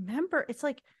member, it's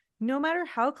like, no matter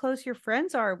how close your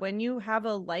friends are, when you have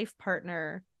a life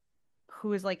partner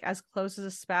who is like as close as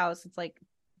a spouse, it's like,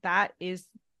 that is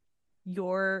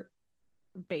your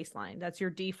baseline, that's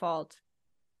your default.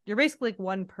 You're basically like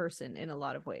one person in a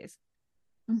lot of ways.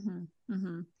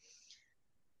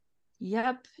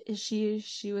 Yep, she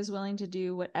was willing to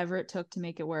do whatever it took to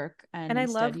make it work, and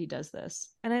instead he does this.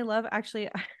 And I love, actually,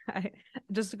 I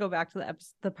just to go back to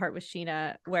the part with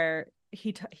Sheena where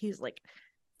he's like,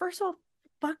 first of all,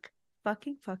 fuck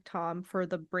Tom for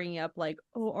the bringing up like,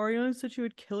 oh, Ariana said she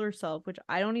would kill herself, which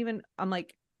I'm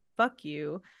like, fuck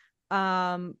you.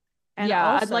 And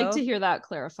yeah, also, I'd like to hear that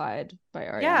clarified by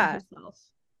Ariana yeah, herself.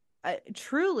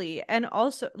 truly. And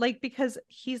also, like, because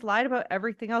he's lied about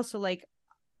everything else. So, like,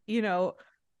 you know,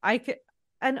 I could,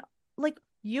 and like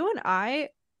you and I,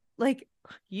 like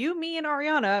you, me, and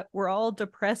Ariana, we're all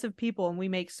depressive people, and we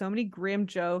make so many grim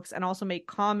jokes and also make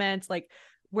comments like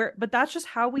but that's just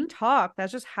how we talk.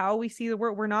 That's just how we see the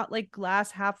world. We're not like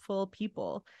glass half full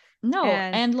people. No,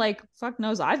 And and like fuck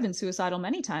knows, I've been suicidal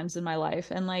many times in my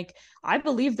life, and like I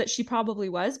believe that she probably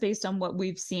was, based on what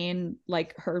we've seen,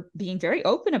 like her being very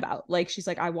open about. Like she's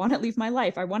like, I want to leave my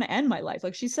life, I want to end my life.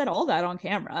 Like she said all that on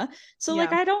camera. So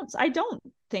like yeah, I don't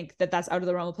think that that's out of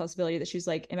the realm of possibility that she's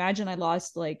like, imagine I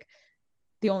lost like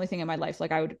the only thing in my life.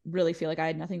 Like I would really feel like I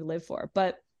had nothing to live for.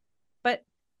 But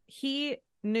he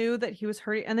knew that he was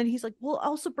hurting, and then he's like, well,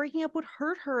 also breaking up would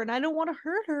hurt her, and I don't want to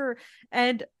hurt her.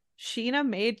 And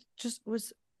Sheena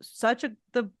was such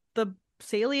the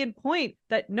salient point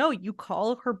that no, you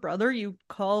call her brother, you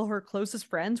call her closest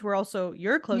friends, who are also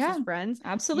your closest yeah, friends,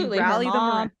 absolutely. you Her rally them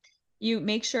mom, around. you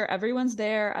make sure everyone's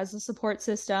there as a support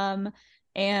system,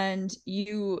 and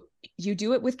you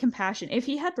do it with compassion. If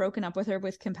he had broken up with her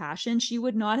with compassion, she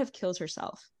would not have killed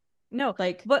herself. No,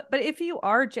 Like, but if you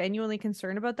are genuinely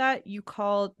concerned about that, you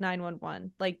call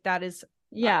 911. Like that is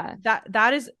yeah,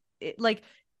 that is like,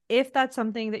 if that's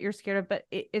something that you're scared of, but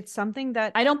it's something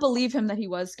that I don't believe him that he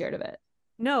was scared of it.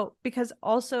 no, because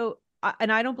also,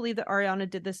 and I don't believe that Ariana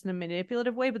did this in a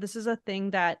manipulative way, but this is a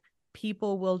thing that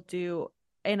people will do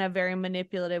in a very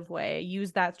manipulative way,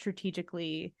 use that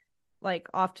strategically. Like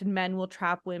often men will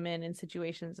trap women in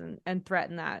situations and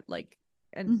threaten that, like,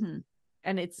 and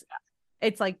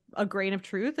it's like a grain of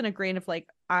truth and a grain of like,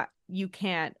 you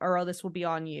can't, or this will be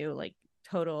on you, like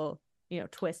total,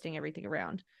 twisting everything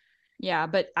around. Yeah,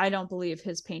 but I don't believe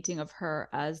his painting of her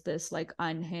as this like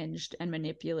unhinged and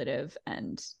manipulative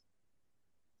and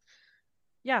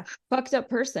Yeah, fucked up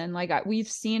person. Like we've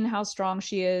seen how strong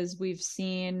she is. We've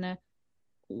seen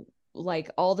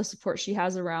like all the support she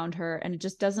has around her, and it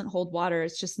just doesn't hold water.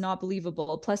 It's just not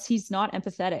believable. Plus he's not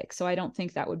empathetic, so I don't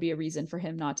think that would be a reason for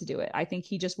him not to do it. I think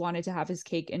he just wanted to have his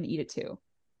cake and eat it too.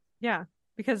 yeah,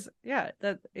 because yeah,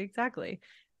 that exactly.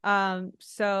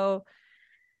 So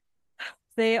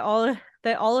they all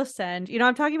ascend.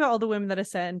 I'm talking about all the women that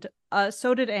ascend.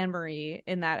 So did Anne Marie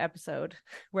in that episode,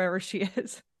 wherever she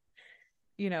is.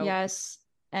 Yes,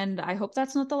 and I hope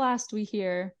that's not the last we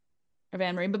hear of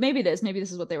Anne Marie, but maybe it is. Maybe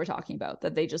this is what they were talking about,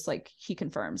 that they just like, he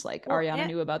confirms like, well, Ariana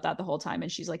knew about that the whole time,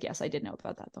 and she's like, yes, I did know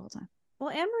about that the whole time. Well,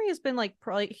 Anne Marie has been like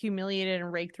probably humiliated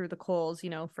and raked through the coals,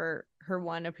 for her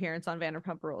one appearance on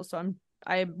Vanderpump Rules. So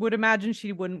I would imagine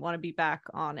she wouldn't want to be back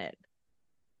on it.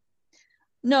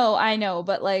 No, I know,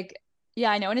 but like,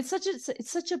 yeah, I know. And it's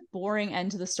such a boring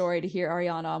end to the story to hear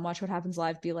Ariana on Watch What Happens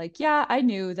Live be like, yeah, I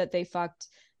knew that they fucked.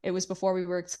 It was before we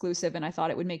were exclusive, and I thought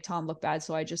it would make Tom look bad,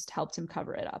 so I just helped him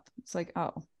cover it up. It's like,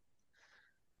 oh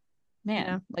man,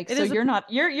 yeah. Like, so you're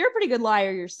a pretty good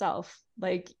liar yourself.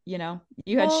 Like, you had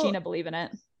Sheena believe in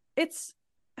it. It's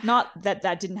not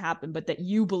that didn't happen, but that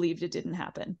you believed it didn't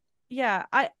happen. Yeah,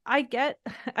 I get,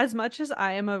 as much as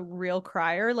I am a real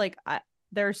crier, like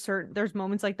there's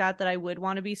moments like that I would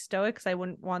want to be stoic, because I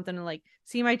wouldn't want them to like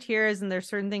see my tears, and there's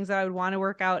certain things that I would want to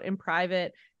work out in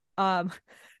private.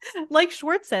 Like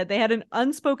Schwartz said, they had an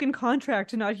unspoken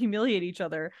contract to not humiliate each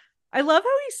other. I love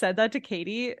how he said that to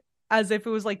Katie as if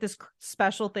it was like this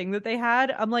special thing that they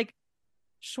had. I'm like,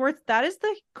 Schwartz, that is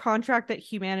the contract that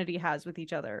humanity has with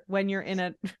each other when you're in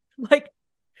a like,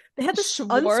 they had this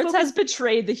Schwartz has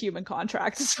betrayed the human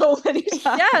contract so many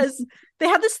times. Yes, they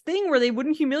had this thing where they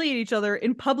wouldn't humiliate each other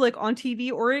in public on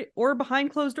TV or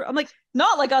behind closed doors. I'm like,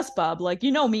 not like us, bub. Like,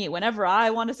 me, whenever I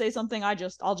want to say something, I'll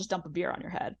just dump a beer on your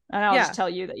head, and I'll just tell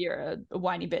you that you're a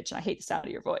whiny bitch, and I hate the sound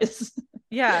of your voice.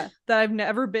 Yeah, that I've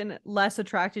never been less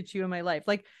attracted to you in my life.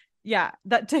 Like, yeah,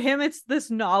 that to him it's this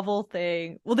novel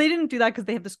thing. Well, they didn't do that because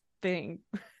they have this thing.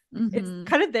 It's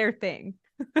kind of their thing.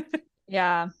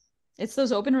 Yeah. It's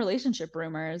those open relationship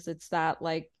rumors. It's that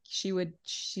like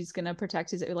she's gonna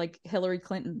protect his, like Hillary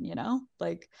Clinton,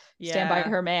 like stand by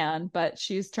her man, but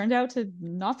she's turned out to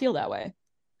not feel that way.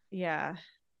 Yeah.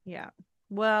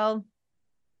 Well,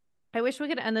 I wish we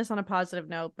could end this on a positive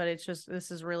note, but it's just,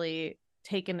 this is really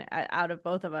taken out of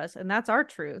both of us, and that's our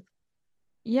truth.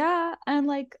 Yeah, and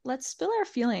like, let's spill our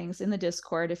feelings in the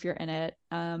Discord if you're in it.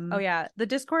 Oh yeah, the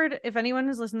Discord, if anyone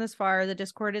has listened this far, the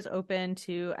Discord is open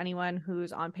to anyone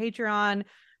who's on Patreon.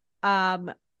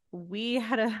 We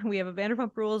have a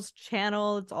Vanderpump Rules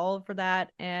channel. It's all for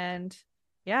that. And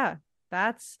yeah,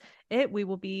 that's it. We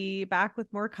will be back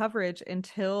with more coverage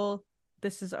until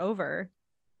this is over.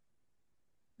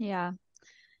 Yeah.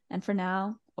 And for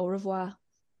now, au revoir.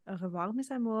 Au revoir, mes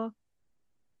amours.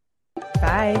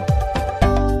 Bye.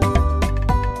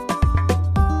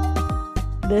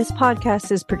 This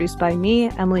podcast is produced by me,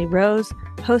 Emily Rose,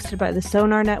 hosted by the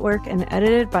Sonar Network, and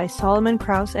edited by Solomon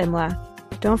Krause Imlath.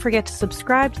 Don't forget to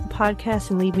subscribe to the podcast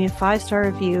and leave me a 5-star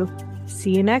review.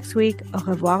 See you next week. Au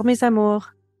revoir, mes amours.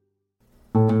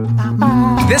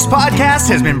 This podcast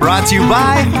has been brought to you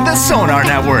by the Sonar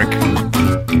Network.